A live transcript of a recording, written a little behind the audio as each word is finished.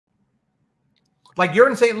Like you're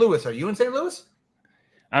in St. Louis. Are you in St. Louis?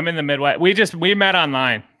 I'm in the Midwest. We met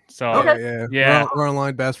online. So okay. Yeah. We're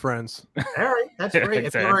online best friends. All right, that's great. Exactly.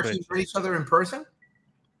 Have you ever actually met each other in person?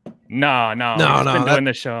 No. We've just been doing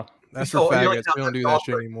this show. That's for faggots. Like, we don't do that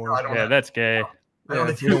shit anymore. Yeah, that's gay. We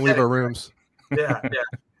don't leave our rooms. Yeah.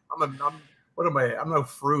 What am I? I'm no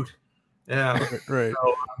fruit. Yeah. Right.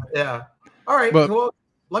 So, yeah. All right. But, well,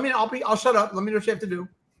 I'll shut up. Let me know what you have to do.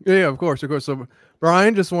 Yeah, of course. So,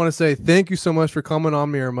 Brian, just want to say thank you so much for coming on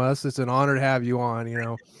Mir Musk. It's an honor to have you on. You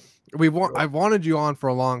know, I've wanted you on for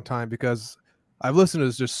a long time because I've listened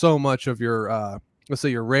to just so much of your let's say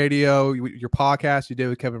your radio, your podcast you did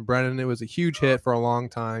with Kevin Brennan. It was a huge hit for a long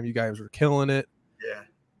time. You guys were killing it. Yeah.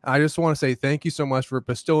 I just want to say thank you so much for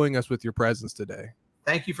bestowing us with your presence today.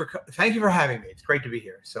 Thank you for having me. It's great to be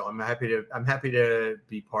here. So I'm happy to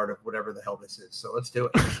be part of whatever the hell this is. So let's do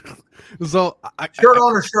it. So shirt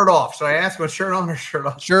on or shirt off? So I asked him, shirt on or shirt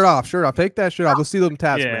off? Shirt off. Take that shirt off. Let's see them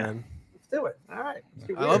tats, man. Let's do it. All right.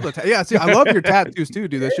 I love the see, I love your tattoos too,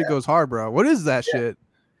 dude. That shit goes hard, bro. What is that shit?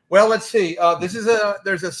 Well, let's see.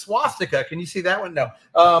 There's a swastika. Can you see that one? No.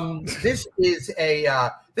 This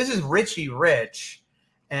is Richie Rich,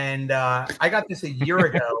 and I got this a year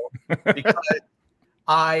ago because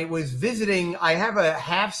I was visiting. I have a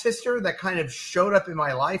half sister that kind of showed up in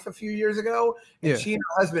my life a few years ago, and she and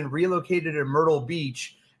her husband relocated to Myrtle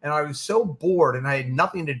Beach, and I was so bored and I had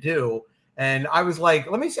nothing to do, and I was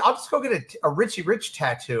like, let me see. I'll just go get a Richie Rich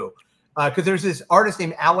tattoo because there's this artist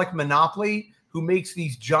named Alec Monopoly who makes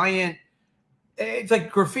these giant, it's like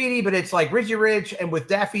graffiti, but it's like Richie Rich and with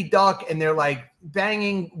Daffy Duck, and they're like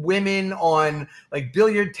banging women on like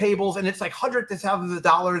billiard tables, and it's like hundreds of thousands of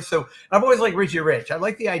dollars. So I've always liked Richie Rich. I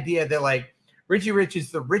like the idea that like Richie Rich is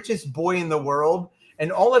the richest boy in the world,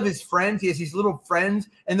 and all of his friends, he has these little friends,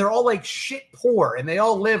 and they're all like shit poor, and they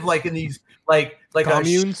all live like in these like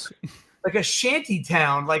communes, like a shanty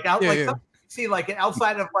town, like out see like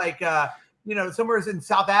outside of like somewhere in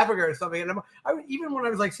South Africa or something. And even when I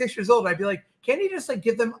was like 6 years old, I'd be like, can't you just like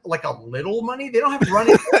give them like a little money? They don't have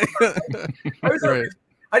running.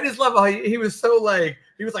 I just love how he was so like,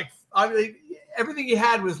 he was like, everything he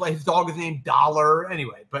had was like, his dog was named Dollar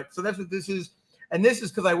anyway. But so that's what this is. And this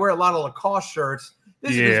is because I wear a lot of Lacoste shirts.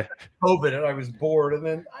 This is COVID and I was bored. And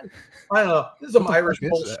then I don't know. This is some Irish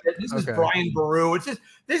bullshit. This is Brian Baru.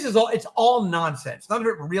 It's all nonsense. None of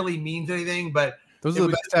it really means anything, but those are the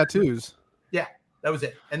best tattoos. Yeah, that was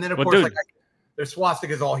it. And then of course, like there's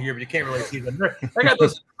swastikas all here, but you can't really see them. I got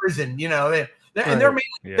those in prison,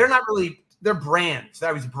 they're not really, they're brands.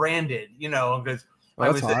 I was branded, because I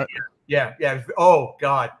was hot. Oh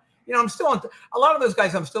God. I'm still on a lot of those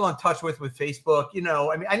guys I'm still in touch with Facebook.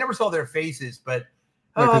 I mean, I never saw their faces, but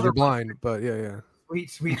because you're blind, but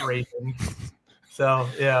sweet racing. So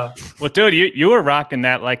yeah. Well, dude, you were rocking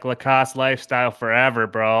that like Lacoste lifestyle forever,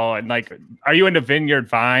 bro. And like, are you into Vineyard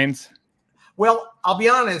Vines? Well, I'll be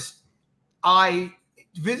honest.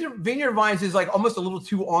 Vineyard Vines is like almost a little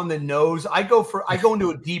too on the nose. I go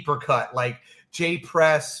into a deeper cut, like J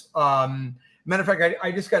Press. Matter of fact,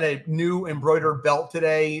 I just got a new embroidered belt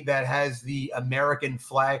today that has the American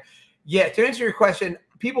flag. Yeah, to answer your question,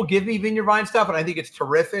 people give me Vineyard Vine stuff, and I think it's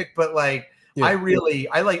terrific. But like, I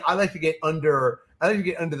like to get under. I like to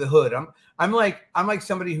get under the hood. I'm like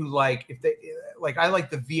somebody who like if they like I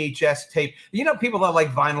like the VHS tape. People that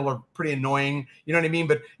like vinyl are pretty annoying. You know what I mean?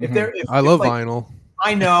 But I love vinyl.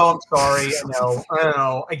 I know. I'm sorry. I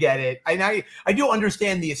know. I get it. I do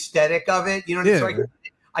understand the aesthetic of it. You know what I mean?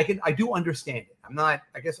 So I do understand it.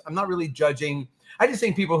 I'm not really judging. I just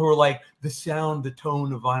think people who are like the sound, the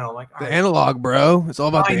tone of vinyl, like the analog, bro. It's all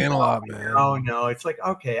about the analog, man. Oh no, it's like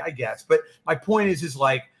okay, I guess. But my point is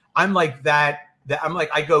like I'm like that. I'm like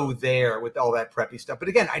I go there with all that preppy stuff. But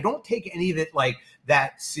again, I don't take any of it like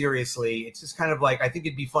that seriously. It's just kind of like I think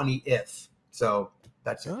it'd be funny if. So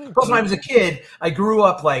that's it. Plus, when I was a kid, I grew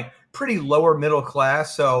up like pretty lower middle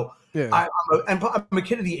class. So I'm a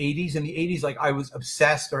kid of the 80s. In the 80s, like I was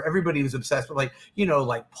obsessed, or everybody was obsessed with like,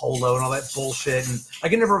 like polo and all that bullshit. And I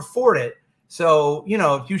could never afford it. So,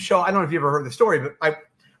 if you show, I don't know if you ever heard the story, but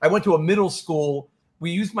I went to a middle school. We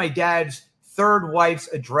used my dad's third wife's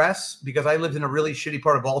address because I lived in a really shitty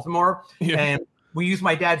part of Baltimore. Yeah. And we used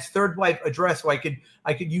my dad's third wife address. So I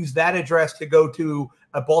could use that address to go to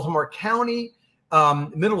a Baltimore County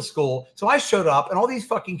middle school. So I showed up, and all these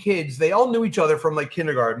fucking kids, they all knew each other from like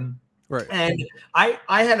kindergarten. Right. And I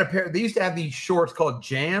had a pair. They used to have these shorts called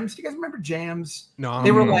Jams. Do you guys remember Jams? No,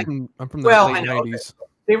 they were like, I'm from the late 90s.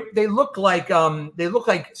 they look like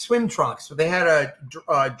swim trunks. So they had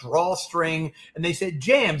a drawstring, and they said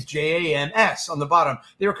Jams, Jams on the bottom.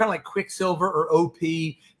 They were kind of like Quicksilver or OP.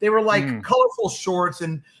 They were like colorful shorts.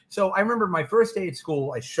 And so I remember my first day at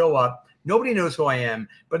school, I show up. Nobody knows who I am,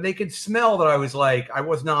 but they could smell that I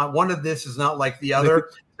was not one of this is not like the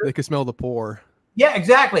other. They could smell the pour. Yeah,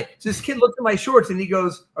 exactly. So this kid looked at my shorts and he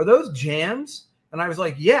goes, "Are those Jams?" And I was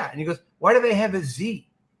like, "Yeah." And he goes, "Why do they have a Z?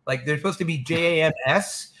 Like they're supposed to be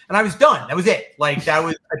JAMS?" And I was done. That was it. Like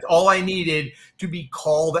that's all I needed to be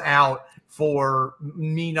called out for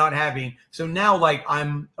me not having. So now, like,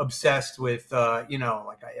 I'm obsessed with,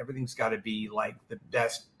 everything's got to be like the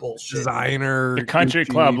best bullshit. Designer, the country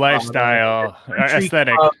club lifestyle,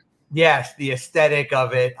 aesthetic. Yes, the aesthetic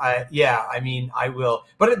of it. I mean, I will.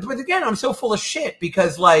 But again, I'm so full of shit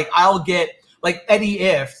because, like, I'll get, like, Eddie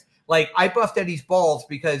Ift. Like, I bust Eddie's balls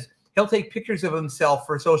because he'll take pictures of himself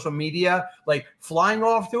for social media, like flying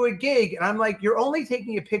off to a gig. And I'm like, you're only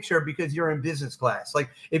taking a picture because you're in business class. Like,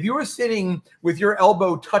 if you were sitting with your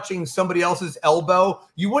elbow touching somebody else's elbow,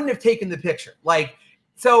 you wouldn't have taken the picture. Like,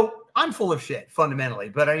 so I'm full of shit fundamentally.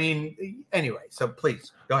 But I mean, anyway, so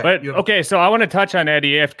please go ahead. But okay, so I want to touch on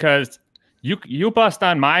Eddie Ift because you bust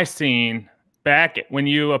on my scene back when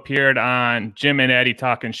you appeared on Jim and Eddie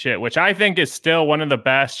Talking Shit, which I think is still one of the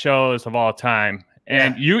best shows of all time.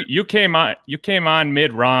 And you came on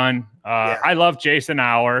mid-run. I love Jason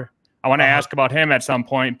Hour. I want to ask about him at some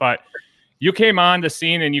point, but you came on the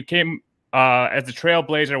scene and you came as a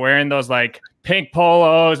trailblazer wearing those like pink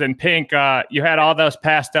polos and pink. You had all those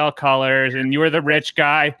pastel colors, and you were the rich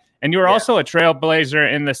guy. And you were also a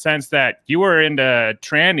trailblazer in the sense that you were into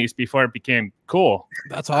trannies before it became cool.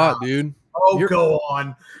 That's hot, dude. Go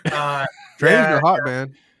on. Trans are hot,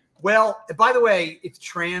 man. Well, by the way, it's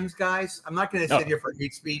trans, guys. I'm not going to sit here for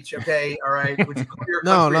hate speech, okay? All right?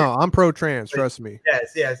 No, I'm pro-trans. Trust me.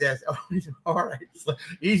 Yes. Oh, all right.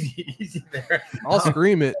 Easy there. I'll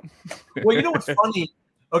scream it. Well, you know what's funny?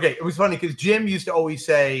 Okay, it was funny because Jim used to always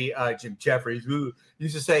say, Jim Jeffries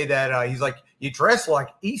used to say that he's like, you dress like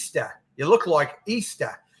Easter. You look like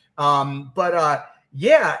Easter. It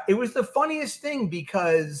was the funniest thing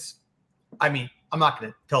because, I mean, I'm not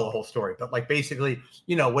going to tell the whole story, but like basically,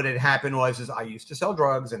 what had happened was I used to sell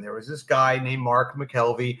drugs, and there was this guy named Mark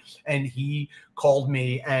McCarthy, and he called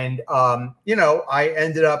me, and I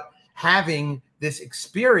ended up having this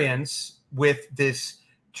experience with this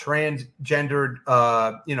transgendered,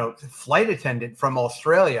 flight attendant from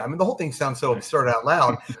Australia. I mean, the whole thing sounds so absurd out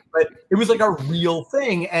loud, but it was like a real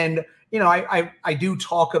thing. And I do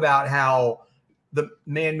talk about how the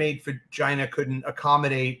man-made vagina couldn't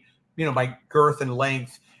accommodate my girth and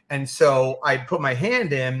length. And so I put my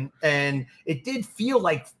hand in, and it did feel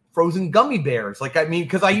like frozen gummy bears. Like, I mean,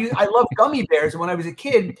 because I love gummy bears. And when I was a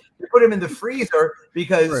kid, they put them in the freezer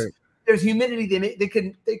because there's humidity. They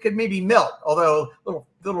could maybe melt. Although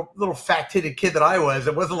little fat-titted kid that I was,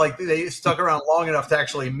 it wasn't like they stuck around long enough to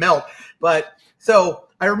actually melt. But so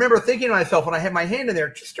I remember thinking to myself when I had my hand in there,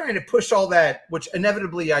 just trying to push all that, which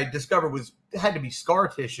inevitably I discovered had to be scar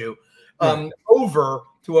tissue, over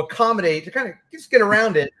to accommodate, to kind of just get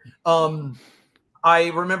around it. I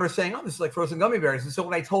remember saying, "Oh, this is like frozen gummy bears." And so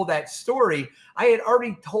when I told that story, I had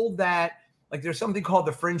already told that, like, there's something called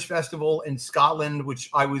the Fringe Festival in Scotland,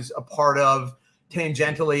 which I was a part of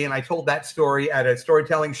tangentially. And I told that story at a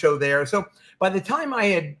storytelling show there. So by the time I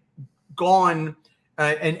had gone,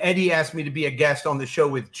 and Eddie asked me to be a guest on the show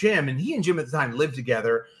with Jim, and he and Jim at the time lived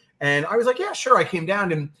together. And I was like, yeah, sure. I came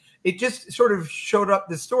down, and it just sort of showed up.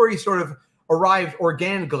 The story sort of arrived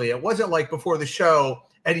organically. It wasn't like before the show,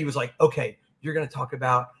 Eddie was like, okay, you're going to talk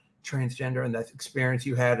about transgender and that experience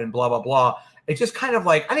you had and blah, blah, blah. It just kind of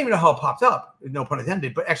like, I didn't even know how it popped up, no pun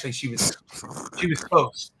intended, but actually she was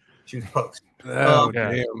post. She was post.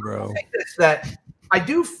 Damn, bro. That I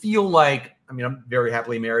do feel like, I mean, I'm very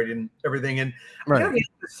happily married and everything. And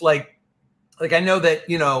it's like I know that,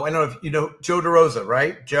 I don't know if you know Joe DeRosa,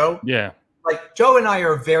 right? Joe? Yeah. Like Joe and I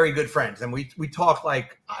are very good friends, and we talk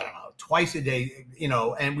like, I don't know, twice a day,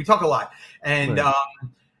 and we talk a lot. And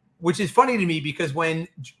which is funny to me because when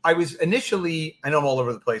I was initially, I know I'm all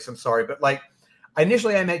over the place, I'm sorry, but like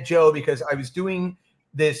initially I met Joe because I was doing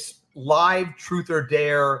this live truth or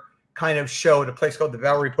dare kind of show at a place called the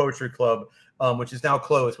Valerie Poetry Club, which is now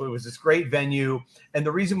closed, but it was this great venue. And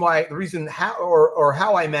the reason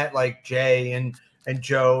how I met like Jay and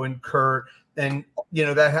Joe and Kurt and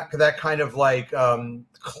that kind of like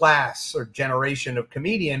class or generation of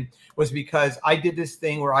comedian was because I did this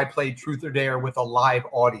thing where I played truth or dare with a live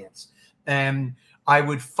audience, and I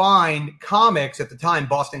would find comics at the time,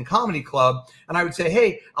 Boston Comedy Club, and I would say,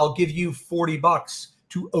 hey, I'll give you $40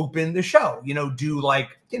 to open the show, do like,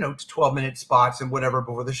 12-minute spots and whatever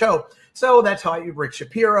before the show. So that's how I did Rick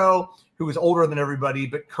Shapiro, who was older than everybody,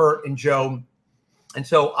 but Kurt and Joe. And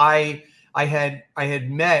so I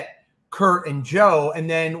had met Kurt and Joe. And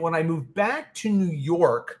then when I moved back to New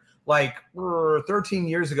York, like 13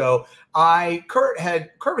 years ago, Kurt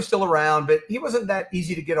was still around, but he wasn't that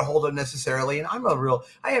easy to get a hold of necessarily. And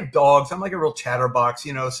I have dogs. I'm like a real chatterbox,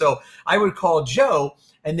 so I would call Joe,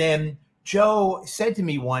 and then Joe said to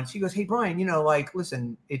me once, he goes, "Hey, Brian, like,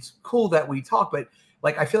 listen, it's cool that we talk, but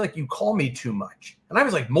like, I feel like you call me too much." And I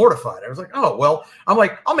was like mortified. I was like, "Oh, well," I'm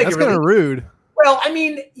like, "I'll make it really." That's kind of rude. Well, I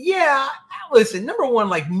mean, yeah, listen, number one,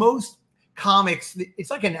 like most comics,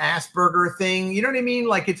 it's like an Asperger thing. You know what I mean?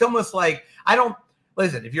 Like, it's almost like, I don't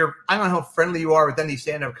know how friendly you are with any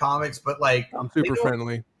stand-up comics, but like, I'm super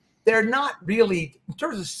friendly. They're not really, in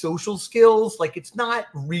terms of social skills, like, it's not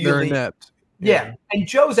really. They're inept. Yeah. And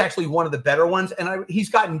Joe's actually one of the better ones, and he's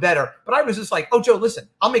gotten better. But I was just like, "Oh, Joe, listen,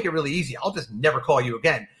 I'll make it really easy. I'll just never call you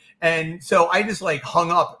again." And so I just like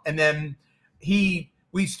hung up, and then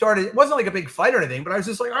we started, it wasn't like a big fight or anything, but I was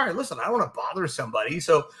just like, "All right, listen, I don't want to bother somebody."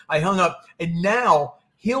 So I hung up, and now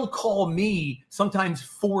he'll call me sometimes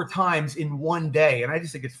 4 times in one day. And I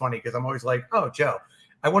just think it's funny because I'm always like, "Oh, Joe,"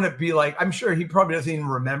 I want to be like, I'm sure he probably doesn't even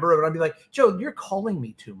remember, but I'd be like, "Joe, you're calling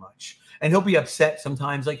me too much." And he'll be upset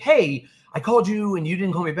sometimes, like, "Hey, I called you and you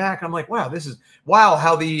didn't call me back." I'm like, wow,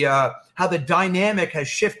 how the dynamic has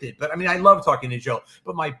shifted. But I mean, I love talking to Joe.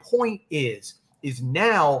 But my point is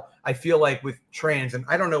now I feel like with trans, and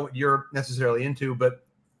I don't know what you're necessarily into, but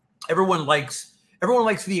everyone likes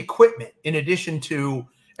the equipment in addition to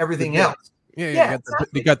everything else. Yeah,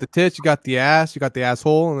 you got the tits, you got the ass, you got the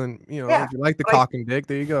asshole, and then if you like the cock and dick,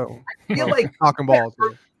 there you go. I feel like cock and balls.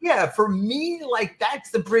 For me, like,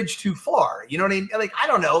 that's the bridge too far. You know what I mean? Like, I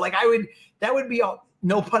don't know. Like, that would be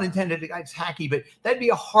no pun intended. It's hacky, but that'd be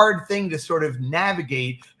a hard thing to sort of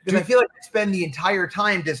navigate because I feel like I spend the entire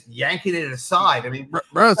time just yanking it aside. I mean,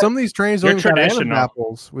 bro, some of these trains don't even have Adam's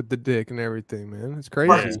apples with the dick and everything, man. It's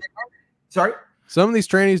crazy. Sorry? Some of these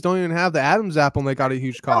trainees don't even have the Adam's apple and they got a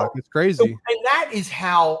huge cock. It's crazy. And that is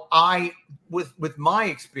how with my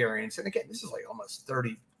experience, and again, this is like almost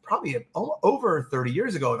 30, probably over 30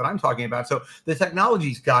 years ago that I'm talking about. So the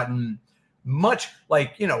technology's gotten much,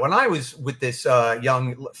 like, when I was with this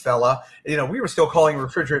young fella, we were still calling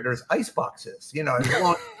refrigerators ice boxes, it was a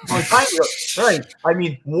long time ago. Right. I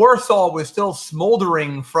mean, Warsaw was still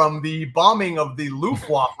smoldering from the bombing of the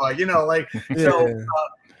Luftwaffe,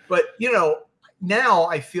 but now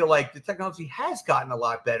I feel like the technology has gotten a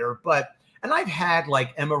lot better, and I've had,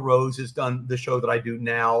 like, Emma Rose has done the show that I do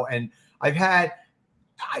now. And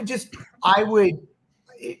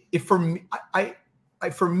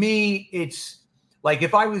for me, it's like,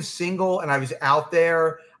 if I was single and I was out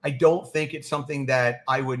there, I don't think it's something that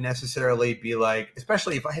I would necessarily be like,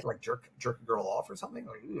 especially if I had like jerk a girl off or something.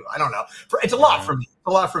 Like, I don't know. It's a lot for me. It's a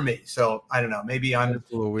lot for me. So I don't know. Maybe there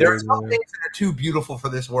are some things that are too beautiful for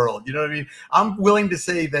this world. You know what I mean? I'm willing to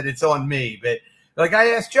say that it's on me. But like, I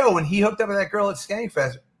asked Joe when he hooked up with that girl at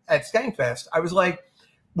Skankfest, I was like,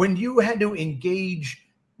 when you had to engage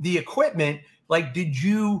the equipment, like, did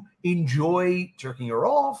you enjoy jerking her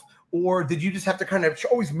off? Or did you just have to kind of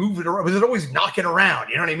always move it around? Was it always knocking around?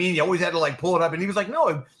 You know what I mean? You always had to like pull it up. And he was like,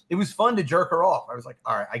 no, it was fun to jerk her off. I was like,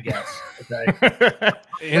 all right, I guess. Okay.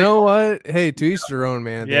 You know what? Hey, to each their own,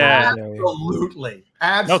 man. Yeah. Absolutely.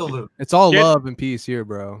 Absolutely. It's all love and peace here,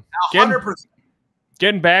 bro. 100%.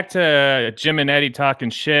 Getting back to Jim and Eddie talking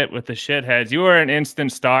shit with the shitheads, you were an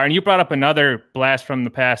instant star, and you brought up another blast from the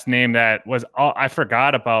past name that was I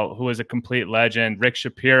forgot about, who was a complete legend, Rick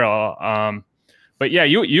Shapiro. But yeah,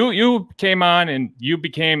 you came on and you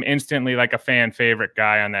became instantly like a fan favorite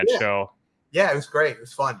guy on that show. Yeah, it was great. It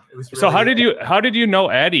was fun. It was. Really so how did you know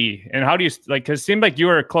Eddie, and how do you like? Because it seemed like you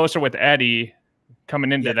were closer with Eddie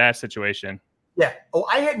coming into that situation. Yeah. Oh,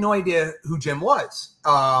 I had no idea who Jim was.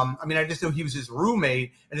 I mean, I just knew he was his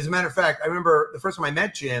roommate. And as a matter of fact, I remember the first time I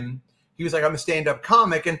met Jim, he was like, "I'm a stand-up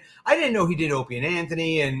comic," and I didn't know he did Opie and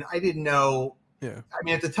Anthony, and I didn't know. Yeah. I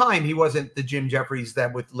mean, at the time, he wasn't the Jim Jeffries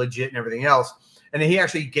that with Legit and everything else. And he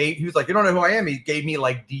actually he was like, "You don't know who I am?" He gave me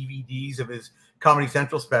like DVDs of his Comedy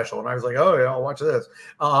Central special. And I was like, "Oh yeah, I'll watch this."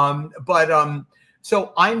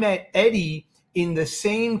 So I met Eddie in the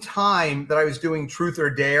same time that I was doing Truth or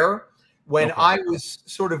Dare, when I was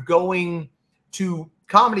sort of going to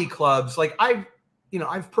comedy clubs. Like I've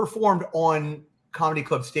performed on comedy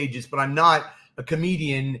club stages, but I'm not a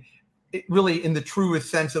comedian really in the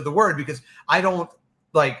truest sense of the word, because I don't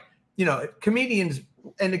like, comedians.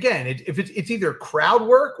 And again, it's either crowd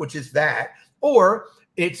work, which is that, or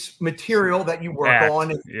it's material that you work Act,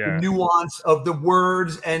 on, and yeah. the nuance of the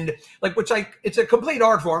words, and like, which it's a complete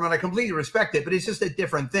art form, and I completely respect it, but it's just a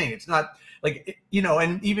different thing. It's not like, you know,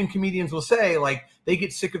 and even comedians will say like they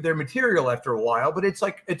get sick of their material after a while, but it's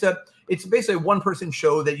like it's basically a one-person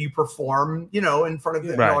show that you perform, you know, in front of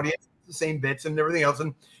an audience, the same bits and everything else,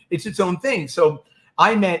 and it's its own thing. So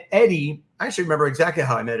I met Eddie. I actually remember exactly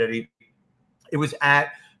how I met Eddie. It was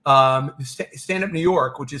at Stand Up New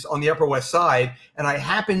York, which is on the Upper West Side, and I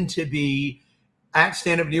happened to be at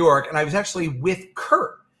Stand Up New York, and I was actually with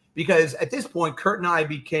Kurt, because at this point, Kurt and I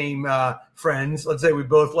became friends. Let's say we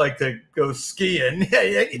both like to go skiing.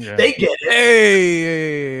 They get it.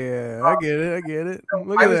 Hey, I get it. I get it.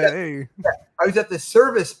 Look at that. I was at the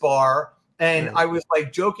service bar, and I was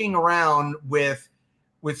like joking around with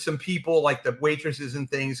some people, like the waitresses and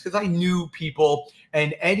things, because I knew people,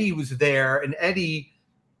 and Eddie was there. And Eddie,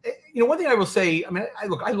 you know, one thing I will say, I mean,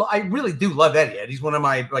 I really do love Eddie. Eddie's one of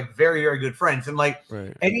my like very, very good friends, and like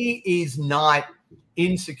Eddie is not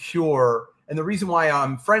insecure. And the reason why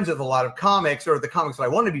I'm friends with a lot of comics, or the comics that I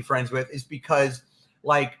want to be friends with, is because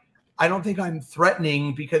like I don't think I'm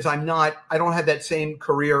threatening, because I don't have that same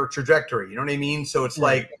career trajectory. You know what I mean? So it's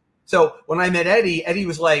like, so when I met Eddie, Eddie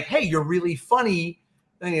was like, "Hey, you're really funny."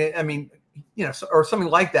 I mean, you know, or something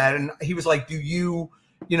like that. And he was like, you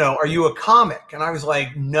know, are you a comic? And I was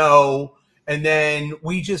like, no. And then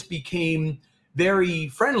we just became very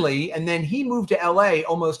friendly. And then he moved to LA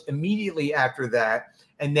almost immediately after that.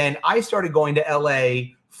 And then I started going to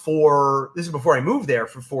LA this is before I moved there,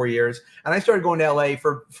 for 4 years. And I started going to LA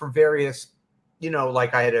for various, you know,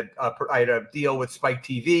 like I had a deal with Spike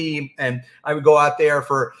TV, and I would go out there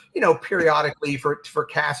for, you know, periodically for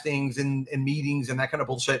castings and meetings and that kind of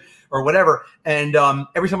bullshit or whatever. And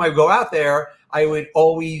every time I would go out there, I would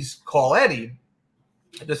always call Eddie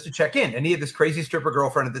just to check in. And he had this crazy stripper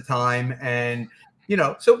girlfriend at the time. And, you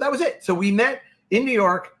know, so that was it. So we met in New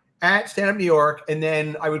York at Stand Up New York. And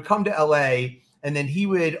then I would come to LA, and then he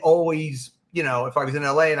would always, you know, if I was in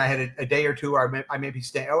LA and I had a day or two, I maybe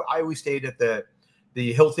stay. I always stayed at the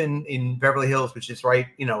Hilton in Beverly Hills, which is right,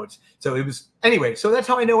 you know. So it was anyway. So that's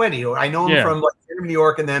how I know Eddie. I know him from like New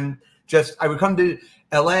York, and then just I would come to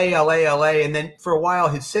LA, and then for a while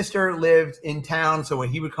his sister lived in town. So when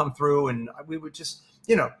he would come through, and we would just,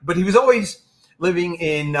 you know. But he was always living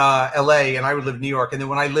in LA, and I would live in New York. And then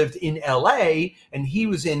when I lived in LA and he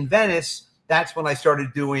was in Venice, that's when I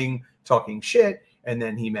started doing Talking Shit, and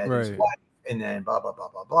then he met his wife. And then blah, blah, blah,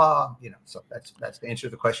 blah, blah. You know, so that's the answer to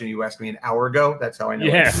the question you asked me an hour ago. That's how I know.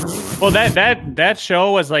 Yeah. Well, that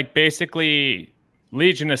show was like basically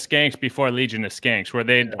Legion of Skanks before Legion of Skanks, where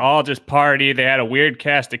they'd all just party. They had a weird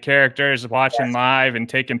cast of characters watching live and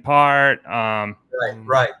taking part.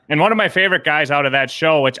 Right. And one of my favorite guys out of that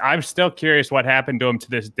show, which I'm still curious what happened to him to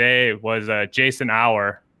this day, was Jason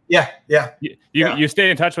Hour. Yeah. You stayed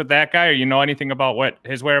in touch with that guy, or you know anything about what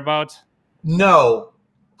his whereabouts? No.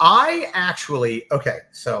 I actually, okay,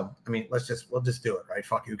 so I mean, we'll just do it, right?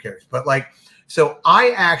 Fuck, who cares? But like, so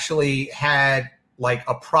I actually had like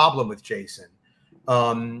a problem with Jason,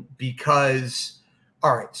 because,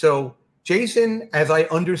 all right, so Jason, as I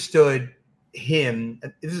understood him,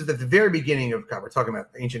 this is at the very beginning of, God, we're talking about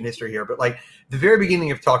ancient history here, but like the very beginning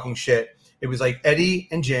of Talking Shit, it was like Eddie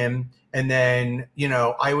and Jim, and then, you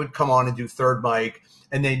know, I would come on and do third mic,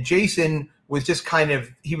 and then Jason was just kind of,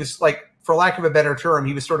 he was like, for lack of a better term,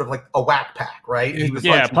 he was sort of like a whack pack, right? He was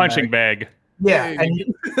punching bag. Yeah,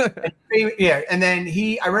 and then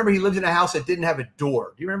I remember he lived in a house that didn't have a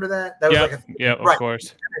door. Do you remember that? That was like of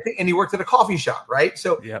course. And he worked at a coffee shop, right?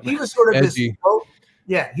 So he was sort of Edgy.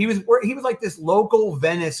 he was like this local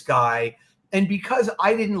Venice guy. And because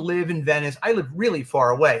I didn't live in Venice, I lived really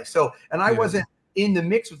far away. So, and I wasn't in the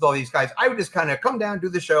mix with all these guys. I would just kind of come down, do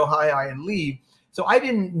the show, hi, and leave. So I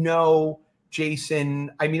didn't know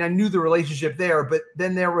Jason. I mean, I knew the relationship there, but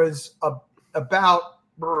then there was about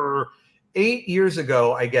 8 years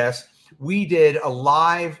ago, I guess, we did a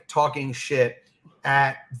live Talking Shit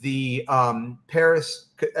at the Paris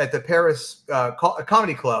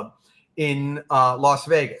Comedy Club in Las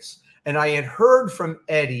Vegas. And I had heard from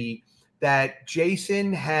Eddie that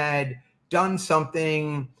Jason had done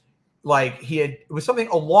something like it was something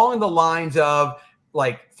along the lines of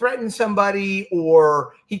like threatened somebody,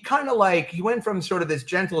 or he went from sort of this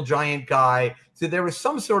gentle giant guy to there was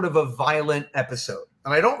some sort of a violent episode.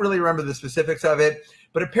 And I don't really remember the specifics of it,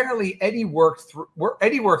 but apparently Eddie worked through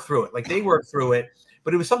it. Like they worked through it,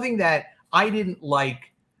 but it was something that I didn't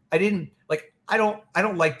like. I don't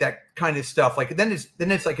like that kind of stuff. Like then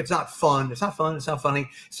it's like, it's not fun. It's not fun. It's not funny.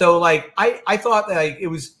 So like, I thought like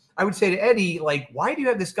I would say to Eddie, like, why do you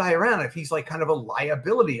have this guy around if he's like kind of a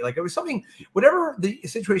liability? Like, it was something, whatever the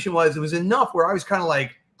situation was, it was enough where I was kind of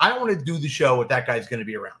like, I don't want to do the show if that guy's going to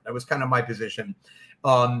be around. That was kind of my position.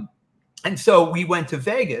 And so we went to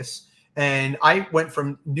Vegas, and I went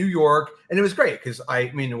from New York, and it was great because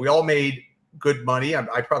I mean, we all made good money.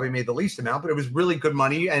 I probably made the least amount, but it was really good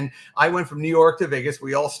money. And I went from New York to Vegas.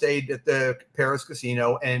 We all stayed at the Paris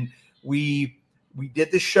casino, and we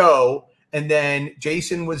did the show. And then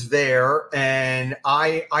Jason was there, and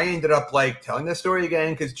I ended up like telling the story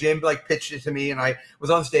again because Jim like pitched it to me, and I was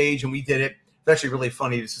on stage and we did it. It's actually really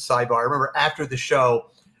funny. It's a sidebar. I remember after the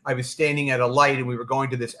show, I was standing at a light, and we were going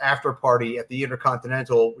to this after party at the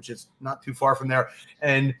Intercontinental, which is not too far from there.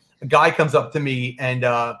 And a guy comes up to me, and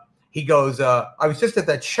he goes, I was just at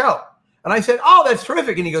that show. And I said, oh, that's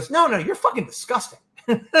terrific. And he goes, no, you're fucking disgusting.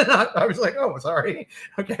 I was like, oh, sorry.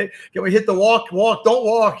 Okay. Can we hit the walk, don't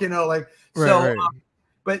walk, you know, like, right, so, right.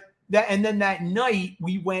 But that, and then that night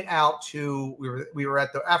we went out to, we were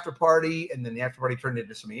at the after party, and then the after party turned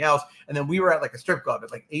into something else. And then we were at like a strip club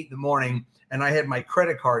at like 8 a.m. and I had my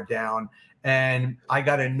credit card down, and I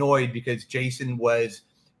got annoyed because Jason was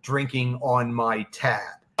drinking on my tab.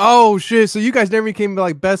 Oh shit! So you guys never became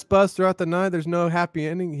like best buds throughout the night. There's no happy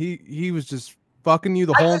ending. He was just fucking you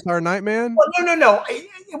the whole entire night, man. Well, no.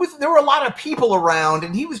 It was, there were a lot of people around,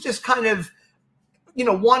 and he was just kind of, you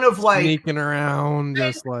know, one of like sneaking around,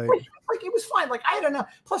 just like it was fine. Like, I don't know.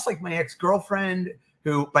 Plus, like my ex-girlfriend,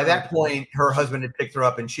 who by that point her husband had picked her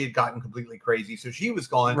up, and she had gotten completely crazy, so she was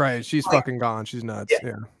gone. Right, she's like, fucking gone. She's nuts.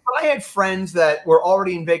 Yeah. But I had friends that were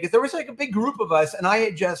already in Vegas. There was like a big group of us, and I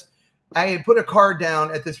had put a card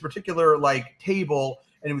down at this particular like table,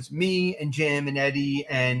 and it was me and Jim and Eddie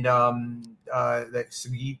and that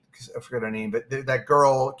Sagit, I forgot her name, but that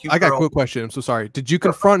girl. I got a quick question. I'm so sorry. Did you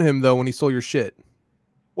confront him though when he stole your shit?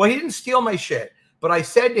 Well, he didn't steal my shit, but I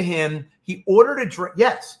said to him, he ordered a drink.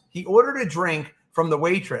 Yes, he ordered a drink from the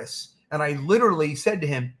waitress, and I literally said to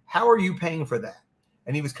him, "How are you paying for that?"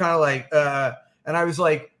 And he was kind of like, and I was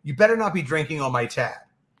like, "You better not be drinking on my tab."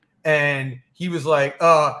 And he was like,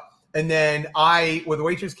 and then when the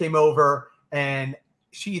waitress came over, and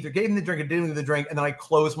she either gave him the drink or didn't give him the drink, and then I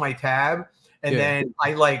closed my tab, and then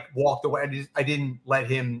I like walked away. I didn't let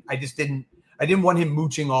him. I didn't want him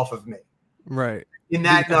mooching off of me. Right. In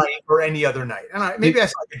that night or any other night. And maybe I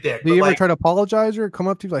sound like a dick. Did you ever try to apologize or come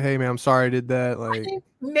up to you like, hey man, I'm sorry I did that? Like,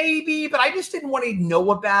 maybe, but I just didn't want to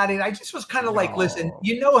know about it. I just was kind of like, listen,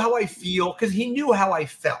 you know how I feel, because he knew how I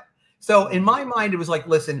felt. So in my mind, it was like,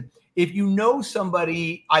 listen, if you know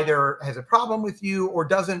somebody either has a problem with you or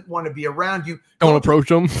doesn't want to be around you, don't approach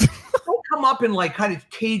them. Don't come up and like kind of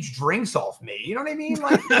cage drinks off me. You know what I mean?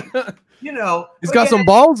 Like, you know, he's got some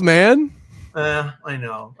balls, man. I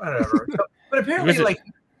know, whatever. But apparently, like,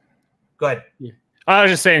 go ahead. Yeah. I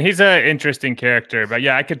was just saying he's an interesting character, but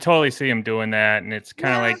yeah, I could totally see him doing that, and it's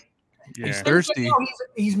kind of like he's thirsty. But,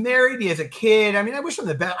 he's married. He has a kid. I mean, I wish him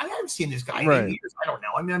the best. I haven't seen this guy in years. I don't know.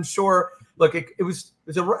 I mean, I'm sure. Look,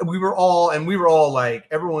 we were all like,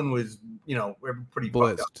 everyone was, you know, we're pretty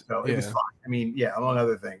fucked up. So it was fine. I mean, yeah, among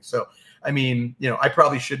other things. So I mean, you know, I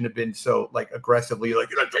probably shouldn't have been so like aggressively like,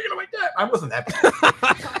 you're not taking it like that. I wasn't that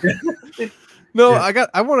bad. No, yeah.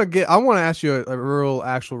 I want to ask you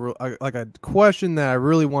like a question that I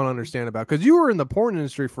really want to understand about, because you were in the porn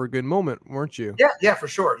industry for a good moment, weren't you? Yeah, for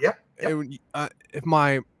sure. Yep.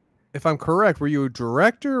 If I'm correct, were you a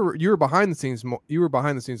director? You were behind the scenes. You were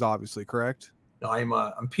behind the scenes, obviously, correct? No,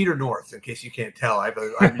 I'm Peter North. In case you can't tell,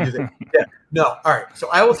 I'm using. Yeah. No. All right. So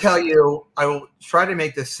I will tell you. I will try to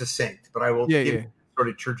make this succinct, but I will give you sort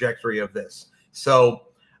of trajectory of this. So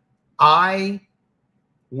I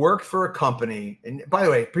worked for a company, and by the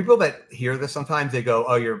way, people that hear this sometimes they go,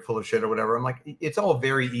 "Oh, you're full of shit" or whatever. I'm like, it's all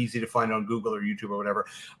very easy to find on Google or YouTube or whatever.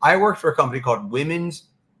 I worked for a company called Women's.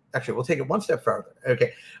 Actually, we'll take it one step further.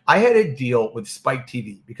 Okay, I had a deal with Spike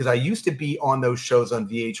TV because I used to be on those shows on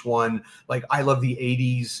VH1, like I Love the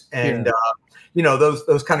 '80s, and you know,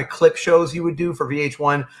 those kind of clip shows you would do for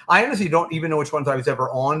VH1. I honestly don't even know which ones I was ever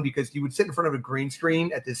on, because you would sit in front of a green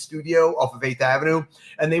screen at this studio off of 8th Avenue,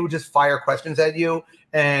 and they would just fire questions at you.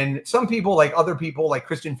 And some people, like other people, like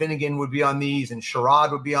Christian Finnegan would be on these, and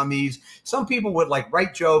Sherrod would be on these. Some people would like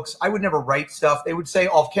write jokes. I would never write stuff. They would say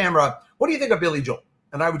off camera, "What do you think of Billy Joel?"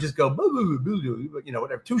 And I would just go, boo, boo, boo, you know,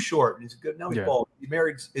 whatever, too short. And he's good. Now he's bald. He's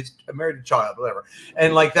married a child, whatever.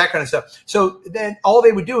 And like that kind of stuff. So then all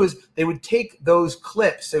they would do is they would take those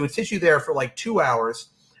clips. They would sit you there for like 2 hours,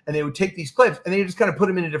 and they would take these clips and they would just kind of put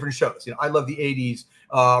them into different shows. You know, I Love the '80s,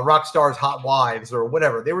 Rock Stars, Hot Wives, or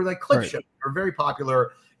whatever. They were like clip shows. They were very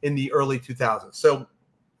popular in the early 2000s. So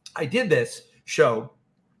I did this show,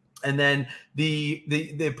 And then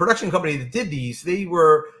the production company that did these, they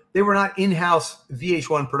were not in-house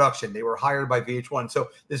VH1 production. They were hired by VH1. So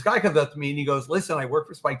this guy comes up to me and he goes, listen, I work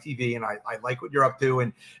for Spike TV and I like what you're up to.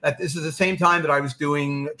 And this is the same time that I was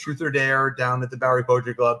doing Truth or Dare down at the Bowery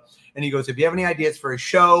Poetry Club. And he goes, if you have any ideas for a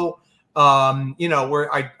show,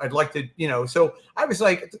 where I'd like to, so I was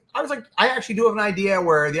like, I actually do have an idea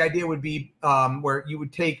where the idea would be where you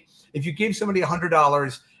would take, if you gave somebody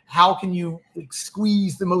 $100, how can you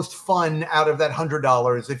squeeze the most fun out of that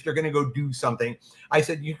 $100 if you're going to go do something? I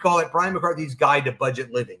said, you call it Brian McCarthy's Guide to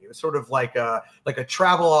Budget Living. It was sort of like a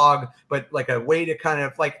travelogue, but like a way to kind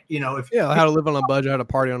of like, how to live on a budget, how to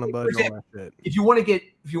party on a budget, example, all that shit. If you want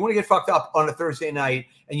to get fucked up on a Thursday night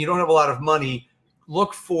and you don't have a lot of money,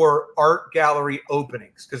 look for art gallery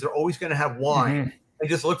openings because they're always going to have wine. And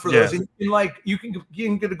just look for those. And you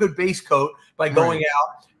can get a good base coat by going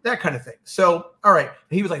out. That kind of thing. So, all right.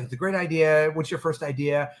 And he was like, it's a great idea. What's your first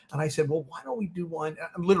idea? And I said, well, why don't we do one?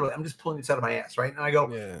 I'm just pulling this out of my ass, right? And I go,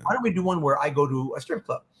 why don't we do one where I go to a strip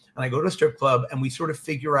club? And I go to a strip club and we sort of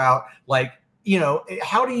figure out like,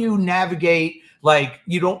 how do you navigate, like,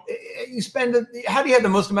 how do you have the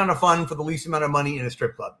most amount of fun for the least amount of money in a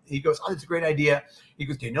strip club? He goes, oh, that's a great idea. He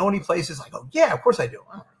goes, do you know any places? I go, yeah, of course I do.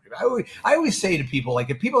 I always say to people, like,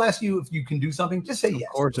 if people ask you if you can do something, just say yes.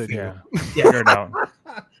 Of course I do. Yeah.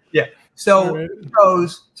 Yeah. So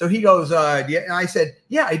he goes, yeah. And I said,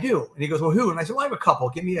 yeah, I do. And he goes, well, who? And I said, well, I have a couple.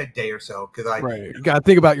 Give me a day or so. You got to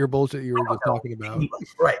think about your bullshit you were just talking about.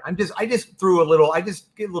 Right. I just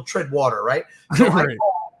get a little tread water. Right. So I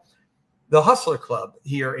call the Hustler Club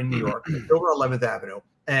here in New York, over 11th Avenue.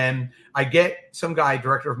 And I get some guy,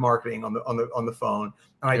 director of marketing on the phone.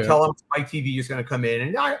 And I tell him Spike TV is going to come in.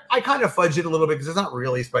 And I kind of fudge it a little bit because it's not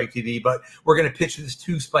really Spike TV, but we're going to pitch this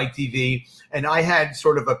to Spike TV. And I had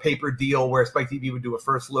sort of a paper deal where Spike TV would do a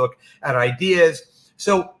first look at ideas.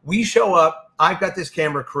 So we show up. I've got this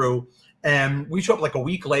camera crew. And we show up like a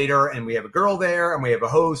week later and we have a girl there and we have a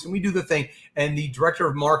host and we do the thing. And the director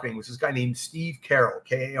of marketing was this guy named Steve Carroll,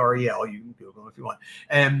 Karel. You can Google him if you want.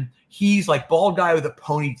 And he's like bald guy with a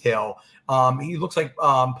ponytail. He looks like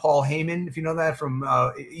Paul Heyman, if you know that from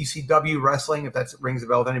ECW wrestling, if that rings a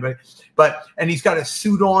bell with anybody. And he's got a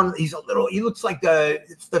suit on. He looks like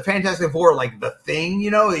the Fantastic Four, like the Thing,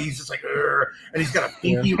 he's just like, and he's got a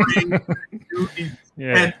pinky ring.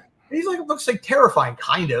 And he's like, looks like terrifying,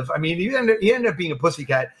 kind of. I mean, he ended up being a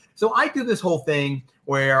pussycat. So I do this whole thing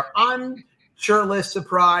where I'm shirtless,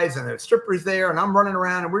 surprise, and there's strippers there, and I'm running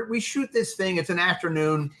around, and we shoot this thing. It's an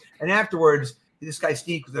afternoon, and afterwards, this guy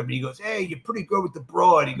Steve comes up and he goes, hey, you're pretty good with the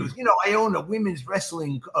broad. He goes, I own a women's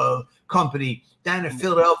wrestling company down in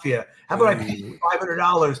Philadelphia. How about I pay you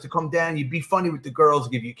 $500 to come down? You'd be funny with the girls,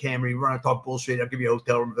 give you a camera, you run and talk bullshit. I'll give you a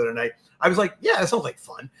hotel room for the night. I was like, yeah, that sounds like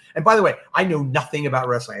fun. And by the way, I know nothing about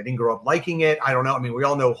wrestling. I didn't grow up liking it. I don't know. I mean, we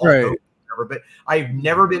all know Hulk Hogan, but I've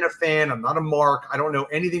never been a fan. I'm not a mark. I don't know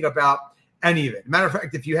anything about any of it. Matter of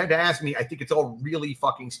fact, if you had to ask me, I think it's all really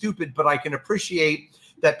fucking stupid, but I can appreciate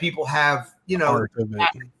that people have,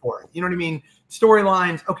 passion for it. You know what I mean?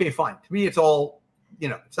 Storylines. Okay, fine. To me, it's all,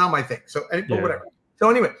 it's not my thing. So, but whatever. So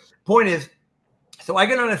anyway, point is, so I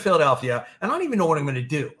get on to Philadelphia and I don't even know what I'm going to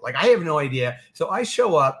do. Like, I have no idea. So I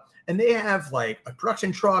show up and they have like a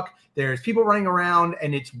production truck. There's people running around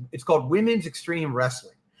and it's called Women's Extreme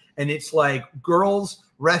Wrestling. And it's like girls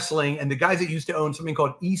wrestling. And the guys that used to own something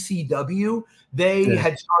called ECW, they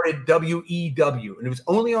had started WEW, and it was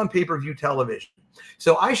only on pay-per-view television.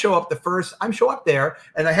 So I show up there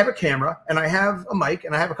and I have a camera and I have a mic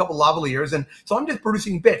and I have a couple lavaliers. And so I'm just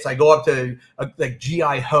producing bits. I go up to like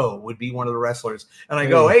G.I. Ho would be one of the wrestlers. And I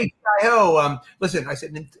go, hey, G.I. Ho, listen, I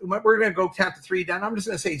said, we're going to go count to 3 down. I'm just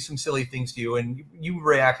going to say some silly things to you and you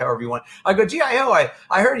react however you want. I go, G.I. Ho,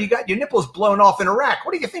 I heard you got your nipples blown off in Iraq.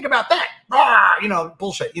 What do you think about that?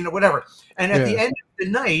 Bullshit, whatever. And at the end of the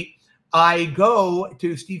night, I go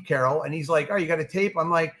to Steve Carroll and he's like, oh, you got a tape? I'm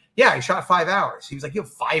like, yeah, I shot 5 hours. He was like, you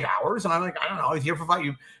have 5 hours? And I'm like, I don't know. He's here for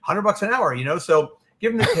 $100 an hour, so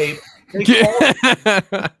give him the tape.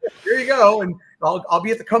 Here you go. And I'll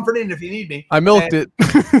be at the Comfort Inn if you need me. I milked it.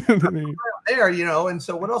 there, and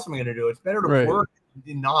so what else am I going to do? It's better to work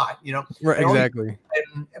than not, Right, exactly.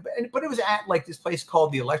 But it was at like this place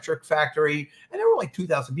called the Electric Factory, and there were like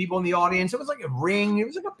 2,000 people in the audience. It was like a ring. It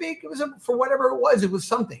was like for whatever it was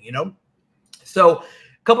something, So a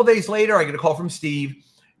couple days later, I get a call from Steve.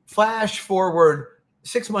 Flash forward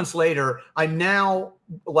 6 months later, I'm now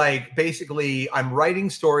like basically I'm writing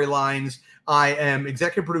storylines. I am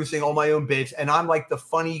executive producing all my own bits, and I'm like the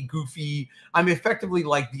funny, goofy. I'm effectively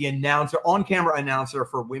like the announcer, on-camera announcer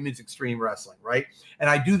for Women's Extreme Wrestling, right? And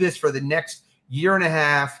I do this for the next year and a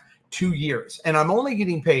half. 2 years, and I'm only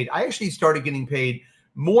getting paid. I actually started getting paid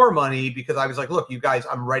more money because I was like, look, you guys,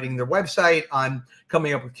 I'm writing their website, I'm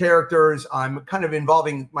coming up with characters, I'm kind of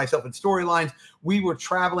involving myself in storylines. We were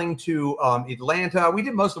traveling to Atlanta. We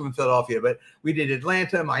did most of them in Philadelphia, but we did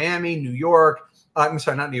Atlanta, Miami, New York. I'm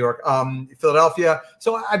sorry, not New York, Philadelphia.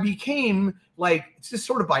 So I became like, it's just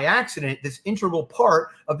sort of by accident, this integral part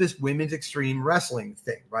of this women's extreme wrestling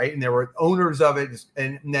thing, right? And there were owners of it,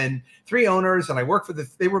 and then 3 owners, and I worked for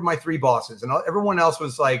they were my 3 bosses, and everyone else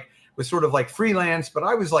was sort of like freelance, but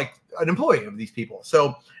I was like an employee of these people.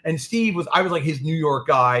 So, and Steve I was like his New York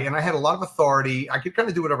guy, and I had a lot of authority. I could kind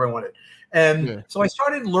of do whatever I wanted. And so I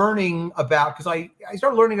started learning about, because I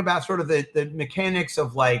started learning about sort of the mechanics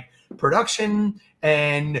of like production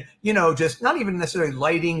and, you know, just not even necessarily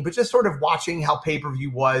lighting, but just sort of watching how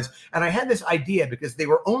pay-per-view was. And I had this idea because they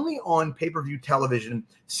were only on pay-per-view television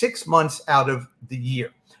 6 months out of the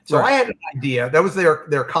year. So I had an idea. That was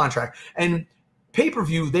their contract. And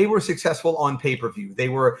pay-per-view, they were successful on pay-per-view. They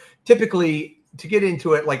were typically, to get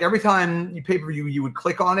into it, like every time you pay-per-view, you would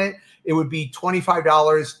click on it, it would be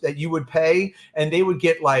 $25 that you would pay, and they would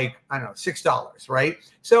get like, I don't know, $6, right?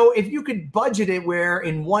 So if you could budget it where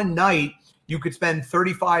in one night you could spend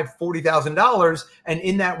 $35,000, $40,000, and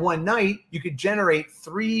in that one night you could generate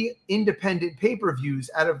 3 independent pay-per-views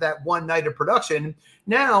out of that one night of production.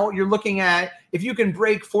 Now you're looking at, if you can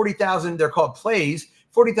break 40,000, they're called plays,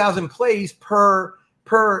 40,000 plays per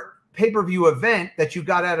pay-per-view event that you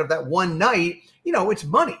got out of that one night, you know, it's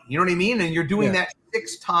money. You know what I mean? And you're doing that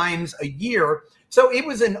 6 times a year. So it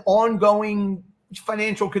was an ongoing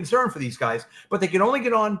financial concern for these guys, but they can only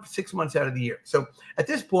get on 6 months out of the year. So at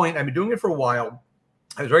this point, I've been doing it for a while.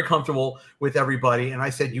 I was very comfortable with everybody. And I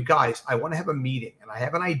said, you guys, I want to have a meeting, and I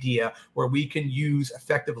have an idea where we can use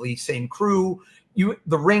effectively same crew.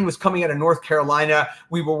 The ring was coming out of North Carolina.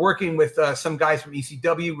 We were working with some guys from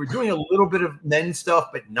ECW. We're doing a little bit of men's stuff,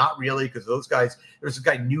 but not really, because those guys, there's this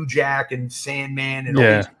guy New Jack and Sandman and all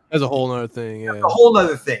these. That's a whole nother thing. Yeah, a whole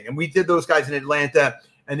nother thing. And we did those guys in Atlanta,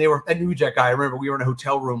 and they were a New Jack guy. I remember we were in a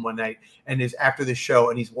hotel room one night, and after the show,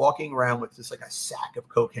 and he's walking around with just like a sack of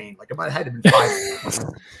cocaine. Like it might have had to be 5.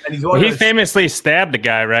 And he's he famously stabbed a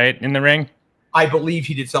guy, right, in the ring. I believe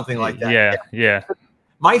he did something like that. Yeah.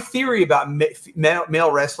 My theory about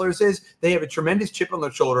male wrestlers is they have a tremendous chip on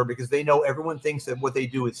their shoulder because they know everyone thinks that what they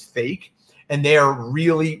do is fake, and they are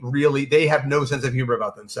really, really, they have no sense of humor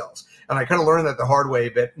about themselves. And I kind of learned that the hard way,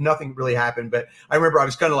 but nothing really happened. But I remember I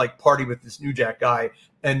was kind of like party with this New Jack guy,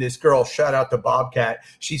 and this girl, shout out to Bobcat,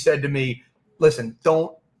 she said to me, listen,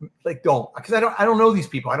 don't, because I don't know these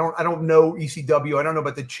people. I don't know ECW. I don't know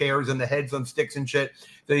about the chairs and the heads on sticks and shit.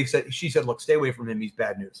 She said, look, stay away from him. He's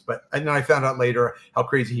bad news. And then I found out later how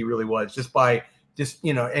crazy he really was, just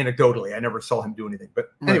you know, anecdotally. I never saw him do anything.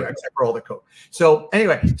 But anyway, except for all the coke. So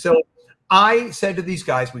anyway, so I said to these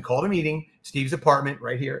guys, we called a meeting, Steve's apartment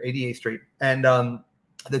right here, 88th Street. And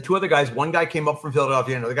the 2 other guys, one guy came up from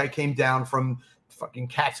Philadelphia, another guy came down from fucking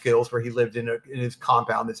Catskills, where he lived in his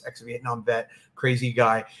compound, this ex-Vietnam vet, crazy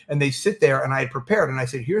guy. And they sit there, and I had prepared, and I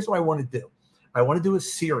said, here's what I want to do. I want to do a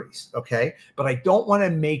series, okay? But I don't want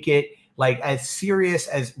to make it like as serious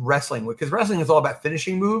as wrestling, because wrestling is all about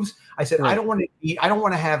finishing moves. I said, I don't want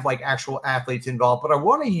to have like actual athletes involved, but I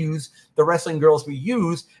want to use the wrestling girls we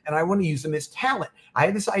use, and I want to use them as talent. I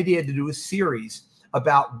had this idea to do a series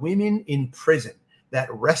about women in prison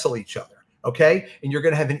that wrestle each other. Okay. And you're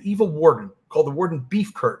going to have an evil warden called the Warden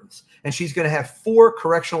Beef Curtains. And she's going to have 4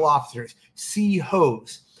 correctional officers, see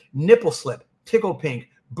hose, nipple slip, tickle pink,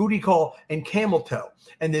 booty call, and camel toe.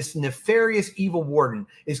 And this nefarious evil warden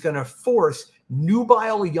is going to force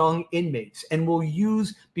nubile young inmates, and we'll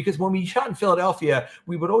use, because when we shot in Philadelphia,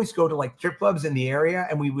 we would always go to like strip clubs in the area,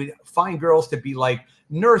 and we would find girls to be like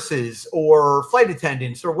nurses or flight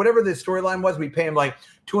attendants or whatever the storyline was. We'd pay them like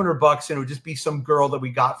 $200, and it would just be some girl that we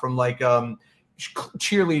got from like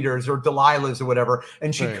cheerleaders or Delilah's or whatever,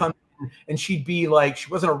 and she'd come and she'd be like, she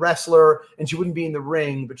wasn't a wrestler and she wouldn't be in the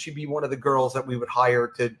ring, but she'd be one of the girls that we would hire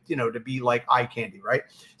to, you know, to be like eye candy, right?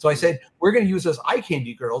 So I said, we're going to use those eye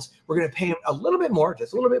candy girls. We're going to pay them a little bit more,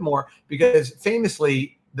 just a little bit more, because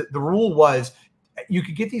famously the rule was you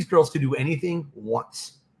could get these girls to do anything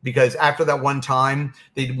once. Because after that one time,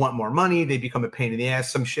 they'd want more money. They'd become a pain in the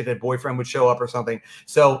ass. Some shithead boyfriend would show up or something.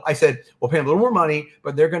 So I said, we'll pay them a little more money,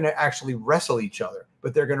 but they're going to actually wrestle each other.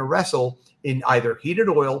 But they're going to wrestle in either heated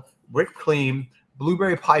oil, whipped cream,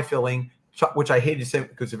 blueberry pie filling, which I hated to say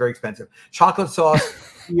because they're very expensive, chocolate sauce,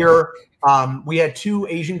 beer. We had 2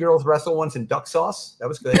 Asian girls wrestle once in duck sauce. That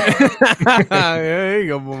was good. There you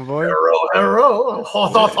go, boy. Arrow.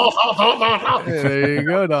 There you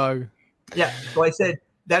go, dog. Yeah. So I said,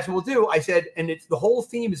 that's what we'll do. I said, and it's the whole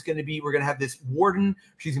theme is going to be, we're going to have this warden.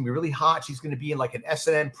 She's going to be really hot. She's going to be in like an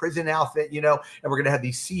S&M prison outfit, and we're going to have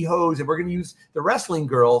these C-hos, and we're going to use the wrestling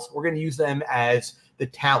girls. We're going to use them as the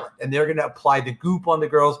talent, and they're going to apply the goop on the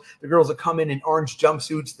girls. The girls will come in orange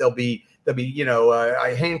jumpsuits. They'll be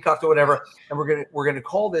handcuffed or whatever. And we're going to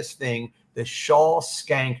call this thing the Shaw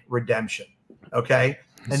Skank Redemption. Okay.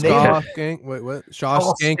 And Shaw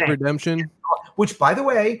Skank Redemption. Which, by the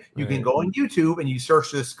way, you can go on YouTube and you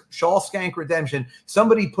search this Shaw Skank Redemption.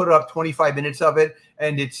 Somebody put up 25 minutes of it,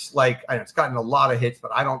 and it's like, I know it's gotten a lot of hits,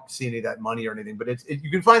 but I don't see any of that money or anything. But you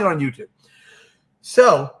can find it on YouTube.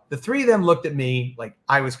 So the three of them looked at me like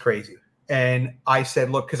I was crazy. And I said,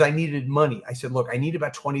 look, because I needed money. I said, look, I need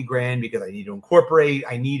about 20 grand because I need to incorporate.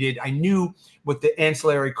 I knew what the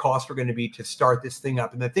ancillary costs were going to be to start this thing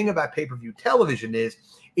up. And the thing about pay-per-view television is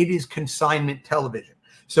it is consignment television.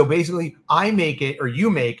 So basically I make it or you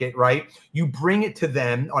make it, right? You bring it to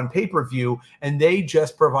them on pay-per-view and they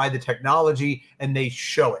just provide the technology and they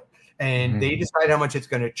show it. And they decide how much it's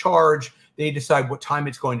going to charge. They decide what time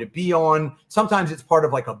it's going to be on. Sometimes it's part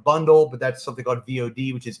of like a bundle, but that's something called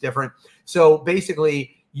VOD, which is different. So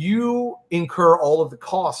basically, you incur all of the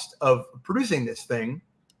cost of producing this thing,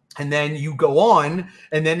 and then you go on,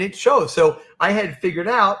 and then it shows. So I had figured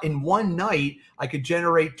out in one night, I could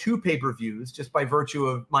generate 2 pay-per-views just by virtue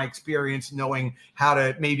of my experience knowing how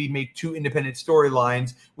to maybe make 2 independent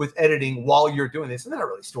storylines with editing while you're doing this. And they're not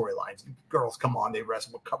really storylines. Girls come on, they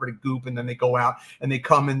wrestle covered in goop, and then they go out and they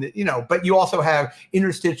come and, but you also have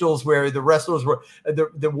interstitials where the wrestlers were,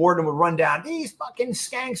 the warden would run down, these fucking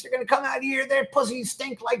skanks are going to come out here. Their pussies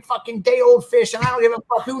stink like fucking day-old fish, and I don't give a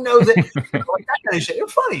fuck who knows it. Like that kind of shit. It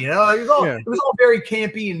was funny, It was all very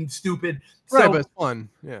campy and stupid. Right, but it's fun.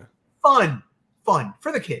 Yeah. Fun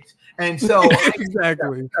for the kids. And so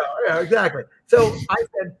exactly. Exactly. So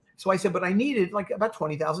I said, but I needed like about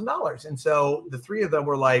 $20,000. And so the three of them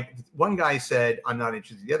were like, one guy said, I'm not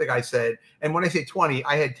interested. The other guy said, and when I say 20,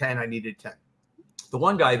 I had 10, I needed 10. The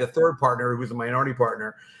one guy, the third partner, who was a minority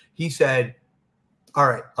partner, he said, all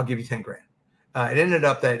right, I'll give you 10 grand. It ended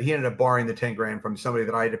up that he ended up borrowing the 10 grand from somebody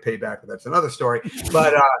that I had to pay back, but that's another story.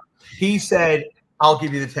 But he said, I'll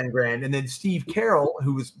give you the 10 grand. And then Steve Carroll,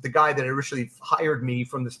 who was the guy that originally hired me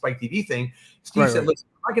from the Spike TV thing, Steve said, listen,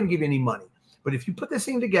 I'm not going to give you any money. But if you put this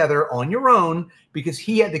thing together on your own, because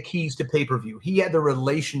he had the keys to pay-per-view, he had the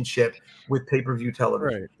relationship with pay-per-view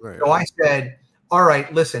television. So I said, all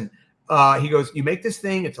right, listen. He goes, you make this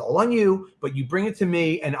thing, it's all on you, but you bring it to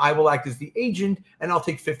me and I will act as the agent and I'll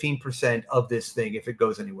take 15% of this thing if it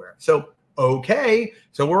goes anywhere. So, okay.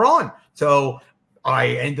 So we're on. So I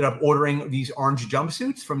ended up ordering these orange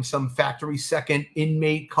jumpsuits from some factory second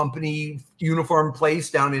inmate company uniform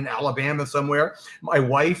place down in Alabama somewhere. My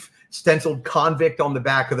wife stenciled convict on the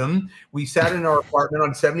back of them. We sat in our apartment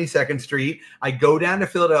on 72nd Street. I go down to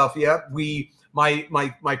Philadelphia.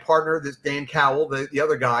 My partner, this Dan Cowell, the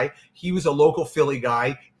other guy, he was a local Philly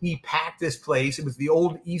guy. He packed this place. It was the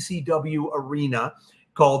old ECW arena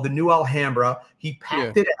called the New Alhambra. He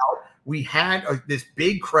packed it out. We had this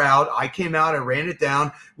big crowd. I came out and ran it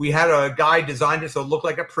down. We had a guy designed it so it looked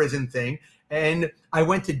like a prison thing. And I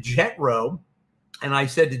went to Jetro, and I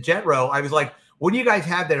said to Jetro, I was like, what do you guys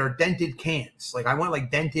have that are dented cans? Like I want like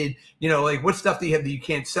dented, like what stuff do you have that you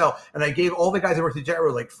can't sell? And I gave all the guys that worked at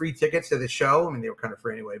Jetro like free tickets to the show. I mean, they were kind of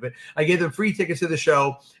free anyway, but I gave them free tickets to the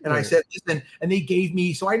show. And I said, listen, and they gave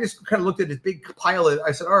me, so I just kind of looked at this big pile of,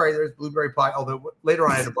 I said, all right, there's blueberry pie. Although later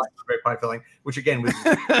on I had a black blueberry pie filling, which again was,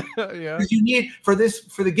 because you need for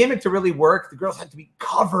the gimmick to really work, the girls had to be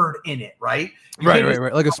covered in it, right? Right.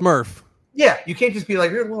 Like a Smurf. Yeah, you can't just be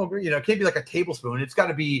like, it can't be like a tablespoon. It's got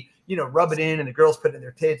to be, rub it in, and the girls put it in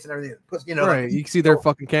their tits and everything. Right. Like, you can see their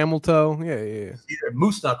fucking camel toe. Yeah.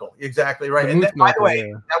 Moose knuckle. Exactly right. And then, by the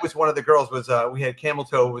way, that was one of the girls was we had camel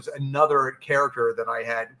toe was another character that I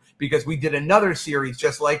had because we did another series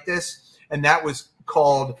just like this, and that was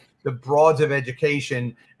called The Broads of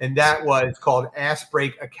Education, and that was called Ass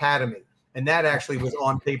Break Academy. And that actually was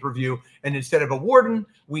on pay-per-view. And instead of a warden,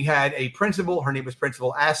 we had a principal. Her name was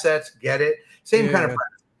Principal Assets. Get it? Same kind of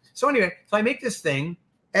premise. So anyway, so I make this thing,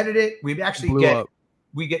 edit it. We actually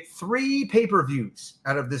get 3 pay-per-views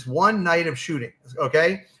out of this one night of shooting.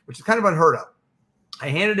 Okay, which is kind of unheard of. I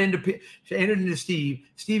handed it into Steve.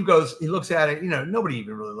 Steve goes, he looks at it. Nobody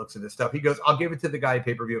even really looks at this stuff. He goes, I'll give it to the guy at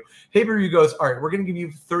pay-per-view. Pay-per-view goes, all right, we're going to give you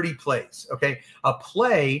 30 plays. Okay, a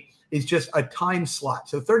play is just a time slot.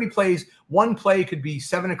 So 30 plays, one play could be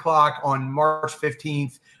 7 o'clock on March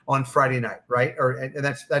 15th on Friday night, right? And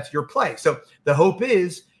that's your play. So the hope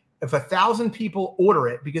is if 1,000 people order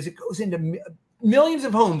it, because it goes into millions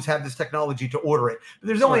of homes have this technology to order it, but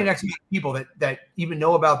there's only an X amount of people that even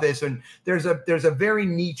know about this. And there's a very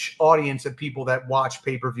niche audience of people that watch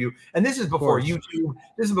pay-per-view. And this is before YouTube.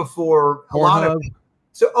 This is before a lot of.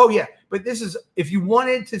 So, but this is, if you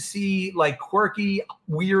wanted to see like quirky,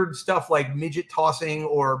 weird stuff like midget tossing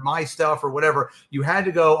or my stuff or whatever, you had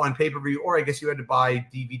to go on pay-per-view, or I guess you had to buy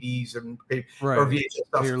DVDs and or VHS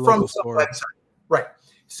stuff from some website. Right.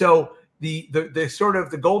 So the sort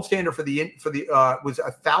of the gold standard for the was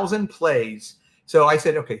 1,000 plays. So I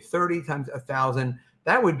said, okay, 30 times 1,000.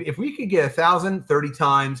 That would be, if we could get 1,000 30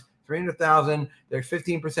 times, 300,000. They're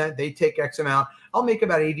 15%. They take X amount. I'll make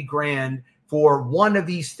about 80 grand for one of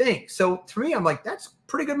these things. So to me, I'm like, that's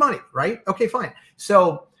pretty good money, right? Okay, fine.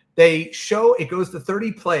 So they show, it goes to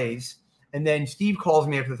 30 plays, and then Steve calls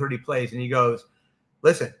me after 30 plays, and he goes,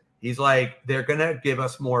 listen, he's like, they're going to give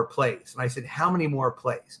us more plays. And I said, how many more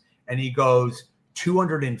plays? And he goes,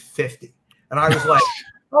 250. And I was like,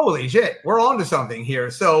 holy shit, we're on to something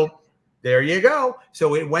here. So there you go.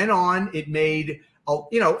 So it went on. It made,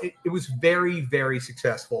 it was very, very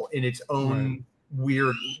successful in its own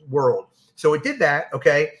weird world. So it did that.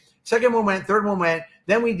 Okay. Second one went, third one went.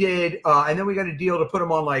 Then we did, and then we got a deal to put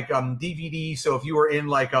them on like DVD. So if you were in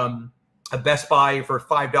like a Best Buy for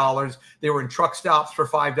 $5, they were in truck stops for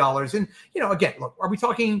 $5. And again, look, are we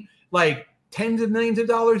talking like tens of millions of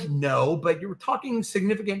dollars? No, but you were talking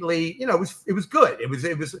significantly. It was good. It was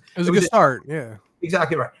a good start. Yeah,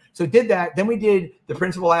 exactly right. So did that. Then we did the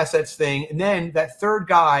principal assets thing, and then that third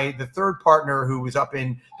guy, the third partner who was up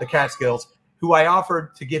in the Catskills, who I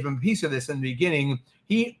offered to give him a piece of this in the beginning,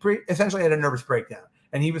 he essentially had a nervous breakdown.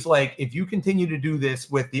 And he was like, if you continue to do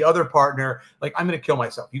this with the other partner, like, I'm going to kill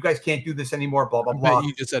myself. You guys can't do this anymore, blah, blah, blah.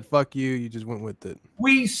 You just said, fuck you. You just went with it.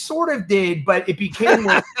 We sort of did, but it became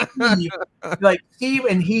like Steve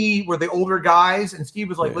and he were the older guys. And Steve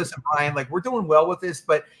was like, listen, Brian, like, we're doing well with this,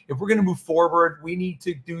 but if we're going to move forward, we need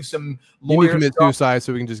to do some lawyer stuff. You need to commit suicide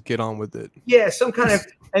so we can just get on with it. Yeah, some kind of.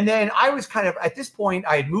 And then I was kind of, at this point,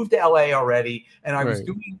 I had moved to LA already, and I was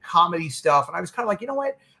doing comedy stuff. And I was kind of like, you know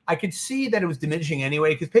what? I could see that it was diminishing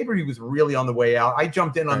anyway, because pay-per-view was really on the way out. I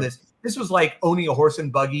jumped in on this. This was like owning a horse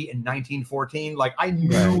and buggy in 1914. Like, I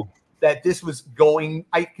knew that this was going.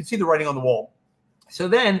 I could see the writing on the wall. So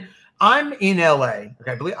then I'm in LA.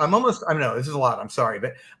 Okay, I know this is a lot. I'm sorry,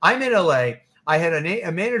 but I'm in LA. I had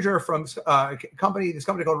a manager from this company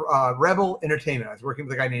called Rebel Entertainment. I was working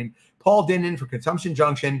with a guy named Paul Dinnan for Consumption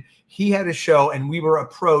Junction. He had a show, and we were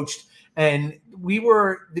approached. And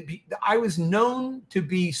I was Known to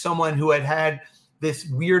be someone who had this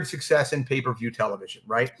weird success in pay-per-view television,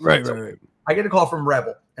 right? Right. I get a call from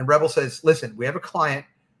Rebel, and Rebel says, listen, we have a client.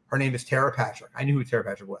 Her name is Tara Patrick. I knew who Tara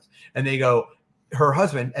Patrick was. And they go, her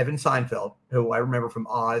husband, Evan Seinfeld, who I remember from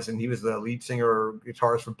Oz, and he was the lead singer or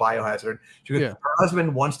guitarist for Biohazard. She goes, her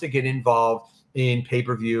husband wants to get involved in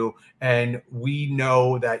pay-per-view, and we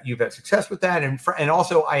know that you've had success with that. And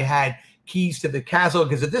also I had keys to the castle,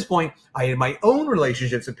 because at this point I had my own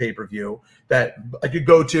relationships at pay-per-view that I could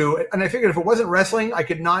go to, and I figured if it wasn't wrestling, I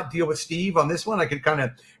could not deal with Steve on this one. I could kind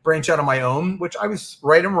of branch out on my own, which I was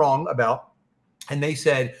right and wrong about. And they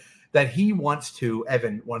said that Evan wants to have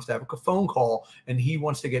a phone call, and he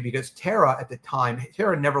wants to get, because Tara at the time,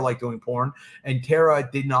 Tara never liked doing porn, and Tara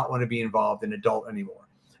did not want to be involved in adult anymore.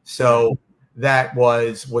 So that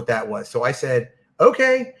was what that was. So I said,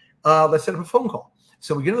 okay, let's set up a phone call.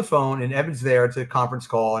 So we get on the phone, and Evan's there. It's a conference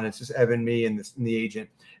call, and it's just Evan, me, and the agent.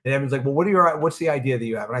 And Evan's like, well, what's the idea that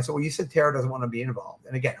you have? And I said, well, you said Tara doesn't want to be involved.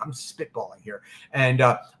 And again, I'm spitballing here. And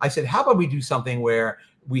I said, how about we do something where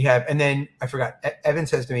we have, and then I forgot, Evan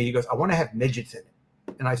says to me, he goes, I want to have midgets in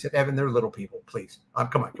it. And I said, Evan, they're little people, please.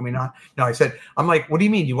 Come on, can we not? No, I said, I'm like, what do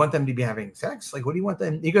you mean? You want them to be having sex? Like, what do you want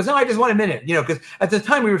them? He goes, no, I just want a minute. Because at the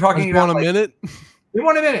time we were talking about a minute. He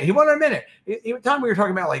wanted a minute. He wanted a minute. At the time we were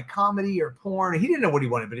talking about like comedy or porn. He didn't know what he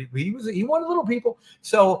wanted, but he wanted little people.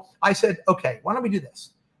 So I said, okay, why don't we do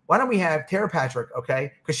this? Why don't we have Tara Patrick,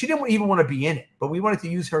 okay? Because she didn't even want to be in it, but we wanted to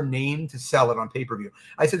use her name to sell it on pay-per-view.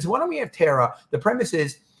 I said, so why don't we have Tara? The premise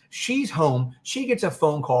is she's home. She gets a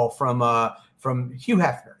phone call from Hugh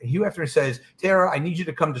Hefner. And Hugh Hefner says, Tara, I need you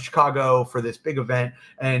to come to Chicago for this big event,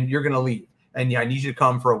 and you're going to leave. And I need you to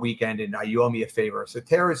come for a weekend, and you owe me a favor. So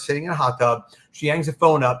Tara is sitting in a hot tub. She hangs the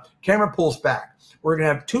phone up. Camera pulls back. We're going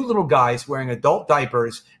to have two little guys wearing adult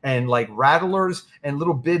diapers and like rattlers and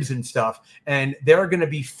little bibs and stuff. And they're going to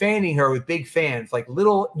be fanning her with big fans, like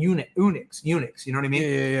little eunuchs. You know what I mean?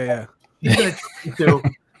 Yeah. He's going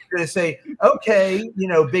to say, okay,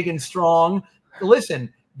 big and strong.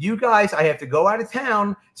 Listen, you guys, I have to go out of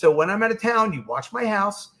town. So when I'm out of town, you watch my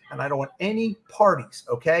house. and I don't want any parties.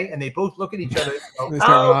 Okay. And they both look at each other. And They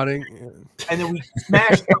start nodding. And then we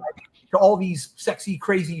smash to all these sexy,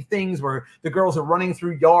 crazy things where the girls are running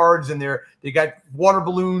through yards and they got water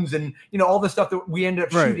balloons and, you know, all the stuff that we ended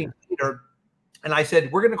up shooting later. And I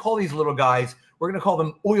said, we're going to call these little guys, we're going to call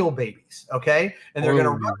them oil babies. Okay. And they're going to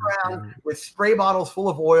run around with spray bottles full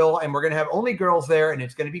of oil. And we're going to have only girls there. And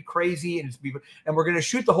it's going to be crazy. And we're going to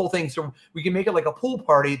shoot the whole thing. So we can make it like a pool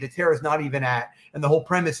party that Tara's not even at. And the whole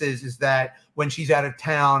premise is that when she's out of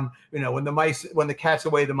town, you know, when the cat's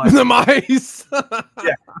away, the mice. The mice.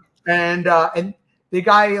 Yeah. And the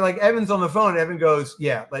guy, like Evan's on the phone. Evan goes,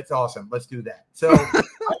 yeah, that's awesome. Let's do that. So I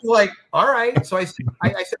was like, all right. So I said,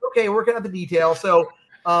 okay, working out the details. So,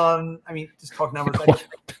 I mean, just talk numbers.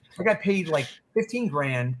 I got paid like 15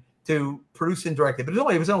 grand to produce and direct it, but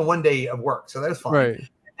it was only 1 day of work. So that was fine. Right.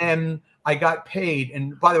 And I got paid.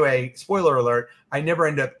 And by the way, spoiler alert, I never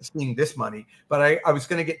ended up seeing this money, but I was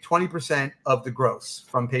going to get 20% of the gross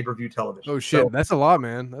from pay-per-view television. Oh shit. So, that's a lot,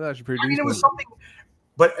 man. That's actually pretty decent. It was something.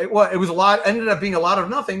 But it was a lot, ended up being a lot of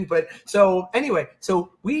nothing. But so anyway,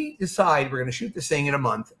 so we decide we're going to shoot this thing in a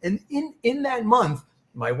month. And in that month,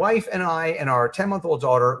 my wife and I and our 10-month-old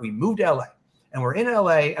daughter, we moved to LA. And we're in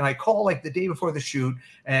LA. And I call like the day before the shoot.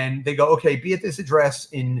 And they go, okay, be at this address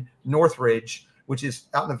in Northridge, which is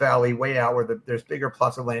out in the valley, way out where there's bigger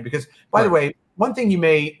plots of land. Because, by the way, one thing you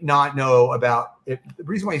may not know about it, the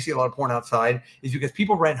reason why you see a lot of porn outside is because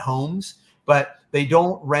people rent homes, but they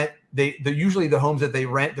don't rent. They're usually the homes that they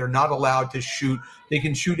rent, they're not allowed to shoot. They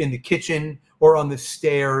can shoot in the kitchen or on the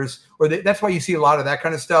stairs, or that's why you see a lot of that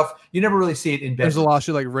kind of stuff. You never really see it in bed. There's a lot of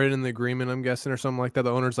shit like written in the agreement, I'm guessing, or something like that.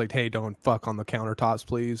 The owner's like, hey, don't fuck on the countertops,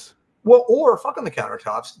 please. Well, or fuck on the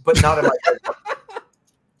countertops, but not in my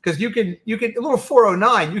because you can a little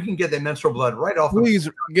 409, you can get that menstrual blood right off. Please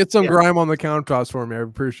get some grime on the countertops for me. I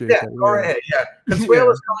appreciate that. Go ahead. Yeah.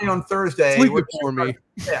 Consuela's coming on Thursday. Sleep it for me.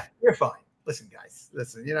 Yeah, you're fine. Listen, guys.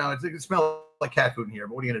 Listen, you know, it smells like cat food in here,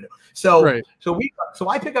 but what are you gonna do? So, so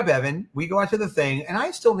I pick up Evan. We go out to the thing, and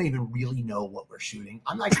I still don't even really know what we're shooting.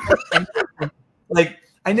 I'm like,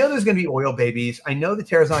 I know there's gonna be oil babies. I know the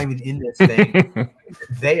Tara's not even in this thing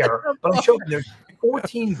there, but I'm showing there's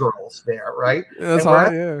 14 girls there, right? Yeah, that's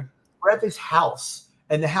hot. Yeah, we're at this house.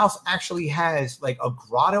 And the house actually has like a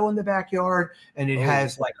grotto in the backyard, and it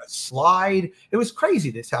has like a slide. It was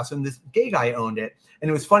crazy, this house, and this gay guy owned it. And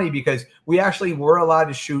it was funny because we actually were allowed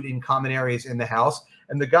to shoot in common areas in the house.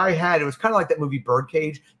 And the guy it was kind of like that movie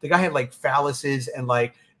Birdcage. The guy had like phalluses and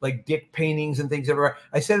like dick paintings and things everywhere.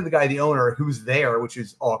 I said to the guy, the owner, who's there, which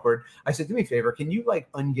is awkward, I said, do me a favor, can you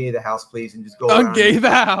like ungay the house, please, and just go ungay the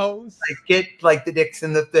house? Like get like the dicks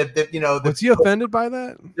and the you know. Was he offended by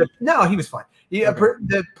that? No, he was fine. Yeah,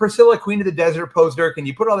 the Priscilla, Queen of the Desert poster. Can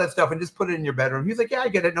you put all that stuff and just put it in your bedroom? He's like, yeah, I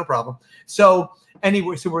get it, no problem. So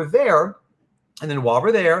anyway, so we're there, and then while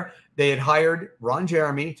we're there, they had hired Ron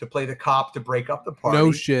Jeremy to play the cop to break up the party.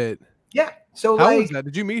 No shit. Yeah. So how was that?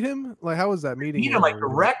 Did you meet him? Like, how was that meeting? You know, like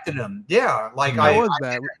directed him. Yeah. Like how was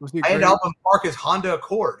that? I had to help him park his Honda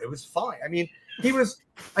Accord. It was fine. I mean,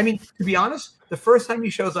 to be honest, the first time he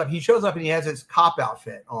shows up and he has his cop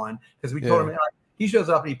outfit on because we told him he shows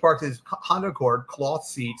up and he parks his Honda Accord, cloth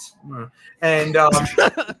seats, and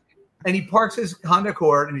and he parks his Honda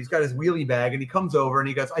Accord and he's got his wheelie bag and he comes over and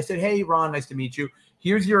he goes, I said, hey, Ron, nice to meet you.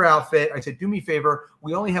 Here's your outfit. I said, do me a favor.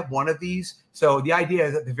 We only have one of these. So the idea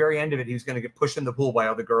is at the very end of it, he was going to get pushed in the pool by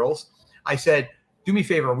all the girls. I said, do me a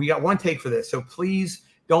favor. We got one take for this. So please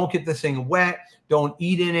don't get this thing wet. Don't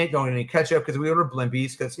eat in it. Don't get any ketchup because we ordered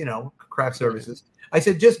Blimpies because, you know, craft services. I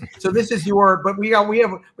said, so this is but we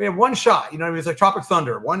have one shot. You know, it was like Tropic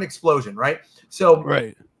Thunder, one explosion, right? So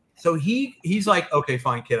So he's like, okay,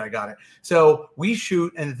 fine, kid, I got it. So we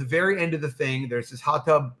shoot, and at the very end of the thing, there's this hot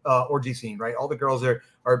tub orgy scene, right? All the girls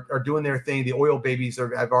are doing their thing. The oil babies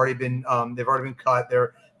have already been they've already been cut.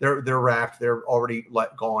 They're wrapped. They're already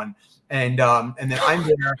gone. And then I'm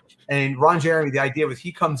there, and Ron Jeremy. The idea was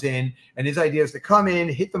he comes in, and his idea is to come in,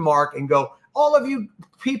 hit the mark, and go. All of you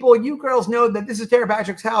people, you girls know that this is Tara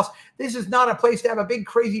Patrick's house. This is not a place to have a big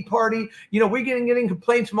crazy party. You know, we're getting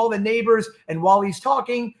complaints from all the neighbors. And while he's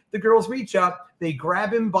talking, the girls reach up, they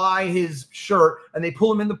grab him by his shirt and they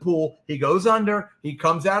pull him in the pool. He goes under, he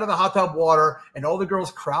comes out of the hot tub water, and all the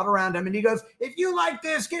girls crowd around him. And he goes, if you like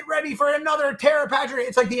this, get ready for another Tara Patrick.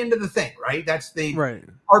 It's like the end of the thing, right? That's the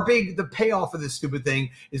payoff of this stupid thing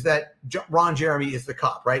is that Ron Jeremy is the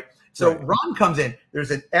cop, right? So Ron comes in.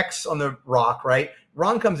 There's an X on the rock, right?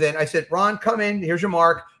 Ron comes in. I said, Ron, come in. Here's your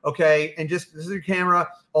mark. Okay. And this is your camera.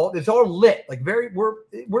 It's all lit. Like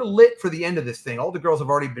we're lit for the end of this thing. All the girls have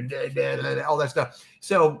already been all that stuff.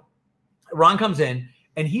 So Ron comes in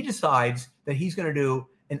and he decides that he's going to do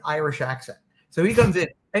an Irish accent. So he comes in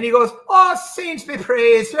and he goes, "Oh, saints be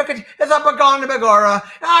praised. Look at it's up a gone to Begora.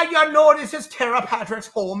 Ah, you know this is Tara Patrick's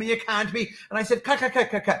home. You can't be." And I said, cut. I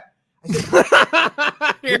said,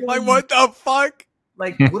 You're like, what the fuck?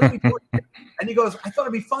 Like, what are we doing? And he goes, "I thought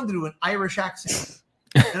it'd be fun to do an Irish accent."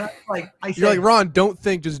 And You're like, Ron, don't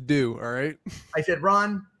think, just do. All right. I said,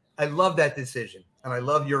 "Ron, I love that decision and I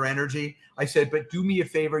love your energy." I said, "But do me a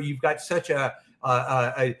favor. You've got such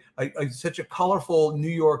such a colorful New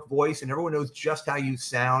York voice, and everyone knows just how you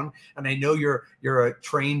sound. And I know you're a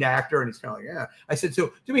trained actor." And he's kind of like, "Yeah." I said,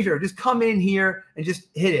 "So do me a favor, just come in here and just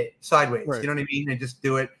hit it sideways." Right. You know what I mean? And just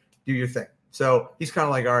do your thing. So he's kind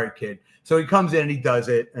of like, "All right, kid." So he comes in and he does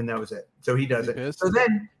it, and that was it. So he does it.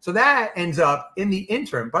 So that ends up in the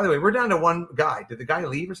interim. By the way, we're down to one guy. Did the guy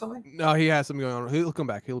leave or something? No, he has something going on. He'll come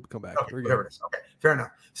back. Okay, whatever it is. Okay, fair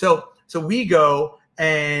enough. So we go.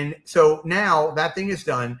 And so now that thing is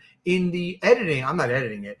done. In the editing, I'm not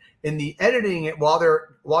editing it. In the editing it, while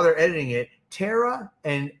they're editing it, Tara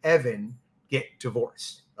and Evan get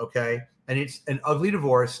divorced. Okay. And it's an ugly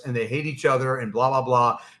divorce and they hate each other and blah, blah,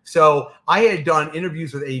 blah. So I had done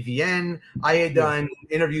interviews with AVN. I had done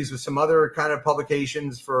interviews with some other kind of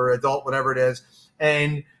publications for adult, whatever it is.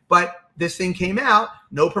 But this thing came out,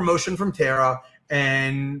 no promotion from Tara,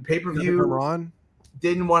 and pay-per-view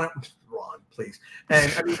didn't want to. Please.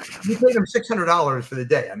 And I mean, we paid him $600 for the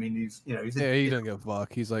day. I mean, he doesn't give a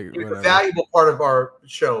fuck. He's like, he was a valuable part of our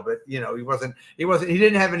show, but he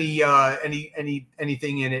didn't have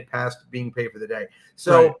anything in it past being paid for the day.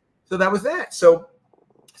 So that was that. So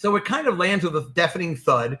it kind of lands with a deafening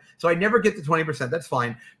thud. So I never get the 20%. That's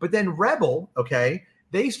fine. But then Rebel, okay,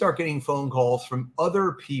 they start getting phone calls from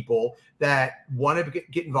other people that want to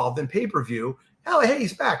get involved in pay-per-view. Hell, hey,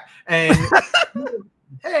 he's back. And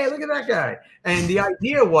hey, look at that guy. And the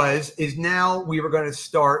idea is now we were going to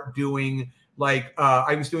start doing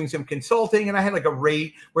I was doing some consulting and I had like a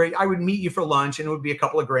rate where I would meet you for lunch and it would be a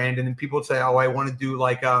couple of grand. And then people would say, "Oh, I want to do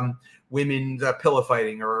women's pillow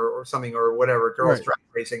fighting or something or whatever, girls drag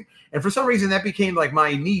racing." And for some reason that became like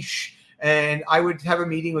my niche. And I would have a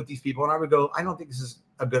meeting with these people and I would go, "I don't think this is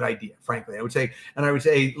a good idea, frankly." I would say,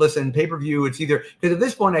 "Listen, pay-per-view, it's either," because at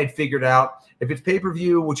this point I'd figured out if it's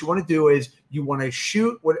pay-per-view, what you want to do is you want to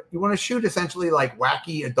shoot essentially like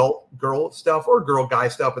wacky adult girl stuff or girl guy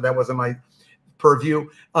stuff, but that wasn't my purview.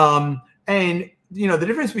 And the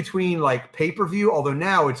difference between like pay-per-view, although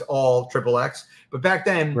now it's all XXX, but back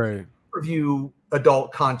then pay-per-view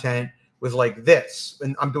adult content was like this,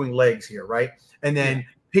 and I'm doing legs here, right? And then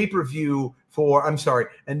pay-per-view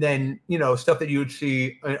and then stuff that you would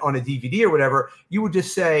see on a DVD or whatever, you would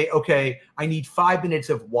just say, "Okay, I need 5 minutes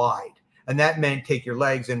of wide." And that meant take your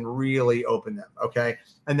legs and really open them. Okay.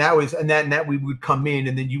 And that we would come in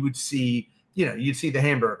and then you would see, you'd see the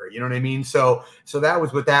hamburger, you know what I mean? So that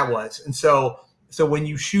was what that was. And so when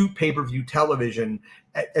you shoot pay-per-view television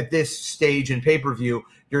at this stage in pay-per-view,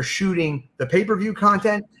 you're shooting the pay-per-view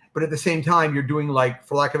content, but at the same time, you're doing, like,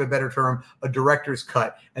 for lack of a better term, a director's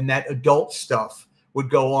cut. And that adult stuff would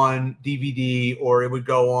go on DVD or it would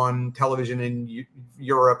go on television in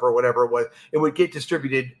Europe or whatever it was. It would get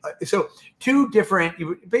distributed. So two different,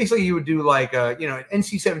 you would do like an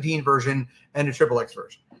NC-17 version and a XXX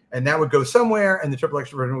version. And that would go somewhere and the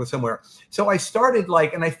XXX version was somewhere. So I started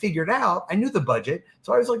and I figured out, I knew the budget.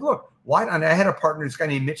 So I was like, look, why not? And I had a partner, this guy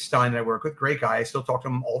named Mitch Stein that I work with, great guy. I still talk to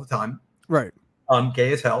him all the time. Right.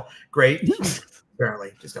 Gay as hell. Great.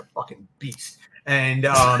 Apparently just a fucking beast. And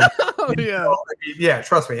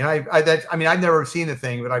trust me. And I've never seen the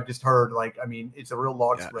thing, but I've just heard it's a real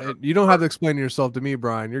log splitter. You don't have to explain yourself to me,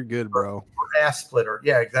 Brian. You're good, bro. Ass splitter.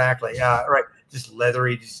 Yeah, exactly. Yeah, right. Just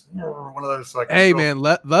leathery, just one of those Hey man,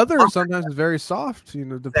 leather sometimes is very soft.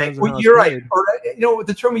 Depends on how you're right. Or,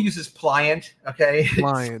 the term we use is pliant. Okay.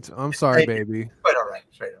 Pliant. I'm sorry, baby. But all right,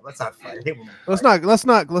 straight up. Let's not fight.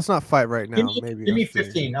 Let's not fight right now. Give me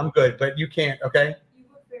 15. I'm good, but you can't. Okay.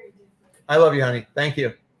 I love you, honey. Thank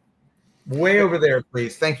you. Way over there,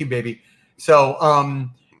 please. Thank you, baby. So,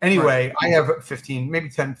 anyway, I have 15, maybe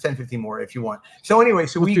 10, 15 more if you want. So anyway,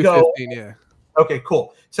 we go. 15, yeah. Okay,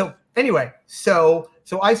 cool. So anyway, so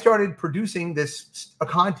I started producing this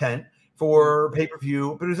content for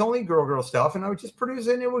pay-per-view, but it was only girl stuff. And I would just produce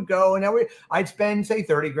it and it would go. And I'd spend, say,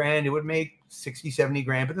 30 grand. It would make 60, 70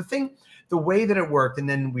 grand. But the way that it worked, and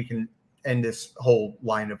then we can end this whole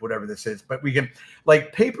line of whatever this is, but we can,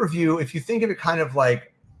 like, pay-per-view, if you think of it kind of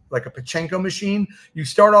like a Pachinko machine, you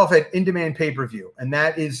start off at in-demand pay-per-view, and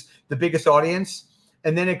that is the biggest audience.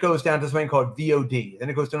 And then it goes down to something called VOD. Then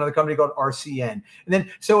it goes to another company called RCN. And then,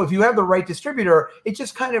 so if you have the right distributor, it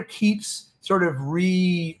just kind of keeps sort of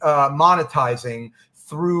monetizing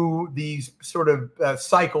through these sort of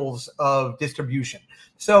cycles of distribution.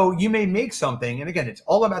 So you may make something, and again, it's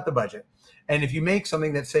all about the budget. And if you make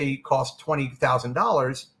something that say costs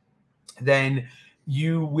 $20,000, then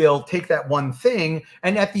you will take that one thing,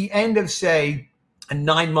 and at the end of say a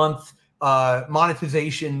 9-month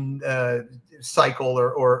monetization cycle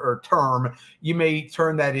or term, you may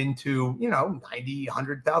turn that into, you know, $90,000,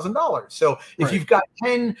 $100,000. So if you've got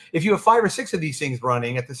 10, if you have 5 or 6 of these things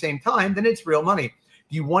running at the same time, then it's real money.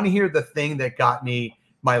 Do you want to hear the thing that got me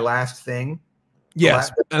my last thing?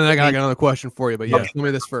 Yes, and I got another question for you, but yeah, let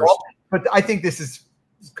me this first. But I think this is,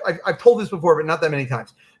 I've told this before, but not that many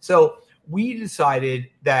times. So we decided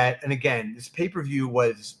that, and again, this pay-per-view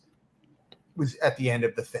was at the end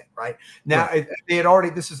of the thing, right? Now they had already,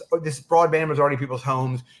 this broadband was already people's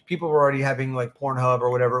homes. People were already having like Pornhub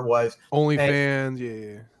or whatever it was. OnlyFans,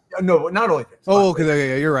 yeah. No, not OnlyFans. Oh, okay,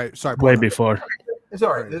 yeah, you're right. Sorry, way before. It's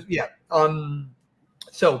all right. Yeah.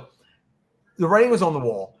 So the writing was on the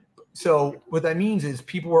wall. So what that means is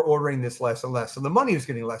people were ordering this less and less, so the money was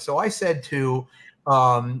getting less. So I said to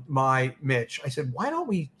my Mitch, I said, why don't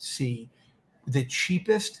we see the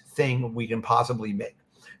cheapest thing we can possibly make?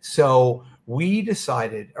 So we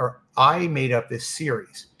decided, or I made up this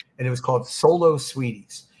series, and it was called Solo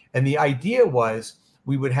Sweeties. And the idea was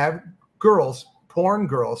we would have girls, porn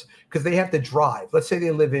girls, because they have to drive. Let's say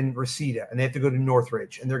they live in Reseda and they have to go to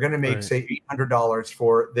Northridge, and they're going to make, say, $800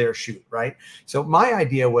 for their shoot, right? So my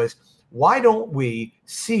idea was, why don't we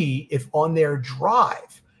see if on their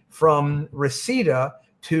drive from Reseda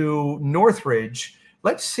to Northridge,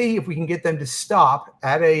 let's see if we can get them to stop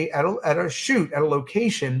at a shoot at a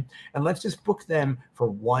location, and let's just book them for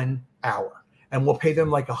 1 hour, and we'll pay them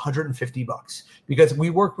like $150 because we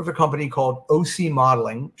work with a company called OC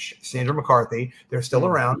Modeling, Sandra McCarthy. They're still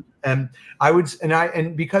around, and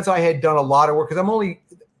because I had done a lot of work, because I'm only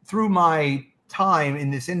through my time in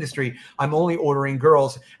this industry, I'm only ordering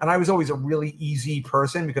girls, and I was always a really easy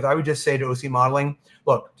person because I would just say to OC Modeling,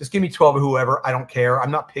 look, just give me 12 of whoever. I don't care. I'm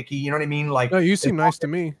not picky. You know what I mean? Like, no, you seem nice to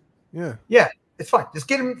me. Yeah. Yeah, it's fine. Just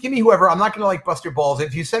give me whoever. I'm not going to like bust your balls.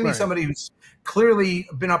 If you send me somebody who's clearly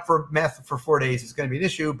been up for meth for 4 days, it's going to be an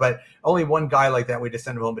issue. But only one guy like that, we just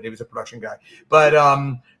sent him home, but he was a production guy. But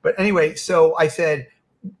anyway, so I said,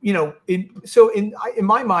 you know, in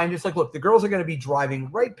my mind, it's like, look, the girls are going to be driving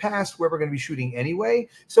right past where we're going to be shooting anyway,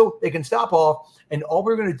 so they can stop off. And all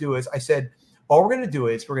we're going to do is, I said, all we're going to do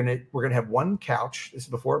is we're going to have one couch. This is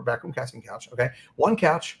before backroom casting couch. Okay. One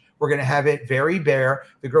couch. We're going to have it very bare.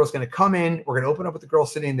 The girl's going to come in. We're going to open up with the girl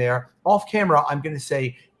sitting there. Off camera, I'm going to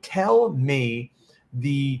say, tell me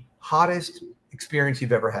the hottest experience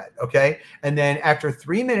you've ever had. Okay. And then after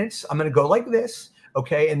 3 minutes, I'm going to go like this.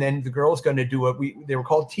 Okay. And then the girl is going to do they were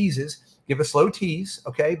called teases. Give a slow tease.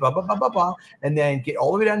 Okay. Blah, blah, blah, blah, blah. And then get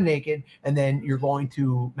all the way down naked. And then you're going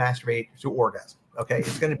to masturbate to orgasm. Okay.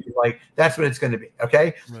 It's going to be like, that's what it's going to be.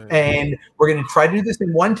 Okay. Right. And we're going to try to do this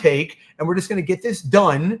in one take, and we're just going to get this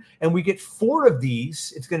done. And we get 4 of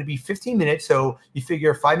these. It's going to be 15 minutes. So you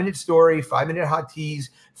figure 5-minute story, 5-minute hot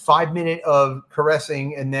tease, 5 minute of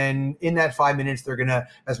caressing. And then in that 5 minutes, they're going to,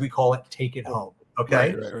 as we call it, take it home.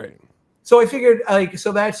 Okay. Right. So I figured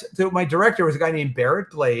so my director was a guy named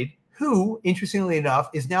Barrett Blade, who, interestingly enough,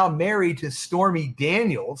 is now married to Stormy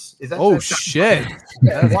Daniels. Is that shit?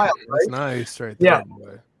 That's wild, right? That's nice, right there.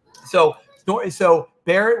 Yeah. So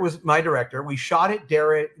Barrett was my director. We shot it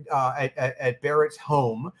at Barrett's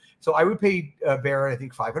home. So I would pay Barrett, I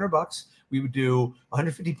think, $500. We would do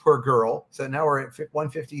 150 per girl. So now we're at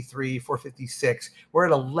 153, 456. We're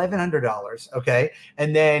at $1,100. Okay.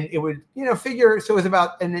 And then it would, figure. So it was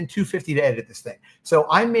about, and then $250 to edit this thing. So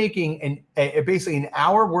I'm making basically an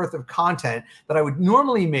hour worth of content that I would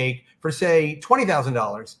normally make for, say,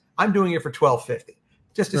 $20,000. I'm doing it for $1,250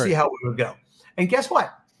 just to see how it would go. And guess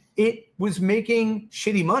what? It was making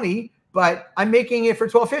shitty money, but I'm making it for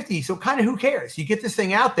 $1,250. So kind of who cares? You get this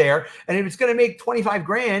thing out there, and if it's going to make 25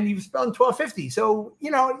 grand, you've spent $1,250. So,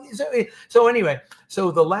 so anyway,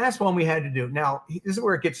 so the last one we had to do. Now, this is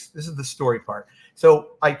where this is the story part.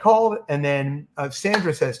 So I called, and then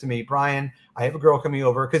Sandra says to me, Brian, I have a girl coming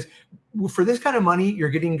over, because for this kind of money, you're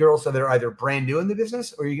getting girls that are either brand new in the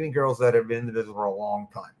business, or you're getting girls that have been in the business for a long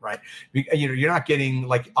time, right? You're not getting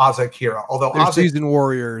like Ozza Kira, although they're seasoned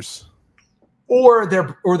warriors. Or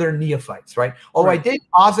they're neophytes, right? Although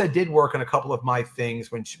Ozza did work on a couple of my things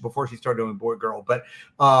before she started doing boy girl, but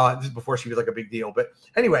this is before she was like a big deal. But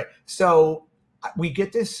anyway, so we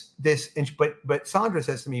get this but Sandra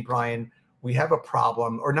says to me, Brian, we have a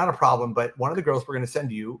problem, or not a problem, but one of the girls we're going to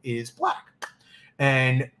send you is black,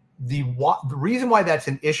 and the reason why that's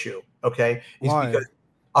an issue, okay, is because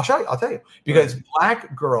I'll tell you, because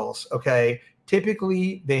black girls, okay,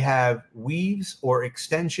 typically they have weaves or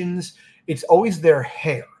extensions. It's always their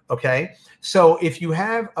hair. Okay. So if you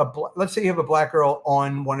have let's say you have a black girl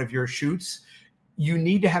on one of your shoots, you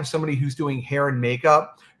need to have somebody who's doing hair and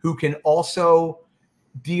makeup who can also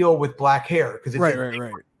deal with black hair, because it's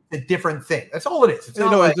a different thing. That's all it is. It's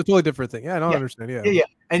not it's a totally different thing. Yeah, I don't understand. Yeah.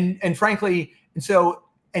 And frankly,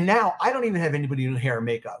 and now I don't even have anybody doing hair and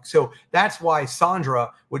makeup. So that's why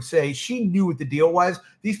Sandra would say she knew what the deal was.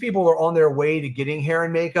 These people are on their way to getting hair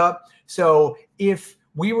and makeup. So if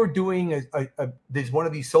we were doing there's one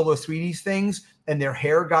of these Solo Sweeties things and their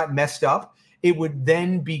hair got messed up, it would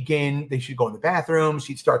then begin, they should go in the bathroom,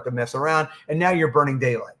 she'd start to mess around, and now you're burning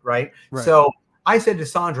daylight, right? So I said to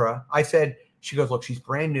Sandra, she goes, look, she's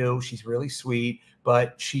brand new, she's really sweet,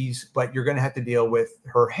 but you're going to have to deal with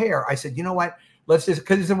her hair. I said, you know what? Let's just,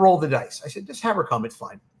 because it's a roll of the dice. I said, just have her come. It's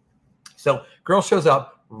fine. So girl shows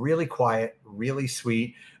up, really quiet, really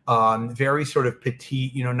sweet, very sort of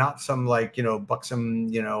petite, not some like,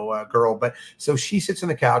 buxom, girl. But so she sits on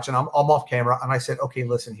the couch and I'm off camera. And I said, okay,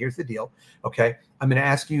 listen, here's the deal. Okay. I'm going to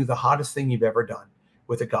ask you the hottest thing you've ever done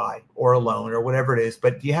with a guy or alone or whatever it is.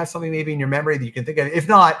 But do you have something maybe in your memory that you can think of? If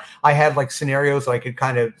not, I had like scenarios so I could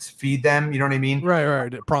kind of feed them. You know what I mean?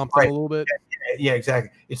 Right. Prompt them a little bit. Yeah,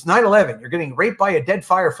 exactly. It's 9/11. You're getting raped by a dead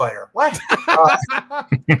firefighter. What?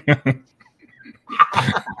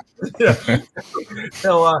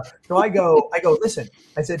 So I go, listen,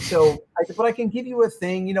 I said, but I can give you a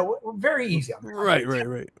thing, very easy. Right.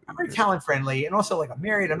 I'm very talent friendly. And also, like, I'm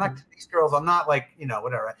married. I'm not these girls. I'm not like,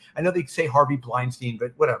 whatever. I know they say Harvey Blindstein,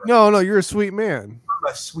 but whatever. No, you're a sweet man.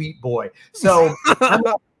 I'm a sweet boy. So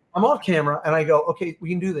I'm off camera and I go, okay, we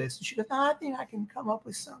can do this. And she goes, I think I can come up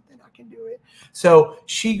with something. I can do it. So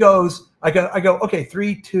she goes, I go, okay,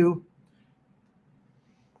 3, 2.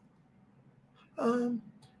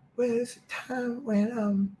 Was the time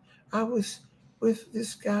when I was with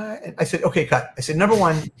this guy, and I said, okay, cut. I said, number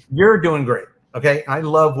one, you're doing great. Okay. I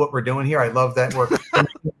love what we're doing here. I love that we're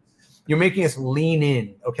you're making us lean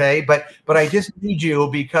in. Okay. But I just need you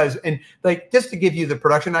because, and like, just to give you the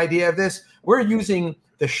production idea of this, we're using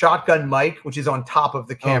the shotgun mic, which is on top of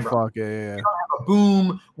the camera. Oh, fuck yeah. We don't have a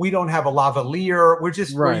boom. We don't have a lavalier. We're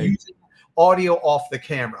using audio off the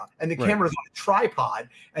camera, and the camera's on a tripod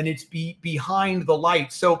and it's behind the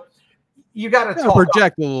light. So you got to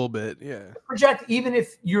project a little bit. Yeah. Project, even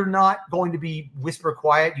if you're not going to be whisper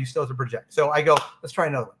quiet, you still have to project. So I go, let's try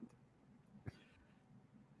another one.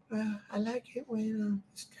 Well, I like it when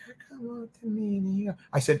this guy come up to me and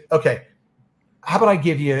I said, okay, how about I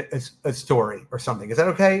give you a story or something? Is that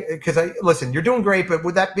okay? Because listen, you're doing great, but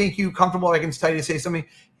would that make you comfortable? I can tell you to say something.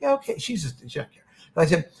 Yeah. Okay. She doesn't care. I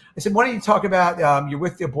said, why don't you talk about you're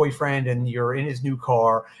with your boyfriend and you're in his new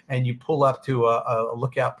car and you pull up to a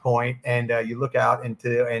lookout point and you look out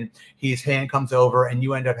and his hand comes over and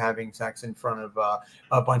you end up having sex in front of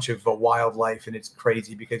a bunch of wildlife and it's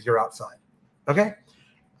crazy because you're outside. Okay.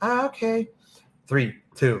 Okay. 3,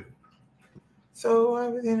 2. So I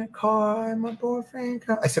was in a car and my boyfriend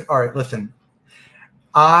I said, all right, listen.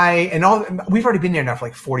 We've already been there now for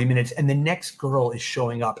like 40 minutes and the next girl is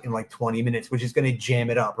showing up in like 20 minutes, which is going to jam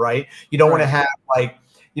it up. Right. You don't want to have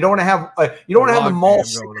the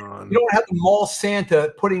mall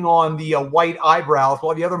Santa putting on the white eyebrows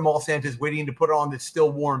while the other mall Santa is waiting to put on the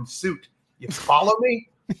still warm suit. You follow me?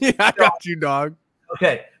 Yeah, I got you, dog.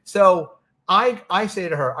 Okay. So I say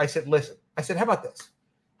to her, I said, listen, how about this?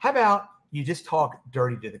 How about you just talk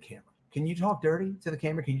dirty to the camera? Can you talk dirty to the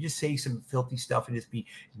camera? Can you just say some filthy stuff and just be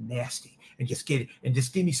nasty and just give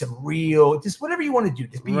me some real, just whatever you want to do.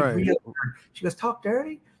 Just be real. She goes, talk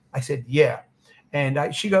dirty? I said, yeah.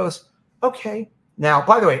 And she goes, okay. Now,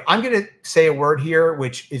 by the way, I'm going to say a word here,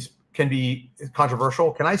 which can be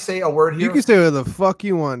controversial. Can I say a word here? You can say whatever the fuck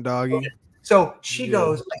you want, doggy. Okay. So she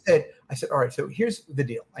goes, I said, all right, so here's the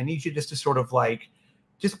deal. I need you just to sort of like,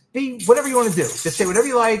 just be whatever you want to do. Just say whatever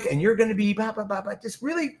you like, and you're going to be blah, blah, blah, blah. Just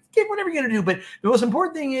really get whatever you're going to do. But the most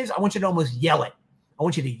important thing is I want you to almost yell it. I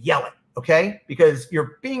want you to yell it, okay? Because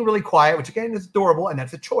you're being really quiet, which again is adorable, and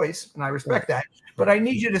that's a choice, and I respect that. But I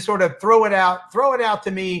need you to sort of throw it out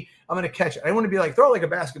to me. I'm going to catch it. I want to be like, throw it like a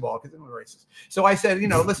basketball because I'm racist. So I said,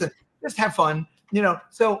 listen, just have fun,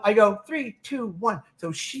 So I go 3, 2, 1.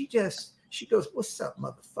 So she goes, what's up,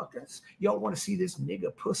 motherfuckers? Y'all want to see this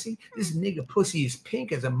nigga pussy? This nigga pussy is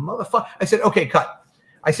pink as a motherfucker. I said, okay, cut.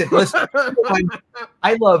 I said, listen,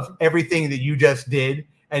 I love everything that you just did.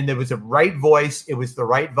 And there was the right voice. It was the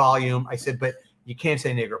right volume. I said, but you can't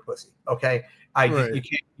say nigger pussy, okay? You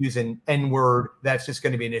can't use an N word. That's just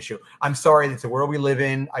going to be an issue. I'm sorry. That's the world we live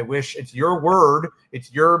in. I wish it's your word.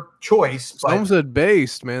 It's your choice. Someone said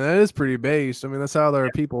based, man. That is pretty based. I mean, that's how their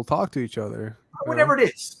people talk to each other. Whatever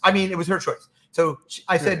it is. I mean, it was her choice. So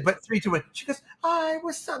I said, but 3, 2, 1. She goes, I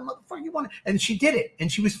was some motherfucker you wanted. And she did it. And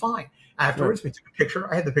she was fine. Afterwards, we took a picture.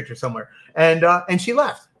 I had the picture somewhere. And she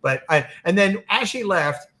left. And then as she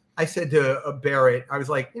left, I said to Barrett, I was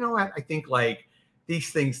like, you know what? I think like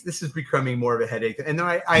these things, this is becoming more of a headache. And then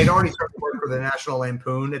I had already started working for the National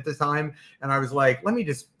Lampoon at the time. And I was like, let me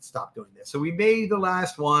just stop doing this. So we made the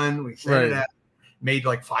last one. We sent it out, made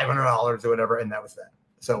like $500 or whatever. And that was that.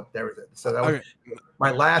 So there was it. So that was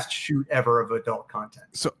my last shoot ever of adult content.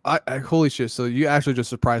 So I holy shit. So you actually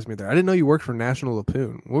just surprised me there. I didn't know you worked for National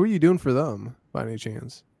Lampoon. What were you doing for them by any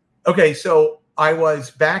chance? Okay. So I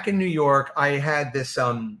was back in New York. I had this,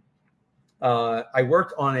 I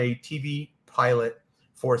worked on a TV pilot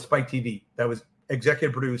for Spike TV that was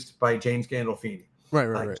executive produced by James Gandolfini.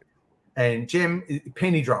 Right. And Jim,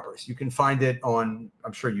 Penny Droppers. You can find it on,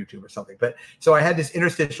 I'm sure, YouTube or something. But so I had this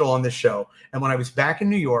interstitial on this show. And when I was back in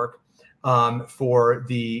New York for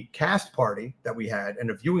the cast party that we had and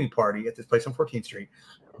a viewing party at this place on 14th Street,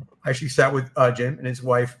 I actually sat with Jim and his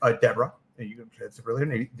wife, Deborah. That's really her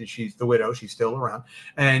name. She's the widow. She's still around.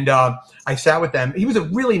 And I sat with them. He was a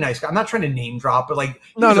really nice guy. I'm not trying to name drop, but like,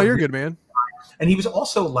 no, you're good, man. And he was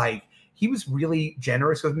also like, he was really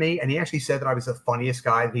generous with me, and he actually said that I was the funniest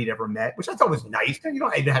guy that he'd ever met, which I thought was nice. You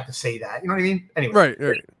don't even have to say that. You know what I mean? Anyway,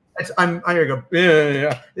 right. I'm here to go.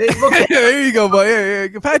 Yeah. There you go, bud.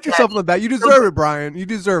 Yeah. Pat yourself on the back. You deserve it, Brian. You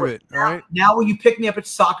deserve it. All right. Now, will you pick me up at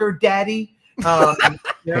soccer, Daddy? All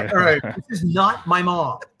right. This is not my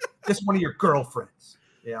mom. Just one of your girlfriends.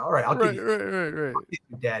 Yeah. All right. I'll give you. Right. I'll give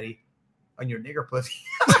you, Daddy. On your nigger pussy.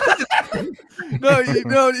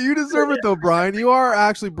 No, you deserve it though, Brian. You are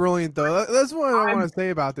actually brilliant though. That's what I want to say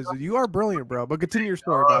about this. You are brilliant, bro. But continue your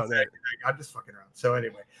story about that. I'm just fucking around. So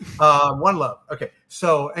anyway, one love. Okay.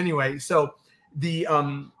 So anyway, so the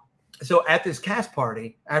so at this cast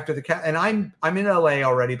party after the cast, and I'm in LA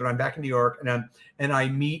already, but I'm back in New York, and I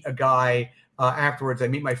meet a guy. Afterwards, I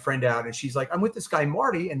meet my friend out, and she's like, I'm with this guy,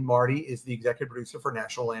 Marty, and Marty is the executive producer for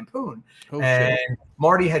National Lampoon. And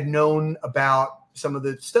Marty had known about some of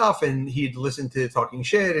the stuff, and he had listened to Talking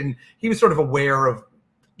Shit, and he was sort of aware of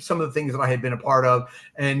some of the things that I had been a part of.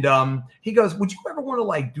 And he goes, would you ever want to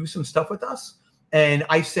like do some stuff with us? And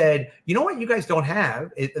I said, you know what you guys don't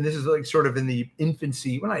have? And this is like sort of in the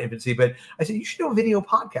infancy, well, not infancy, but I said, you should do a video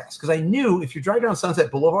podcast. Because I knew if you drive down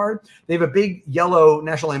Sunset Boulevard, they have a big yellow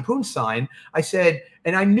National Lampoon sign. I said,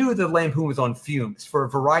 and I knew the Lampoon was on fumes for a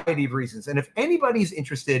variety of reasons. And if anybody's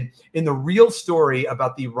interested in the real story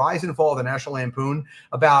about the rise and fall of the National Lampoon,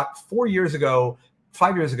 about 5 years ago,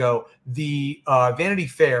 the Vanity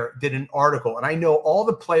Fair did an article, and I know all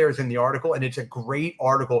the players in the article, and it's a great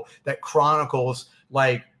article that chronicles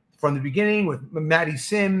like from the beginning with Matty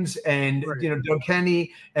Sims and Doug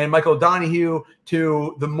Kenny and Michael Donahue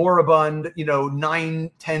to the moribund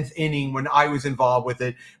 9/10 inning when I was involved with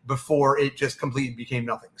it before it just completely became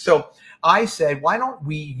nothing. So I said, why don't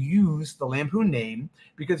we use the Lampoon name,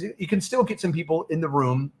 because you can still get some people in the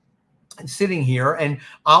room and sitting here, and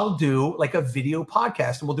I'll do like a video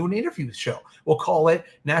podcast, and we'll do an interview show. We'll call it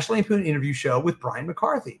National Lampoon Interview Show with Brian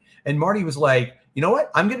McCarthy. And Marty was like, you know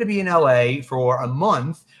what? I'm going to be in LA for a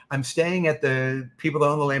month. I'm staying at the people that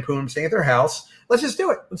own the Lampoon. I'm staying at their house. Let's just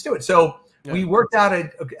do it. Let's do it. So we worked out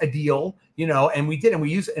a deal, and we did, and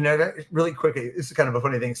we used, and really quickly, this is kind of a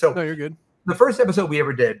funny thing. So no, you're good. The first episode we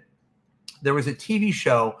ever did, there was a TV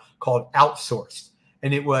show called Outsourced.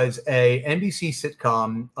 And it was a NBC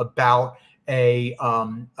sitcom about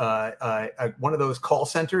one of those call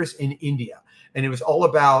centers in India. And it was all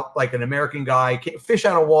about like an American guy, fish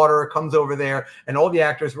out of water, comes over there, and all the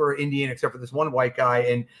actors were Indian except for this one white guy.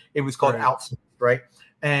 And it was called Outsourced, right?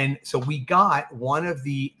 And so we got one of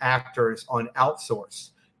the actors on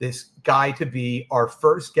Outsource, this guy, to be our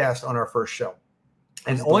first guest on our first show.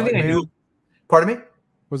 And the only thing I knew, pardon me?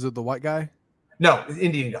 Was it the white guy? No, the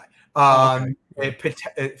Indian guy. Funny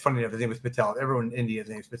enough, his name was Patel. Everyone in India's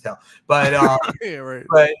name is Patel. But yeah, right.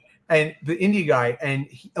 But and the India guy, and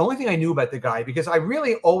the only thing I knew about the guy, because I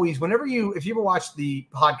really always, if you ever watch the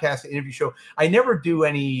podcast, the interview show, I never do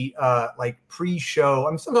any like pre-show.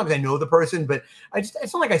 I mean, sometimes I know the person, but it's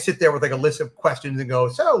not like I sit there with like a list of questions and go,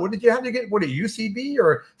 so what did you have to get? What, a UCB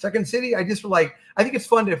or Second City? I just like, I think it's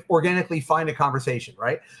fun to organically find a conversation,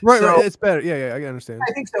 right? Right. It's better. Yeah, I understand.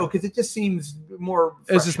 I think so, because it just seems more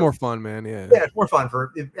fresh. It's just more fun, man. Yeah, it's more fun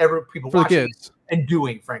for people for watching the kids. And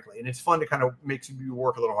doing, frankly, and it's fun to kind of makes you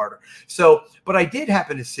work a little harder. So, but I did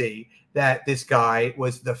happen to see that this guy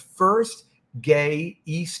was the first gay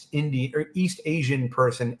East Indian or East Asian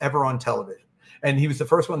person ever on television. And he was the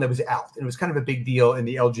first one that was out. And it was kind of a big deal in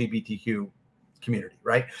the LGBTQ community,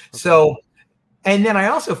 right? Okay. So, and then I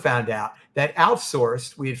also found out that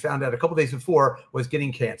Outsourced, we had found out a couple days before, was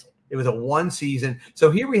getting canceled. It was a 1 season. So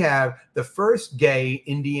here we have the first gay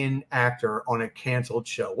Indian actor on a canceled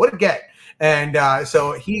show. What a get. And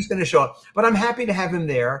so he's going to show up. But I'm happy to have him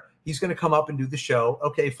there. He's going to come up and do the show.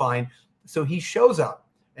 Okay, fine. So he shows up.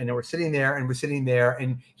 And then we're sitting there,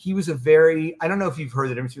 and he was a very, I don't know if you've heard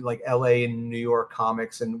the difference between like LA and New York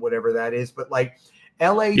comics and whatever that is, but like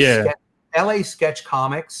LA sketch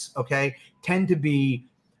comics, okay, tend to be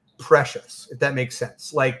precious, if that makes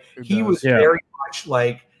sense. Like he was very much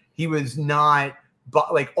like, he was not,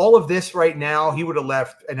 but like all of this right now, he would have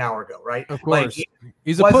left an hour ago, right? Of course. Like,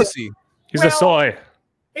 he's a pussy. He's a soy.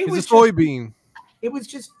 He's a soybean. It was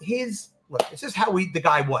just his. Look, it's just how the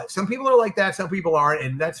guy was. Some people are like that, some people aren't,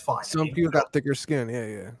 and that's fine. Some people got thicker skin.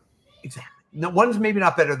 Yeah. Exactly. No, one's maybe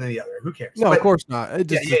not better than the other. Who cares? No, of course not. It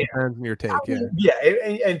just depends on your take.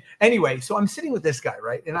 And anyway, so I'm sitting with this guy,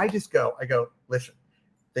 right? And I go, listen,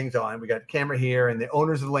 things on. We got camera here, and the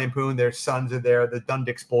owners of the Lampoon, their sons are there, the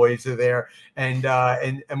Dundix boys are there, and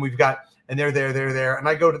we've got, and they're there. And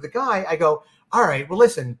I go to the guy, I go, all right, well,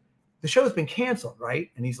 listen, the show's been canceled, right?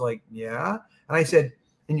 And he's like, yeah. And I said,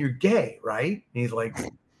 and you're gay, right? And he's like,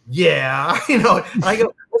 yeah, and I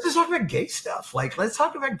go, let's just talk about gay stuff. Like, let's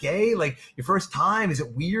talk about gay, like your first time. Is it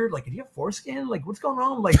weird? Like, do you have foreskin? Like, what's going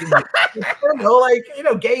on? Like, I don't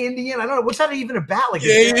know, gay Indian. I don't know. What's that even about? Like,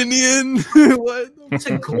 gay Indian? What? What's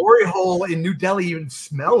a glory hole in New Delhi even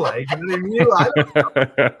smell like? You know what I mean? I don't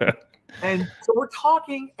know. And so we're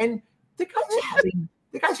talking, and the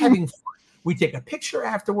guy's having fun. We take a picture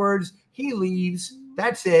afterwards. He leaves.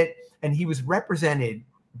 That's it. And he was represented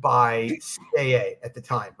by CAA at the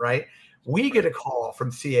time, right? We get a call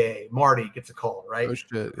from CAA. Marty gets a call, right? Oh,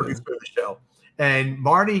 shit, Producer of the show. And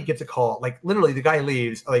Marty gets a call. Like, literally, the guy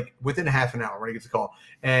leaves, like, within a half an hour when he gets a call.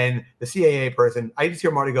 And the CAA person, I just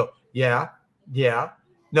hear Marty go, yeah.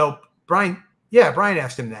 No, Brian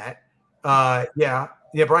asked him that.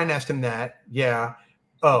 Yeah, Brian asked him that. Yeah.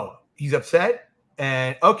 Oh, he's upset?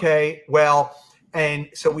 And, okay, well... And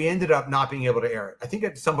so we ended up not being able to air it. I think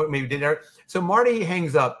at some point maybe we did air it. So Marty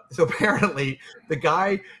hangs up. So apparently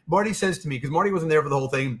Marty says to me, because Marty wasn't there for the whole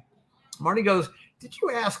thing, Marty goes, did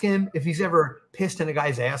you ask him if he's ever pissed in a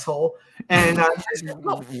guy's asshole? And I said,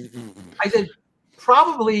 no. I said,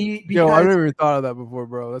 probably because... Yo, I never even thought of that before,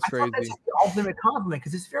 bro. That's crazy. That's the ultimate compliment,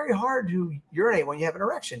 because it's very hard to urinate when you have an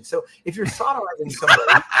erection. So if you're sodomizing somebody,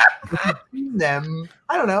 if you clean them,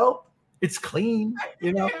 I don't know, it's clean,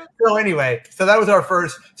 So anyway, so that was our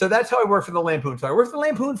first. So that's how I worked for the Lampoon. So I worked for the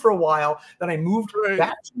Lampoon for a while. Then I moved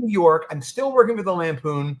back to New York. I'm still working for the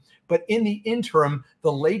Lampoon, but in the interim,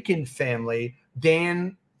 the Lakin family,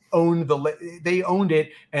 Dan they owned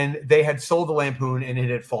it, and they had sold the Lampoon, and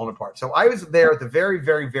it had fallen apart. So I was there at the very,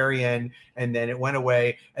 very, very end, and then it went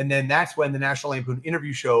away. And then that's when the National Lampoon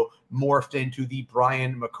interview show morphed into the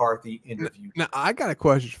Brian McCarthy interview. Now I got a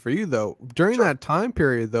question for you though. During that time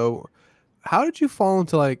period though, how did you fall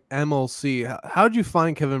into like MLC? How did you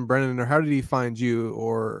find Kevin Brennan, or how did he find you?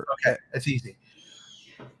 Or okay, that's easy.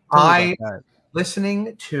 I'm a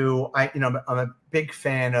big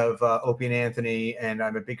fan of Opie and Anthony, and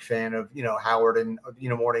I'm a big fan of Howard and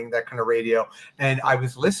morning, that kind of radio. And I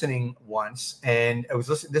was listening once, and I was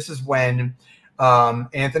listening. This is when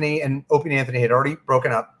Anthony and Opie and Anthony had already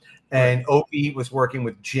broken up, and Opie was working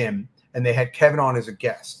with Jim, and they had Kevin on as a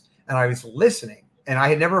guest. And I was listening. And I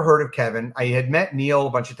had never heard of Kevin. I had met Neil a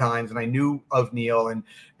bunch of times, and I knew of Neil, and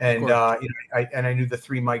I knew the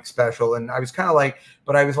 3 Mike special. And I was kind of like,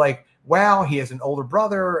 but I was like, wow, he has an older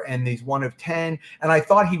brother, and he's one of 10. And I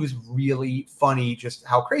thought he was really funny, just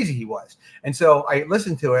how crazy he was. And so I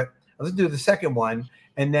listened to it. I listened to the second one,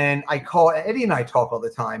 and then I call Eddie, and I talk all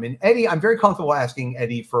the time. And Eddie, I'm very comfortable asking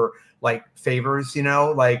Eddie for like favors,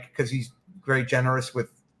 because he's very generous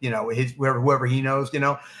with his whoever he knows,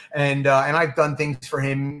 and I've done things for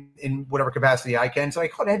him in whatever capacity I can. So I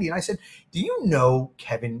called Eddie and I said, do you know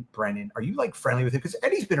Kevin Brennan? Are you like friendly with him? Because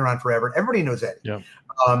Eddie's been around forever, and everybody knows Eddie.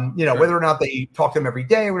 Yeah. Whether or not they talk to him every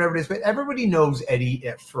day or whatever it is, but everybody knows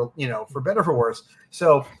Eddie for better or for worse.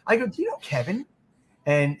 So I go, do you know Kevin?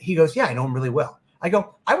 And he goes, yeah, I know him really well. I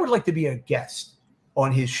go, I would like to be a guest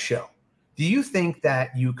on his show. Do you think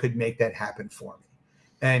that you could make that happen for me?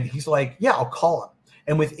 And he's like, yeah, I'll call him.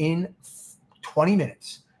 And within 20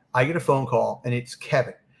 minutes, I get a phone call, and it's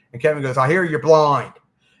Kevin. And Kevin goes, I hear you're blind.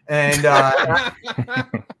 And I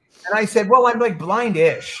said, well, I'm like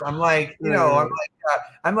blind-ish. I'm like,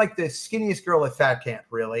 I'm like the skinniest girl at fat camp,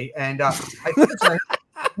 really. And I said,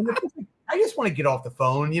 I just want to get off the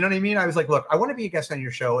phone. You know what I mean? I was like, look, I want to be a guest on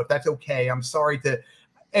your show. If that's okay, I'm sorry to.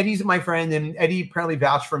 Eddie's my friend, and Eddie apparently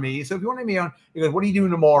vouched for me. So if you want to be on, he goes, what are you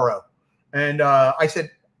doing tomorrow? And I said,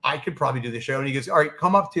 I could probably do the show. And he goes, all right,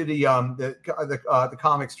 come up to the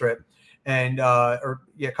comic strip. And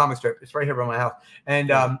comic strip. It's right here by my house. And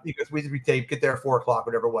he goes, we tape, get there at 4:00,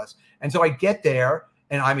 whatever it was. And so I get there,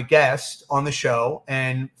 and I'm a guest on the show.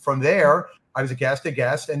 And from there, I was a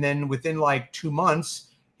guest. And then within like 2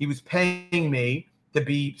 months, he was paying me to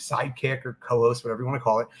be sidekick or co-host, whatever you want to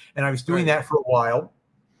call it. And I was doing that for a while.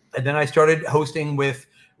 And then I started hosting with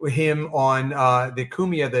him on the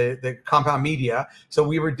Kumia, the Compound Media. So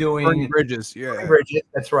we were doing Burning Bridges. Yeah. Burning Bridges,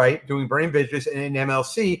 that's right. Doing Burning Bridges and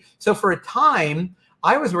MLC. So for a time,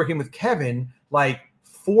 I was working with Kevin like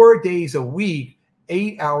 4 days a week,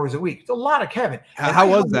 8 hours a week. It's a lot of Kevin. How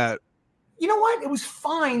was that? You know what? It was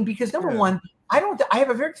fine because number one, I have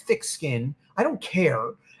a very thick skin. I don't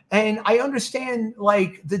care. And I understand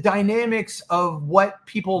like the dynamics of what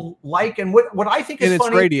people like and what I think is funny.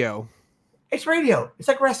 And it's radio. It's radio. It's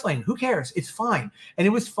like wrestling. Who cares? It's fine. And it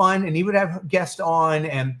was fun. And he would have guests on.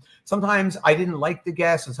 And sometimes I didn't like the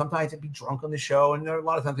guests. And sometimes I'd be drunk on the show. And there were a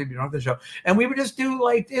lot of times I'd be drunk on the show. And we would just do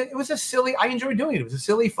like, it was a silly, I enjoyed doing it. It was a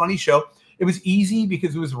silly, funny show. It was easy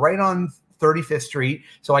because it was right on 35th Street.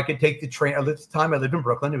 So I could take the train. At the time I lived in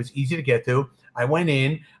Brooklyn. It was easy to get to. I went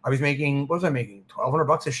in, I was making, what was I making?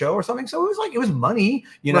 $1,200 a show or something. So it was like, it was money,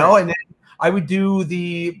 you know, and then I would do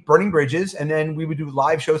the Burning Bridges and then we would do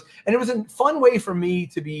live shows. And it was a fun way for me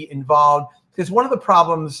to be involved because one of the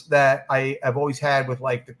problems that I have always had with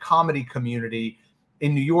like the comedy community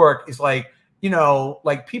in New York is like, you know,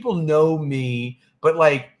 like people know me, but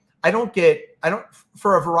like, I don't,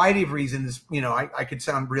 for a variety of reasons, you know, I could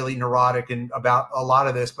sound really neurotic and about a lot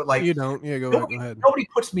of this, but like, you don't, go ahead. Nobody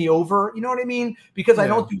puts me over, you know what I mean? Because I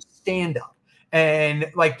don't do stand up.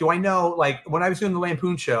 And like, do I know, like when I was doing the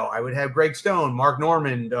Lampoon show, I would have Greg Stone, Mark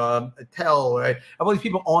Normand, Attell, I have all these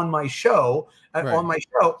people on my show,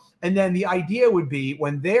 And then the idea would be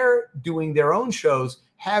when they're doing their own shows,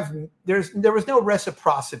 there was no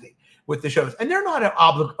reciprocity with the shows, and they're not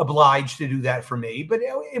obliged to do that for me. But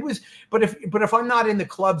if I'm not in the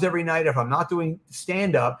clubs every night, if I'm not doing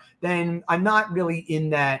stand up, then I'm not really in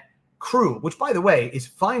that crew. Which, by the way, is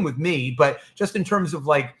fine with me. But just in terms of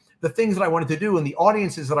like the things that I wanted to do and the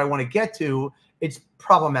audiences that I want to get to, it's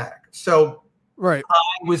problematic. So I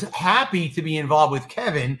was happy to be involved with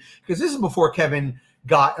Kevin because this is before Kevin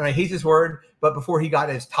got, and I hate this word, but before he got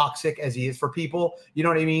as toxic as he is for people, you know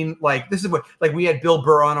what I mean? Like this is what, like we had Bill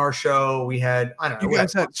Burr on our show. We had, I don't know. You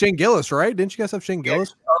guys had Shane Gillis, right? Didn't you guys have Shane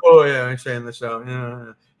Gillis? Oh yeah, I'm saying the show.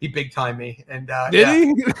 Yeah. He big timed me, and did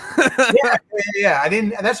he? yeah. I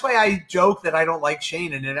didn't. And that's why I joke that I don't like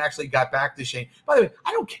Shane, and it actually got back to Shane. By the way,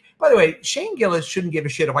 I don't. By the way, Shane Gillis shouldn't give a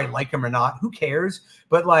shit if I like him or not. Who cares?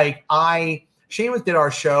 But like Shane did our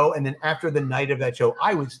show, and then after the night of that show,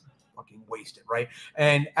 I was fucking wasted, right?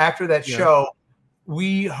 And after that show,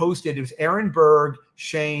 we hosted. It was Aaron Berg,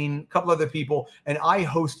 Shane, a couple other people, and I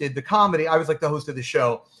hosted the comedy. I was like the host of the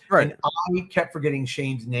show. Right. And I kept forgetting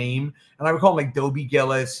Shane's name, and I would call him like Dobie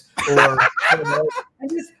Gillis or I don't know. And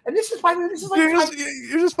this is, by the way, this is like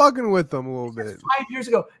you're just fucking with them a little bit. 5 years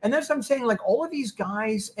ago, and that's what I'm saying. Like all of these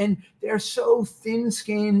guys, and they're so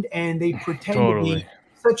thin-skinned, and they pretend to be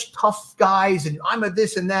such tough guys, and I'm a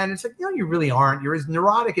this and that. And it's like, no, you really aren't. You're as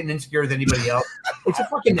neurotic and insecure as anybody else. It's a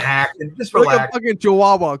fucking act, and just relax. Like a fucking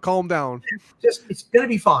chihuahua. Calm down. It's gonna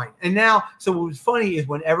be fine. And now, so what was funny is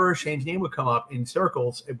whenever Shane's name would come up in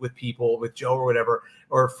circles with people, with Joe or whatever,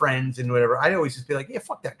 or friends and whatever, I'd always just be like, yeah,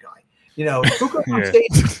 fuck that guy. You know, who goes on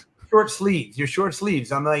stage? Short sleeves. Your short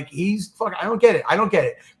sleeves. I'm like, I don't get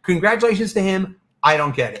it. Congratulations to him. I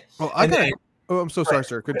don't get it. Well, I'm so sorry,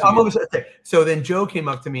 sir. So then Joe came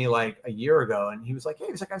up to me like a year ago, and he was like,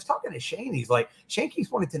 I was talking to Shane. He's like, Shane keeps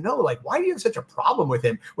wanting to know, like, why do you have such a problem with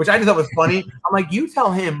him? Which I just thought was funny. I'm like, you tell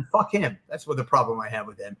him, fuck him. That's what the problem I have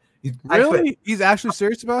with him. Really? He's actually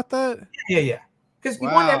serious about that? Yeah. Because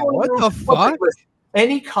what the fuck?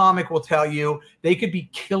 Any comic will tell you they could be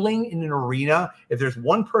killing in an arena. If there's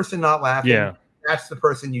one person not laughing, that's the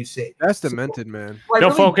person you see. That's demented, man. They'll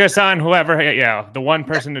focus on whoever, the one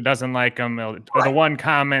person who doesn't like them, or the one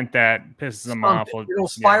comment that pisses them off. It'll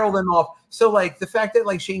spiral them off. So, like, the fact that,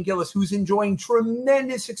 like, Shane Gillis, who's enjoying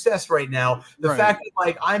tremendous success right now, the fact that,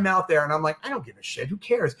 like, I'm out there and I'm like, I don't give a shit. Who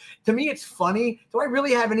cares? To me, it's funny. Do I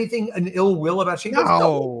really have an ill will about Shane Gillis? No. I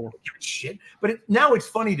don't give a shit. But now it's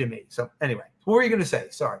funny to me. So, anyway, what were you going to say?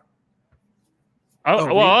 Sorry.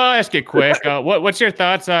 Well, I'll ask you quick. What's your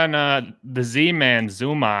thoughts on the Z-Man,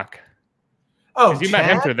 Zumach? Oh, you met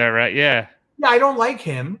him through there, right? Yeah. Yeah, I don't like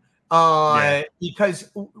him. Because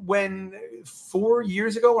when 4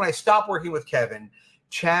 years ago, when I stopped working with Kevin,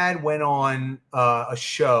 Chad went on a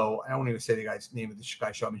show. I don't even say the guy's name of the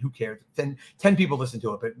guy's show. I mean, who cares? 10 people listen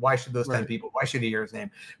to it, but why should those 10 people? Why should he hear his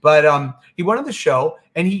name? But he went on the show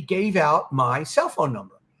and he gave out my cell phone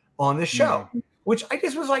number on the show, which I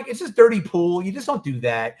just was like, it's just dirty pool. You just don't do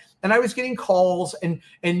that. And I was getting calls and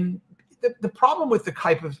the problem with the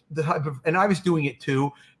type of, and I was doing it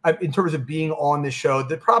too, in terms of being on the show.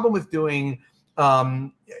 The problem with doing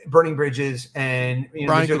burning bridges and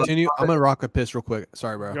Brian, continue. I'm gonna rock a piss real quick.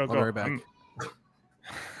 Sorry, bro. I'll be right back.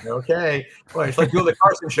 Okay. Well, it's like doing the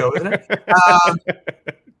Carson show, isn't it?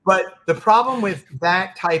 But the problem with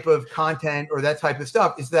that type of content or that type of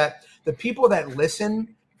stuff is that the people that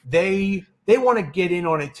listen, they want to get in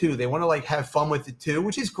on it too. They want to like have fun with it too,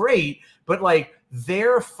 which is great. But like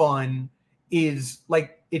their fun is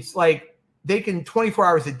like, it's like they can 24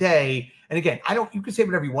 hours a day. And again, you can say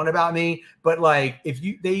whatever you want about me, but like if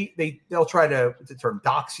they'll try to, what's the term,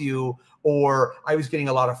 dox you, or I was getting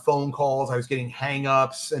a lot of phone calls. I was getting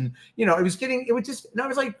hangups and, and I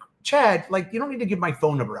was like, Chad, like, you don't need to give my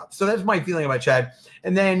phone number out. So that's my feeling about Chad.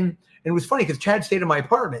 And then, it was funny because Chad stayed in my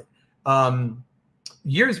apartment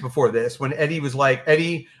years before this when Eddie was like,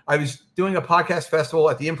 I was doing a podcast festival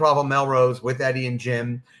at the Improv on Melrose with Eddie and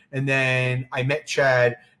Jim. And then I met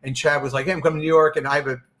Chad and Chad was like, hey, I'm coming to New York and I have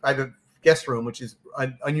a guest room, which is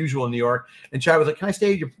unusual in New York. And Chad was like, can I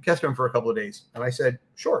stay at your guest room for a couple of days? And I said,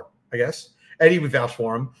 sure, I guess. Eddie would vouch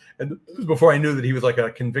for him. And this was before I knew that he was like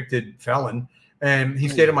a convicted felon. And he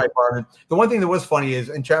stayed in my apartment. The one thing that was funny is,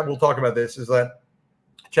 and Chad will talk about this, is that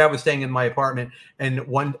Chad was staying in my apartment and in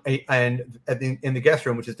the guest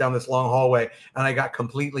room, which is down this long hallway, and I got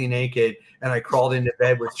completely naked and I crawled into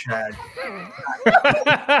bed with Chad.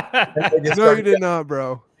 No, you did not,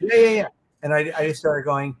 bro. Yeah. And I just started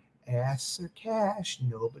going, ass or cash,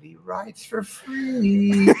 nobody writes for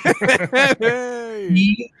free.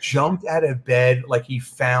 He jumped out of bed like he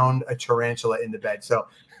found a tarantula in the bed. So,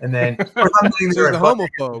 and then the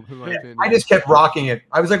homophobe. I just kept rocking it.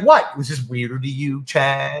 I was like, "What? Was this weirder to you,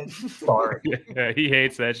 Chad?" Sorry. Yeah, he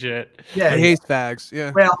hates that shit. Yeah, he hates fags.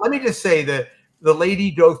 Yeah. Well, let me just say that the lady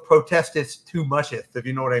doth protesteth too mucheth, if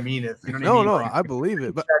you know what I mean. No, I believe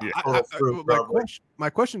it. But my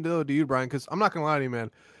question to you, Brian, because I'm not gonna lie to you, man.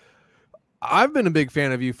 I've been a big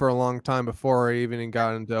fan of you for a long time before I even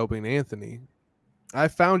got into Opie and Anthony. I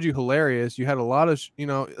found you hilarious. You had a lot of,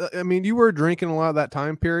 I mean, you were drinking a lot of that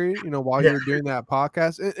time period, while you were doing that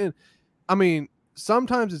podcast. And I mean,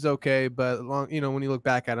 sometimes it's okay, but when you look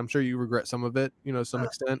back at it, I'm sure you regret some of it, to some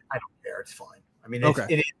extent. I don't care. It's fine. I mean,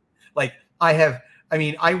 it is like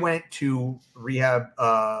I went to rehab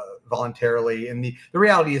voluntarily. And the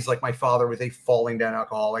reality is like my father was a falling down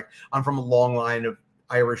alcoholic. I'm from a long line of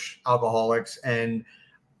Irish alcoholics. And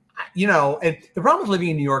and the problem with living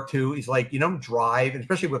in New York too is like you don't drive, and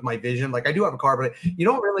especially with my vision. Like I do have a car, but you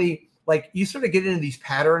don't really like. You sort of get into these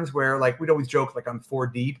patterns where like we'd always joke like I'm 4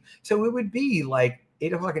 deep, so it would be like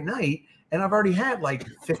 8 o'clock at night, and I've already had like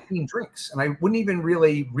 15 drinks, and I wouldn't even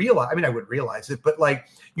really realize. I mean, I would realize it, but like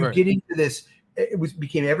you get into this.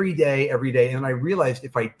 Became every day, and I realized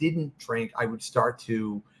if I didn't drink, I would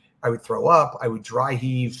throw up, I would dry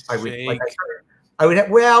heave, I would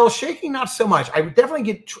have, shaking, not so much. I would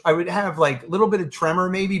definitely I would have like a little bit of tremor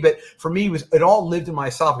maybe, but for me, it all lived in my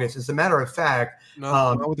esophagus. As a matter of fact.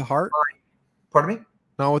 Not with the heart? Pardon me?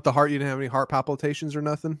 Not with the heart. You didn't have any heart palpitations or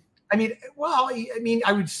nothing? I mean,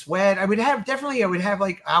 I would sweat. I would have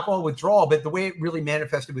like alcohol withdrawal, but the way it really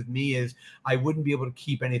manifested with me is I wouldn't be able to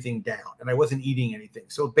keep anything down and I wasn't eating anything.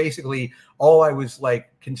 So basically all I was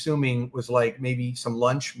like consuming was like maybe some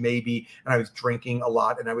lunch, and I was drinking a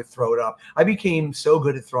lot and I would throw it up. I became so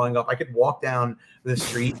good at throwing up. I could walk down the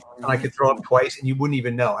street and I could throw up twice and you wouldn't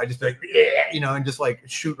even know. I just like, and just like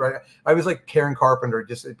shoot right. I was like Karen Carpenter,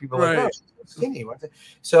 just people like, oh, she's skinny.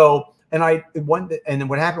 So, and then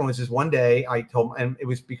what happened was one day I told, and it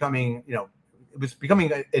was becoming,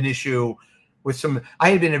 an issue with some. I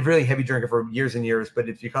had been a really heavy drinker for years and years, but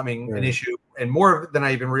it's becoming an issue, and more than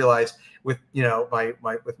I even realized with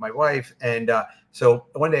my wife. And so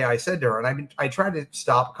one day I said to her, and I tried to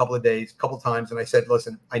stop a couple of times, and I said,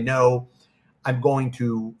 listen, I know I'm going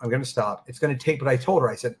to stop. It's going to take, but I told her,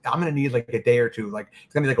 I said, I'm going to need like a day or two. Like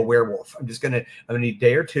it's going to be like a werewolf. I'm going to need a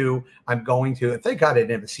day or two. I'm going to, and thank God I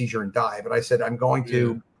didn't have a seizure and die, but I said, I'm going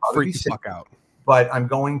to freak the fuck out, but I'm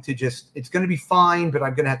going to it's going to be fine, but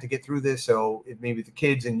I'm going to have to get through this. So maybe the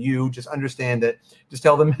kids and you just understand that, just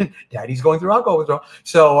tell them Daddy's going through alcohol withdrawal.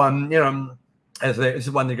 So, as this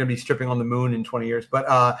is when they're going to be stripping on the moon in 20 years.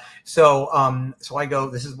 But so I go,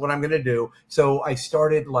 this is what I'm going to do. So I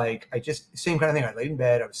started like, same kind of thing. I laid in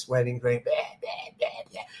bed, I was sweating,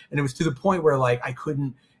 and it was to the point where like I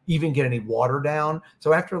couldn't even get any water down.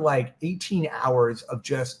 So after like 18 hours of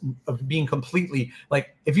being completely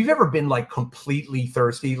like, if you've ever been like completely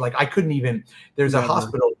thirsty, like I couldn't even, there's a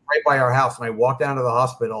hospital right by our house. And I walked down to the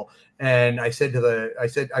hospital and I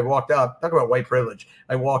walked up, talk about white privilege.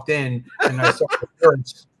 I walked in and I saw the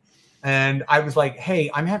nurse and I was like, hey,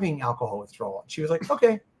 I'm having alcohol withdrawal. She was like,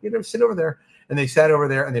 okay, sit over there. And they sat over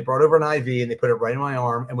there and they brought over an IV and they put it right in my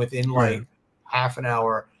arm. And within like half an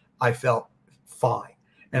hour, I felt fine.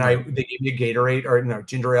 And they gave me a Gatorade or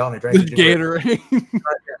ginger ale, and I drank the Gatorade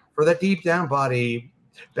for that deep down body,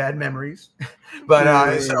 bad memories.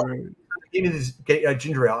 But so they gave me this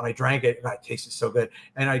ginger ale, and I drank it. God, it tasted so good.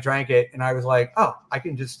 And I drank it, and I was like, oh, I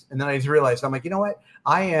can just. And then I just realized, I'm like, you know what?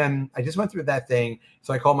 I just went through that thing.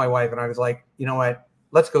 So I called my wife, and I was like, you know what?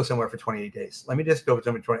 Let's go somewhere for 28 days. Let me just go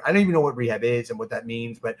somewhere 20. I don't even know what rehab is and what that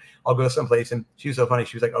means, but I'll go someplace. And she was so funny.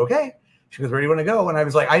 She was like, okay. She goes, where do you want to go? And I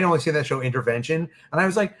was like, I only see that show Intervention. And I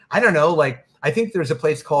was like, I don't know. Like, I think there's a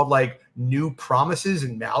place called like New Promises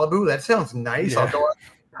in Malibu. That sounds nice. I'll go on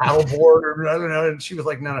paddleboard or I don't know. And she was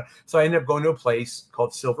like, no. So I ended up going to a place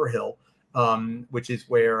called Silver Hill, which is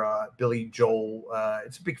where Billy Joel,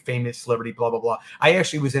 it's a big famous celebrity, blah, blah, blah. I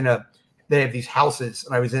actually was they have these houses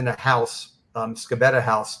and I was in a house, Scabetta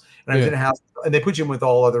House. And I was in a house and they put you in with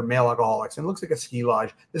all other male alcoholics. And it looks like a ski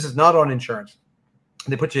lodge. This is not on insurance.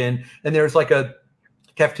 And they put you in, and there's like a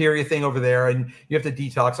cafeteria thing over there, and you have to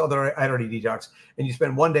detox. Although I already detox, and you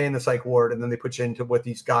spend one day in the psych ward, and then they put you into with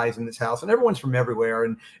these guys in this house, and everyone's from everywhere,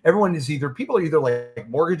 and everyone is people are either like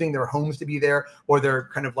mortgaging their homes to be there, or they're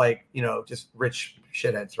kind of like just rich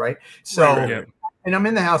shitheads, right? So, and I'm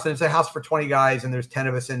in the house, and it's a house for 20 guys, and there's 10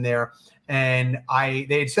 of us in there. And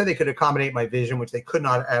they had said they could accommodate my vision, which they could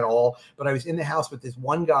not at all. But I was in the house with this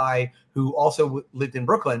one guy who also lived in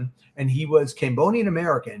Brooklyn, and he was Cambodian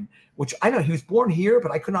American, which I know he was born here,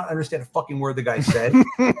 but I could not understand a fucking word the guy said.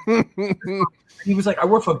 He was like, I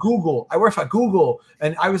work for Google.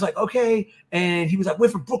 And I was like, okay. And he was like, we're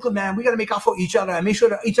from Brooklyn, man. We got to make out for each other and make sure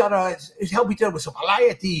that each other is help each other with some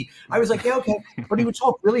variety. I was like, yeah, okay. But he would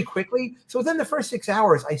talk really quickly. So within the first 6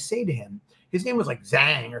 hours, I say to him, his name was like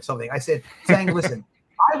Zhang or something. I said, Zhang, listen,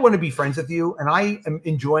 I want to be friends with you. And I am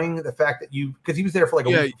enjoying the fact that because he was there for like a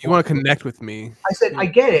week. You want to connect with me. I said, I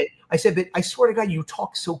get it. I said, but I swear to God, you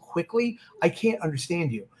talk so quickly. I can't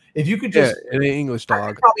understand you. If you could just an English dog, I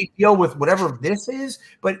could probably deal with whatever this is,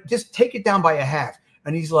 but just take it down by a half.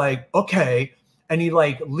 And he's like, okay. And he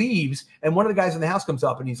like leaves, and one of the guys in the house comes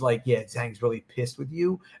up, and he's like, "Yeah, Zhang's really pissed with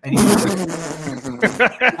you." And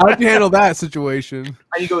how'd you handle that situation?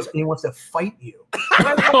 And he goes, and he wants to fight you.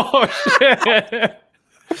 Oh shit!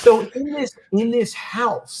 So in this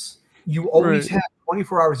house, you always have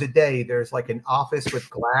 24 hours a day. There's like an office with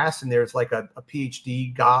glass, and there's like a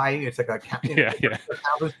PhD guy. It's like a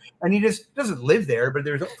and he just doesn't live there. But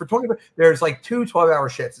there's like 2 12-hour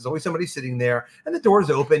shifts. There's always somebody sitting there, and the door's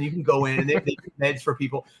open. You can go in, and they do meds for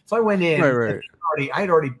people. So I went in. I had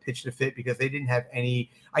already pitched a fit because they didn't have any.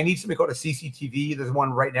 I need something called a CCTV. There's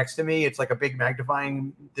one right next to me. It's like a big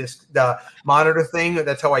magnifying disc monitor thing.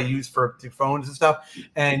 That's how I use for phones and stuff.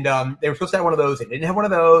 And they were supposed to have one of those. They didn't have one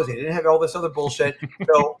of those. They didn't have all this other bullshit.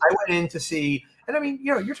 So I went in to see, and I mean,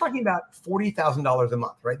 you're talking about $40,000 a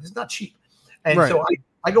month, right? This is not cheap. And so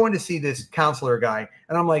I go in to see this counselor guy,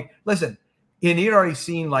 and I'm like, listen. And he'd already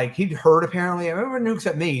seen, like, he'd heard apparently. Everyone knew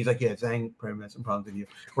except me. He's like, yeah, Zhang probably had some problems with you.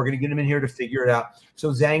 We're going to get him in here to figure it out.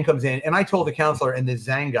 So Zhang comes in, and I told the counselor and this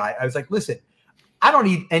Zhang guy, I was like, listen, I don't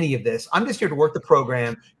need any of this. I'm just here to work the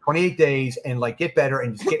program 28 days and, like, get better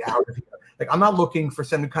and just get out of here. Like, I'm not looking for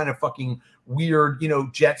some kind of fucking weird,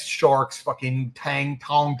 Jets, Sharks, fucking Tang,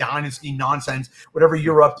 Tong, Dynasty nonsense, whatever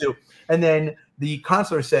you're up to. And then the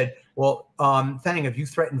counselor said, well, Thang, have you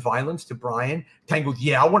threatened violence to Brian? Tang goes,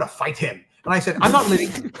 yeah, I want to fight him. And I said, I'm not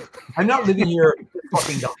living here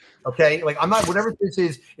fucking dumb. Okay. Like, I'm not, whatever this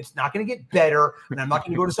is, it's not going to get better. And I'm not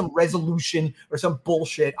going to go to some resolution or some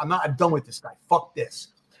bullshit. I'm done with this guy. Fuck this.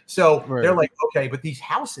 So they're like, okay, but these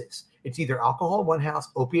houses, it's either alcohol in one house,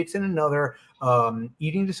 opiates in another,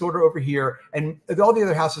 eating disorder over here. And all the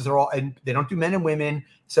other houses are and they don't do men and women.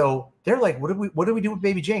 So they're like, what do we do with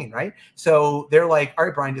baby Jane? Right. So they're like, all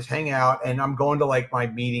right, Brian, just hang out. And I'm going to like my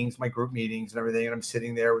meetings, my group meetings and everything. And I'm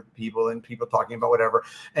sitting there with people and people talking about whatever.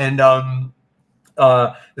 And,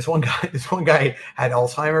 this one guy had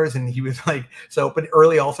Alzheimer's, and he was like, but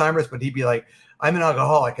early Alzheimer's, but he'd be like, I'm an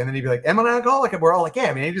alcoholic. And then he'd be like, am I an alcoholic? And we're all like, yeah,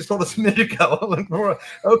 I mean, he just told us a minute ago.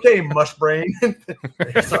 Okay, mush brain.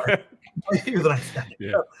 Sorry. He was a nice guy.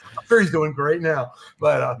 Yeah. I'm sure he's doing great now.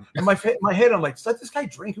 But in my head, I'm like, let this guy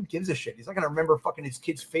drink. Who gives a shit? He's not gonna remember fucking his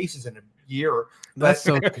kids' faces in a year. That's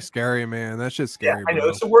so scary, man. That shit's scary. I know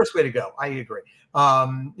it's the worst way to go. I agree.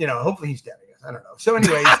 Hopefully he's dead. I guess I don't know. So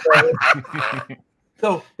anyways,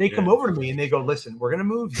 so they come over to me and they go, listen, we're gonna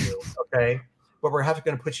move you, okay? But we're gonna have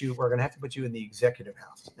to put you in the executive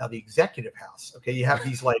house. Now the executive house, okay, you have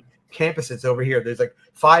these like campuses over here. There's like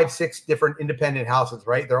 5-6 different independent houses,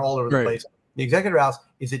 right? They're all over the place. The executive house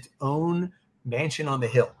is its own mansion on the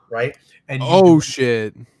hill, right? And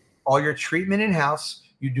shit. All your treatment in house,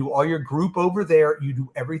 you do all your group over there, you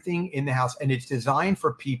do everything in the house, and it's designed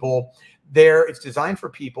for people there. It's designed for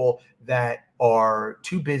people that are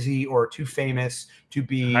too busy or too famous to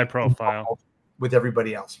be high profile with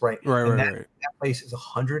everybody else, right? Right. That place is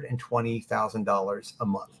 $120,000 a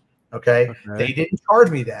month. Okay. They didn't charge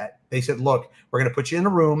me that. They said, look, we're going to put you in a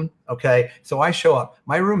room. Okay. So I show up.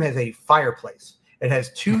 My room has a fireplace. It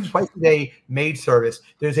has 2 twice a day maid service.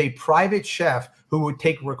 There's a private chef who would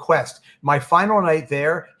take requests. My final night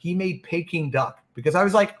there, he made Peking duck because I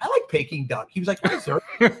was like, I like Peking duck. He was like, hey, sir,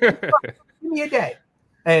 give me a day.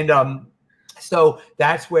 And so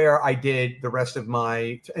that's where I did the rest of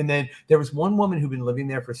my, and then there was one woman who'd been living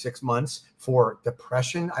there for 6 months for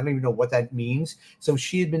depression. I don't even know what that means. So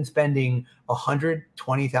she had been spending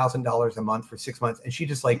 $120,000 a month for 6 months, and she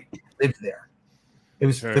just like lived there. It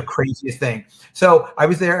was the craziest thing. So I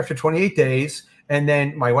was there after 28 days. And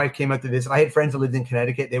then my wife came up to visit. I had friends that lived in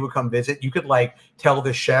Connecticut. They would come visit. You could like tell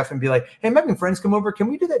the chef and be like, hey, I'm having friends come over. Can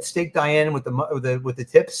we do that steak Diane with the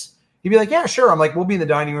tips? He'd be like, yeah, sure. I'm like, we'll be in the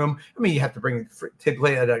dining room. I mean, you have to bring tip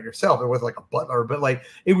plate out yourself. It was like a butler, but like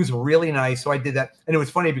it was really nice. So I did that. And it was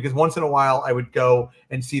funny because once in a while I would go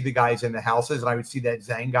and see the guys in the houses and I would see that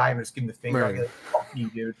Zhang guy and just give him the finger. I'd be like, fuck you,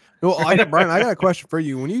 dude. Well, Brian, I got a question for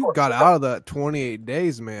you. When you got out of the 28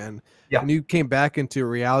 days, man, and you came back into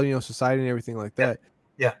reality, society and everything like that.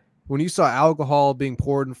 Yeah. When you saw alcohol being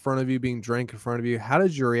poured in front of you, being drank in front of you, how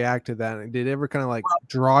did you react to that? And did it ever kind of like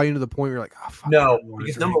draw you to the point where you're like, oh, fuck, no,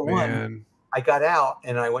 because number one, I got out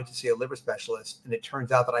and I went to see a liver specialist, and it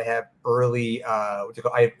turns out that I have early, I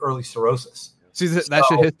have early cirrhosis. See, that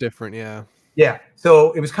shit hits different, yeah. Yeah.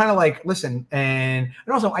 So it was kind of like, listen, and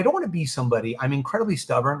also I don't want to be somebody. I'm incredibly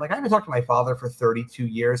stubborn. Like I haven't talked to my father for 32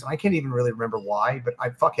 years, and I can't even really remember why, but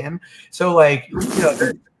I fuck him. So like,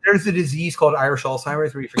 there's a disease called Irish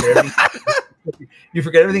Alzheimer's where you forget everything. You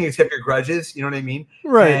forget everything except your grudges. You know what I mean?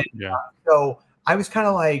 Right. And, so I was kind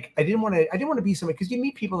of like, I didn't want to be somebody, because you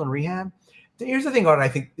meet people in rehab. Here's the thing, I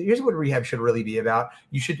think here's what rehab should really be about.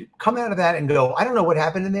 You should come out of that and go, I don't know what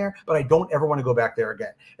happened in there, but I don't ever want to go back there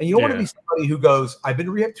again. And you don't want to be somebody who goes, I've been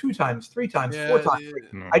to rehab 2 times, 3 times, 4 times.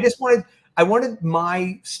 I wanted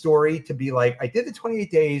my story to be like, I did the 28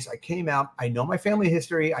 days. I came out. I know my family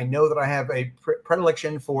history. I know that I have a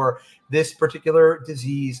predilection for this particular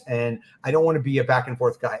disease, and I don't want to be a back and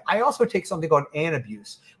forth guy. I also take something called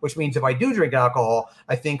anabuse, which means if I do drink alcohol,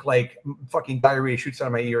 I think like fucking diarrhea shoots out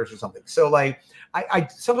of my ears or something. So like, I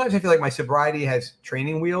sometimes I feel like my sobriety has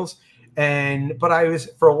training wheels. But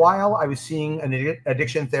for a while, I was seeing an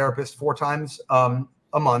addiction therapist 4 times a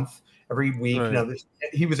month. Every week, right.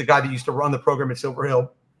 He was a guy that used to run the program at Silver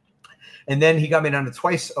Hill, and then he got me down to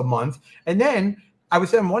twice a month. And then I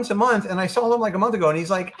was there once a month, and I saw him like a month ago, and he's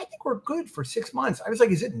like, "I think we're good for 6 months." I was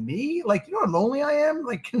like, "Is it me? Like, you know how lonely I am?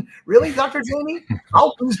 Like, really, Dr. Jamie?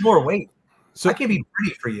 I'll lose more weight. So I can be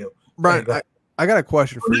pretty for you." Right. I got a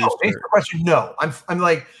question for you. Thanks for the question. No, I'm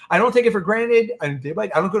like, I don't take it for granted. I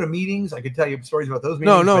don't go to meetings. I could tell you stories about those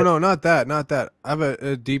meetings. No, not that. I have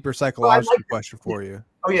a deeper psychological question for you.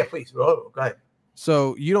 Oh yeah, please. Oh, go ahead.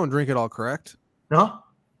 So you don't drink at all, correct? No,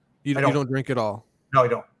 you don't drink at all. No, I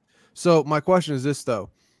don't. So my question is this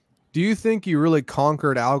though: do you think you really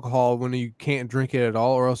conquered alcohol when you can't drink it at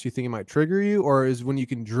all, or else you think it might trigger you, or is when you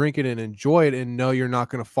can drink it and enjoy it and know you're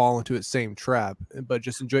not going to fall into its same trap, but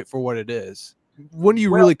just enjoy it for what it is? When do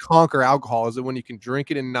you really conquer alcohol? Is it when you can drink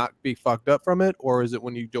it and not be fucked up from it, or is it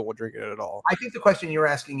when you don't want to drink it at all? I think the question you're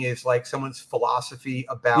asking is like someone's philosophy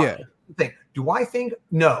about the thing. Do I think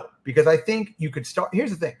no? Because I think you could start. Here's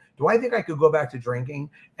the thing. Do I think I could go back to drinking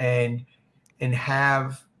and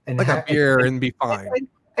have a beer and be fine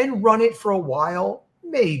and run it for a while?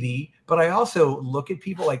 Maybe. But I also look at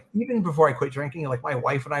people like, even before I quit drinking, like my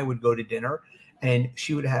wife and I would go to dinner and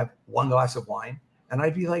she would have 1 glass of wine, and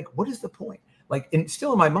I'd be like, what is the point? Like, and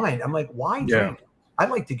still in my mind, I'm like, why drink? I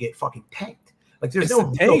like to get fucking tanked. Like, there's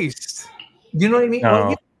no taste. You know what I mean? No.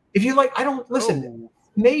 Well, if you like, I don't listen.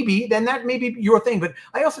 Maybe then that may be your thing, but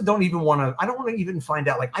I also don't even want to. I don't want to even find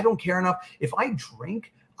out. Like, I don't care enough. If I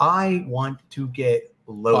drink, I want to get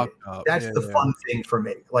loaded. That's the fun thing for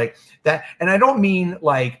me, like that. And I don't mean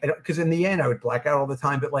like, because in the end I would black out all the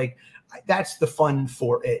time, but like that's the fun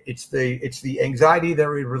for it. It's the anxiety that it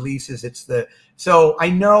releases. So I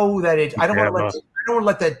know that I don't want to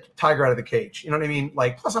let that tiger out of the cage. You know what I mean?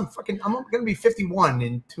 Like, plus I'm going to be 51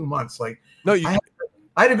 in 2 months. Like, no, I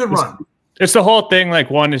had a good run. It's the whole thing. Like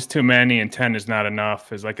 1 is too many and 10 is not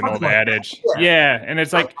enough is like an old adage. Yeah. And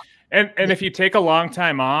it's like, and if you take a long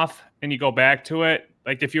time off and you go back to it,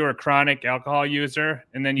 like if you were a chronic alcohol user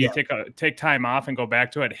and then you take time off and go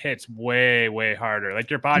back to it, it hits way, way harder. Like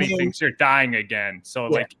your body thinks you're dying again. So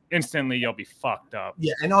like instantly you'll be fucked up.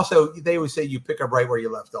 Yeah. And also they always say you pick up right where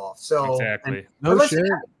you left off. So exactly.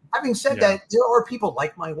 Having said that, there are people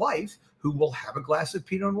like my wife who will have a glass of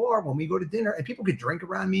Pinot Noir when we go to dinner, and people can drink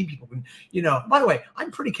around me. People can, by the way,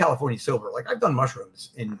 I'm pretty California sober. Like I've done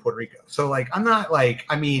mushrooms in Puerto Rico. So like, I'm not like,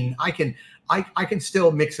 I mean, I can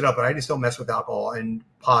still mix it up, but I just don't mess with alcohol, and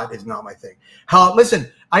pot is not my thing.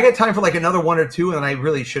 Listen, I got time for like another 1 or 2, and then I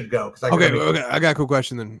really should go. Okay. I got a cool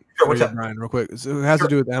question then. Sure, what's up, Brian, real quick. So it has to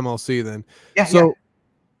do with MLC then. Yeah. So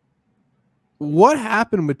what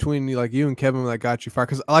happened between you and Kevin that got you fired?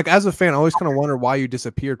 Because like as a fan, I always kind of wonder why you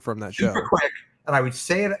disappeared from that show. Super quick, and I would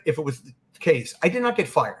say it if it was the case. I did not get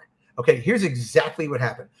fired. Okay, here's exactly what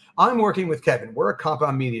happened. I'm working with Kevin. We're at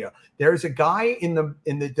Compound Media. There's a guy in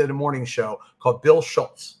the morning show called Bill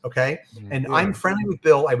Schultz. Okay, and I'm friendly with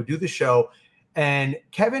Bill. I would do the show, and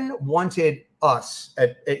Kevin wanted us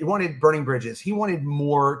he wanted Burning Bridges. He wanted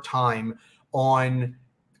more time on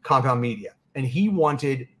Compound Media, and he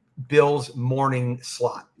wanted Bill's morning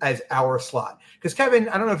slot as our slot, because Kevin,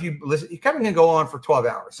 I don't know if you listen, Kevin can go on for 12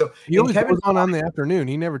 hours. So he always goes on the afternoon.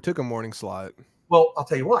 He never took a morning slot. Well, I'll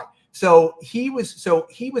tell you why. So he was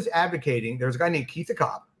advocating. There was a guy named Keith the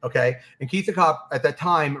Cop, okay, and Keith the Cop at that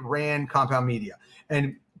time ran Compound Media,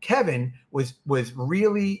 and Kevin was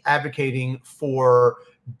really advocating for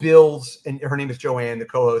Bill's, and her name is Joanne, the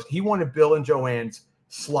co-host. He wanted Bill and Joanne's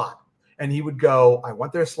slot. And he would go, I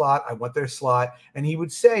want their slot. I want their slot. And he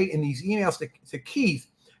would say in these emails to Keith,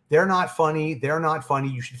 they're not funny. They're not funny.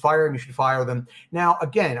 You should fire them. You should fire them. Now,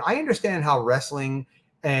 again, I understand how wrestling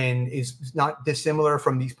and is not dissimilar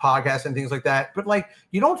from these podcasts and things like that. But like,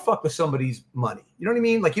 you don't fuck with somebody's money. You know what I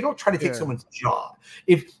mean? Like, you don't try to take someone's job.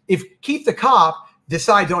 If Keith the Cop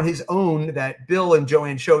decides on his own that Bill and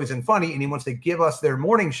Joanne's show isn't funny and he wants to give us their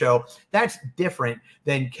morning show, that's different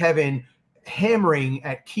than Kevin hammering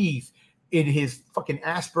at Keith in his fucking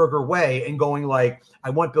Asperger way and going like, I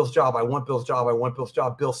want Bill's job. I want Bill's job. I want Bill's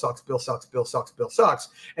job. Bill sucks. Bill sucks. Bill sucks. Bill sucks.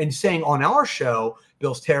 And saying on our show,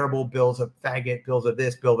 Bill's terrible. Bill's a faggot. Bill's a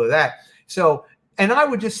this, Bill's a that. So, and I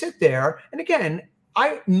would just sit there. And again,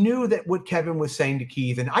 I knew that what Kevin was saying to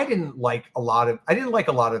Keith, and I didn't like a lot of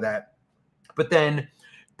that. But then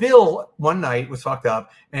Bill one night was fucked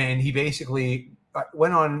up, and he basically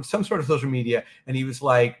went on some sort of social media, and he was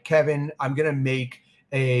like, Kevin, I'm going to make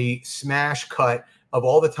a smash cut of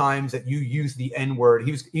all the times that you use the N-word.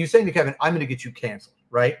 He was saying to Kevin, I'm going to get you canceled.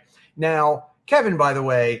 Right now, Kevin, by the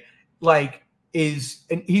way, like he's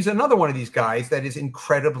another one of these guys that is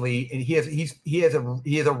incredibly, and he has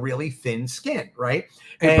a really thin skin. Right.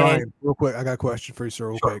 Hey, Brian, real quick. I got a question for you, sir.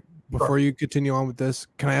 Real quick. Before you continue on with this,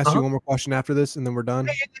 can I ask you one more question after this and then we're done?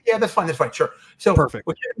 Yeah, that's fine. That's fine. Sure. So perfect.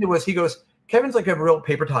 What Kevin did was he goes, Kevin's like a real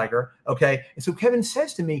paper tiger, okay? And so Kevin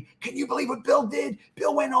says to me, can you believe what Bill did?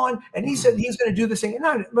 Bill went on and he said he's going to do this thing. And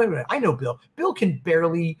I know Bill. Bill can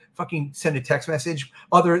barely fucking send a text message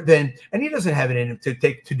other than, and he doesn't have it in him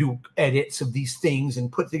to do edits of these things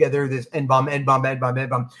and put together this N-bomb.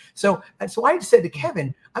 So I said to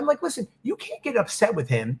Kevin, I'm like, listen, you can't get upset with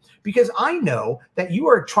him because I know that you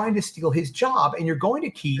are trying to steal his job and you're going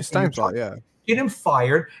to keep get him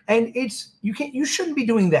fired. And you shouldn't be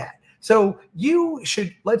doing that. So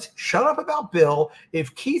let's shut up about Bill.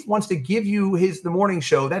 If Keith wants to give you the morning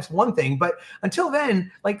show, that's one thing. But until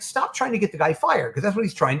then, like, stop trying to get the guy fired because that's what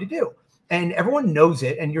he's trying to do. And everyone knows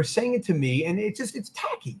it. And you're saying it to me. And it's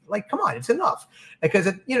tacky. Like, come on, it's enough.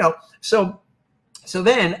 Because, so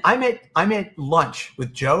then I'm at lunch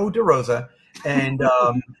with Joe DeRosa and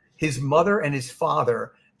his mother and his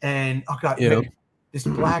father. And, oh, God, this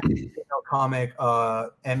black comic,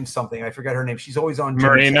 M something. I forget her name. She's always on.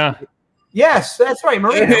 Marina. Yes, that's right.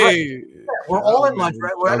 Marina. Hey. Right. Yeah, we're all at lunch.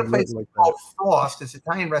 Right? We're at a place called Frost. It's an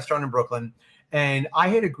Italian restaurant in Brooklyn. And I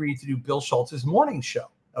had agreed to do Bill Schultz's morning show.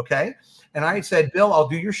 Okay. And I had said, Bill, I'll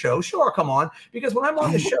do your show. Sure, come on. Because when I'm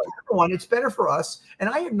on the show, number one, it's better for us. And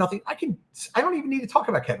I have nothing. I don't even need to talk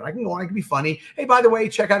about Kevin. I can go on. I can be funny. Hey, by the way,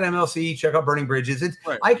 check out MLC. Check out Burning Bridges.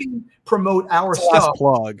 I can promote our stuff.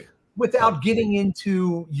 Plug. Without getting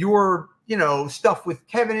into your, you know, stuff with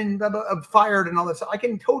Kevin and blah, blah, fired and all that stuff. I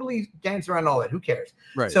can totally dance around all that. Who cares?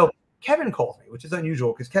 Right. So Kevin calls me, which is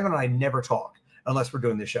unusual because Kevin and I never talk unless we're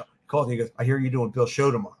doing this show. He calls me, he goes, I hear you're doing Bill's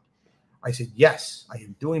show tomorrow. I said, yes, I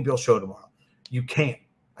am doing Bill's show tomorrow. You can't.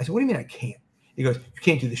 I said, what do you mean I can't? He goes, you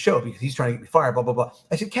can't do the show because he's trying to get me fired, blah, blah, blah.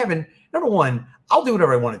 I said, Kevin, number one, I'll do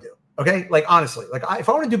whatever I want to do. Okay. Like, honestly, like if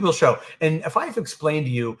I want to do Bill's show and if I have to explain to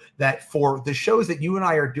you that for the shows that you and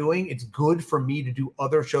I are doing, it's good for me to do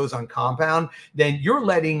other shows on Compound, then you're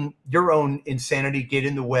letting your own insanity get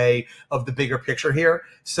in the way of the bigger picture here.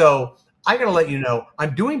 So I got to let you know,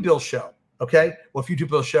 I'm doing Bill's show. Okay. Well, if you do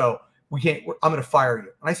Bill's show, I'm going to fire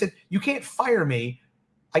you. And I said, you can't fire me.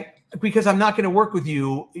 Because I'm not going to work with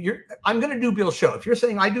you. I'm going to do Bill's show. If you're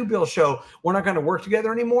saying I do Bill's show, we're not going to work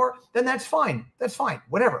together anymore, then that's fine. That's fine.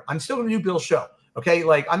 Whatever. I'm still going to do Bill's show. Okay.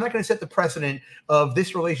 Like I'm not going to set the precedent of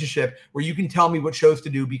this relationship where you can tell me what shows to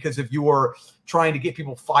do because if you're trying to get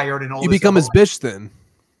people fired and all you this become stuff. his bitch then.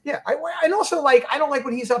 Yeah. And also like, I don't like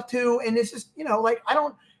what he's up to. And it's just, you know, like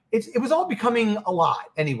it was all becoming a lot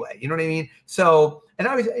anyway. You know what I mean? So, and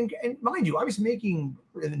mind you, I was making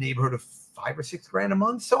in the neighborhood of $5 or $6 grand a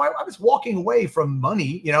month. So I was walking away from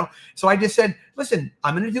money, you know? So I just said, listen,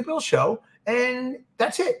 I'm going to do Bill's show and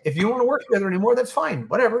that's it. If you don't want to work together anymore, that's fine.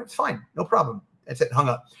 Whatever. It's fine. No problem. That's it. Hung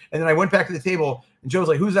up. And then I went back to the table and Joe's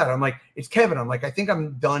like, who's that? I'm like, it's Kevin. I'm like, I think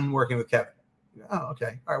I'm done working with Kevin. Oh,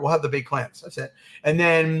 okay. All right. We'll have the big clams. That's it. And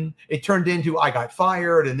then it turned into, I got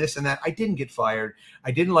fired and this and that. I didn't get fired.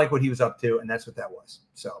 I didn't like what he was up to. And that's what that was.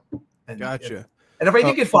 So, Gotcha. And if I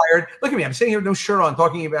did get fired, look at me. I'm sitting here with no shirt on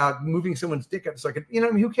talking about moving someone's dick up so I could, you know,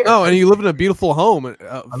 I mean, who cares? Oh, and you live in a beautiful home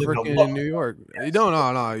freaking in New York. Yes.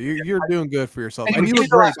 No. You're doing good for yourself. And And you look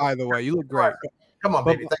great, by the way. You look great. Come on,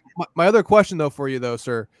 baby. My other question, though, for you, though,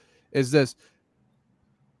 sir, is this.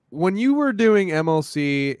 When you were doing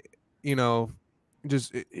MLC, you know,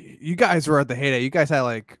 just you guys were at the heyday. You guys had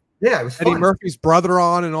like it was Eddie fun. Murphy's brother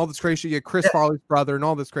on and all this crazy shit. You had Chris Farley's brother and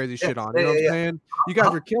all this crazy shit on. You know what I'm saying? You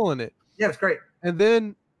guys were killing it. Yeah, it's great. And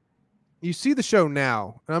then you see the show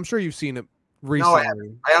now, and I'm sure you've seen it recently.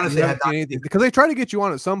 No, I honestly have not. Because they tried to get you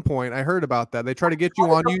on at some point. I heard about that. They tried to get you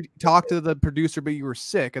on. You talked to the producer, but you were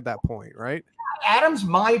sick at that point, right? Adam's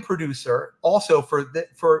my producer also for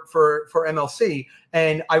MLC,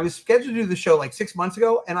 and I was scheduled to do the show like 6 months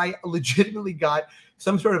ago, and I legitimately got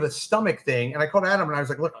some sort of a stomach thing, and I called Adam and I was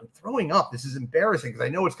like, "Look, I'm throwing up. This is embarrassing because I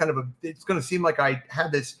know it's it's going to seem like I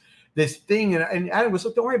had this thing," and Adam was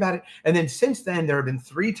like, "Don't worry about it." And then since then, there have been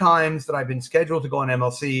 3 times that I've been scheduled to go on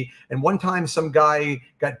MLC, and one time some guy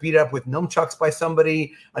got beat up with nunchucks by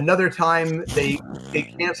somebody. Another time they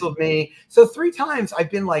canceled me. So 3 times I've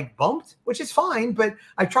been like bumped, which is fine, but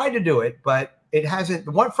I tried to do it, but it hasn't.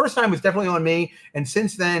 The first time was definitely on me, and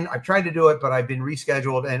since then I've tried to do it, but I've been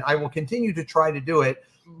rescheduled, and I will continue to try to do it.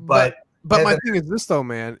 But my thing is this though,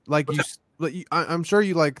 man. Like I'm sure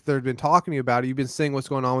you they've been talking to you about it. You've been seeing what's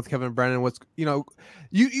going on with Kevin Brennan. What's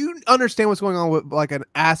you understand what's going on with like an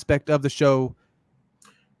aspect of the show.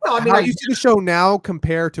 Well, I mean, how you see the show now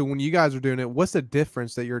compared to when you guys were doing it. What's the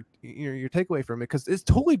difference that your takeaway from it? Because it's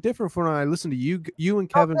totally different from when I listened to you and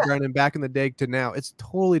Kevin Brennan back in the day to now. It's a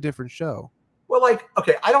totally different show. Well, like,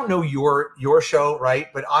 okay, I don't know your show, right?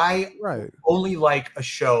 But I only like a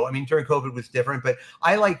show. I mean, during COVID it was different, but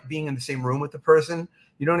I like being in the same room with the person.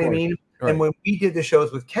 You know what I mean? Right. And when we did the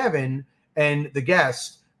shows with Kevin and the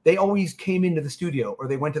guests, they always came into the studio or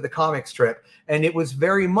they went to the comic strip. And it was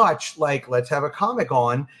very much like, let's have a comic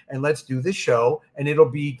on and let's do this show. And it'll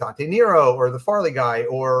be Dante Nero or the Farley guy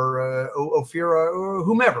or Ophira or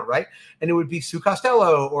whomever, right? And it would be Sue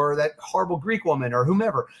Costello or that horrible Greek woman or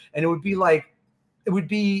whomever. And it would be like, it would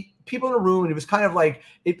be people in a room, and it was kind of like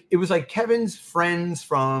it was like Kevin's friends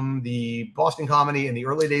from the Boston comedy in the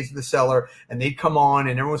early days of The Cellar, and they'd come on,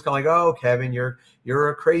 and everyone's kind of like, "Oh, Kevin, you're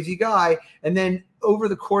a crazy guy." And then over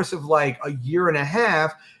the course of like a year and a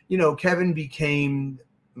half, Kevin became,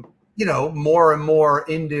 more and more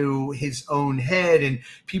into his own head, and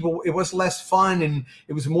it was less fun, and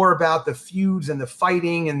it was more about the feuds and the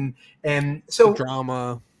fighting, and so the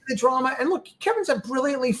drama. And look, Kevin's a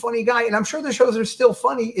brilliantly funny guy, and I'm sure the shows are still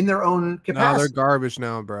funny in their own capacity. No, they're garbage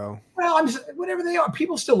now, bro. Well, whatever they are,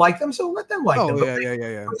 people still like them, so let them like them.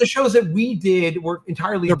 Yeah. The shows that we did were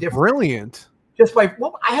entirely different. Brilliant.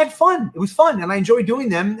 I had fun. It was fun, and I enjoyed doing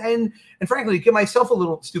them. And frankly, to give myself a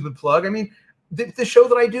little stupid plug, I mean, the show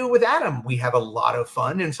that I do with Adam, we have a lot of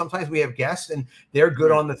fun, and sometimes we have guests, and they're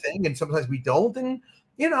good on the thing, and sometimes we don't, and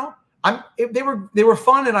they were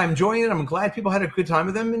fun, and I'm enjoying it. I'm glad people had a good time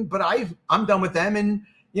with them, but I'm done with them, and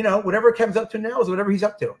whatever Kevin's up to now is whatever he's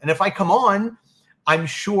up to. And if I come on, I'm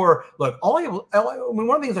sure. Look, I mean,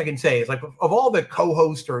 one of the things I can say is like of all the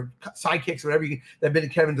co-hosts or sidekicks or whatever that have been in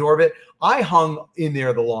Kevin's orbit, I hung in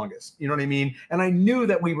there the longest. You know what I mean? And I knew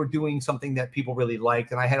that we were doing something that people really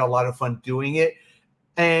liked, and I had a lot of fun doing it.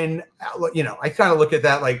 And you know, I kind of look at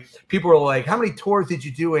that like people are like, "How many tours did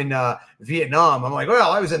you do in Vietnam?" I'm like,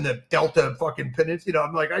 "Well, I was in the Delta fucking Peninsula." You know,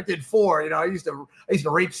 I'm like, "I did 4." You know, I used to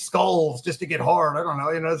rape skulls just to get hard. I don't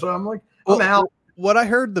know. You know, so I'm like, I'm out. What I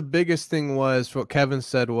heard the biggest thing was what Kevin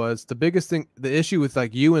said was the biggest thing. The issue with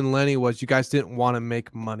like you and Lenny was you guys didn't want to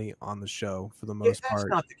make money on the show for the most part. That's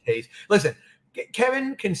not the case. Listen,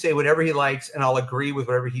 Kevin can say whatever he likes, and I'll agree with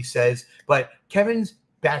whatever he says. But Kevin's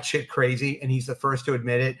batshit crazy, and he's the first to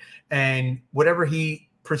admit it. And whatever he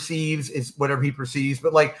perceives is whatever he perceives.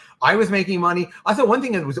 But like, I was making money. I thought one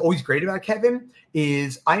thing that was always great about Kevin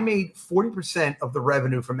is I made 40% of the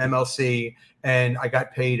revenue from MLC, and I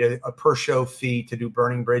got paid a per show fee to do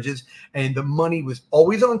Burning Bridges. And the money was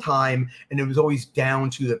always on time, and it was always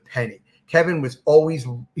down to the penny. Kevin was always,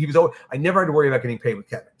 I never had to worry about getting paid with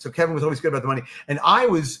Kevin. So Kevin was always good about the money. And I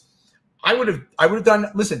would have done,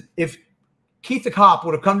 listen, if Keith the cop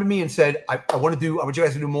would have come to me and said, I want you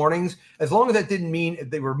guys to do mornings, as long as that didn't mean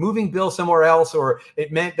they were moving Bill somewhere else, or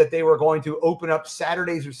it meant that they were going to open up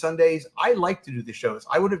Saturdays or Sundays. I like to do the shows.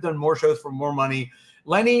 I would have done more shows for more money.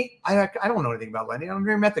 Lenny, I don't know anything about Lenny. I've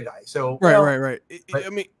never met the guy. So right. But,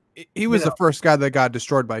 I mean, he was the first guy that got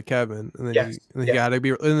destroyed by Kevin, and then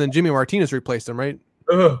and then Jimmy Martinez replaced him, right?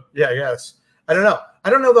 Yes. I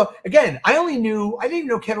don't know though. Again, I didn't even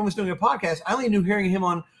know Kevin was doing a podcast. I only knew hearing him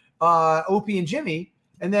on Opie and Jimmy,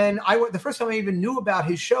 and then the first time I even knew about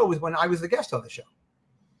his show was when I was the guest on the show.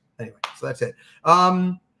 Anyway, so that's it.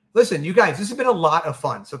 Listen, you guys, this has been a lot of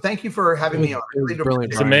fun. So thank you for having me on.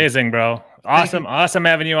 It's amazing, bro. Awesome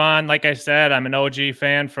having you on. Like I said, I'm an OG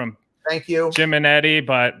fan from Jim and Eddie,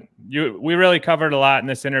 but we really covered a lot in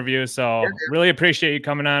this interview. So really appreciate you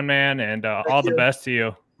coming on, man, and all the best to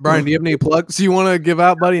you. Brian, do you have any plugs you want to give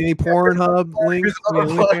out, buddy? Any Pornhub links?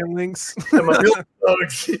 Links?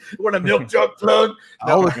 Want a milk jug plug?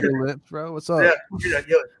 I'll look your lips, bro. What's up? Yeah,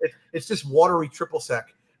 it's just watery triple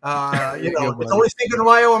sec. It's always thinking of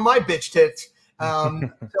my bitch tits.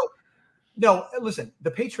 No, listen, the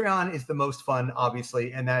Patreon is the most fun,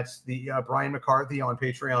 obviously, and that's the Brian McCarthy on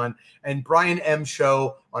Patreon and Brian M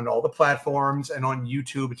Show on all the platforms, and on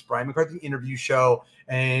YouTube, it's Brian McCarthy Interview Show,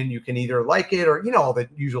 and you can either like it or, all the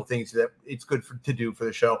usual things that it's good to do for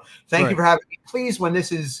the show. Thank you for having me. Please, when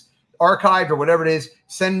this is archived or whatever it is,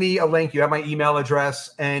 send me a link. You have my email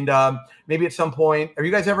address, and maybe at some point, are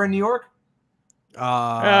you guys ever in New York?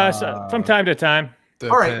 So from time to time.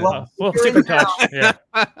 All right, well, we'll keep in touch. Yeah.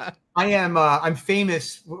 I am. I'm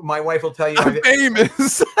famous. My wife will tell you. I'm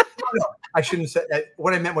famous. No, I shouldn't say that.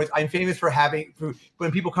 What I meant was I'm famous for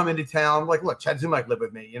when people come into town. Like, look, Chad Zoom might live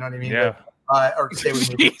with me. You know what I mean? Yeah. Or stay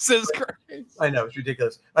with me. Jesus Christ! I know, it's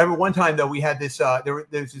ridiculous. I remember one time though, we had this.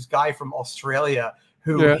 There's this guy from Australia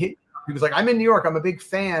who he was like, "I'm in New York. I'm a big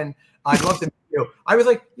fan. I'd love to meet you." I was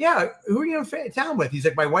like, "Yeah, who are you in town with?" He's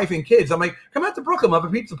like, "My wife and kids." I'm like, "Come out to Brooklyn. I'll have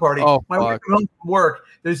a pizza party." My wife comes home from work.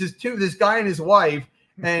 There's this guy and his wife,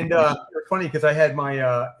 and it's funny because I had my.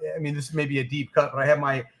 I mean, this may be a deep cut, but I have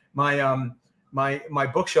my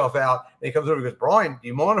bookshelf out. And he comes over and goes, "Brian, do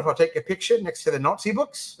you mind if I take a picture next to the Nazi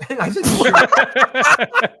books?" And I said,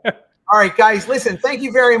 "All right, guys, listen. Thank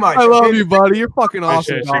you very much. I love you, buddy. You're fucking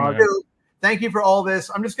awesome, dog. Thank you for all this.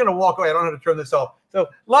 I'm just gonna walk away. I don't know how to turn this off. So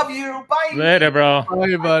love you. Bye. Later, bro.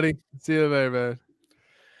 Bye, buddy. See you later, man.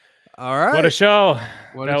 All right. What a show.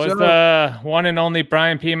 That was the one and only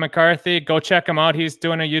Brian P. McCarthy. Go check him out. He's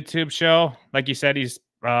doing a YouTube show. Like you said, he's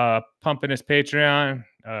pumping his Patreon.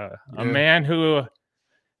 A man who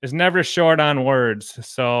is never short on words.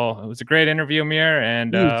 So it was a great interview, Mir.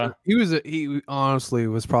 And he honestly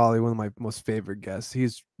was probably one of my most favorite guests.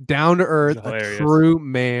 He's down to earth, a true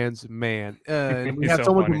man's man. And we have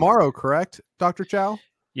someone tomorrow, correct, Dr. Chow?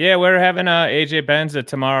 Yeah, we're having AJ Benza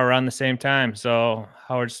tomorrow around the same time. So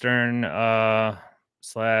Howard Stern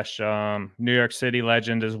 / New York City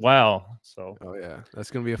legend as well. So that's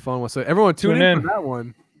gonna be a fun one. So everyone tune in for that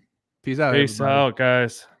one. Peace out. Peace out,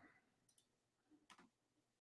 guys.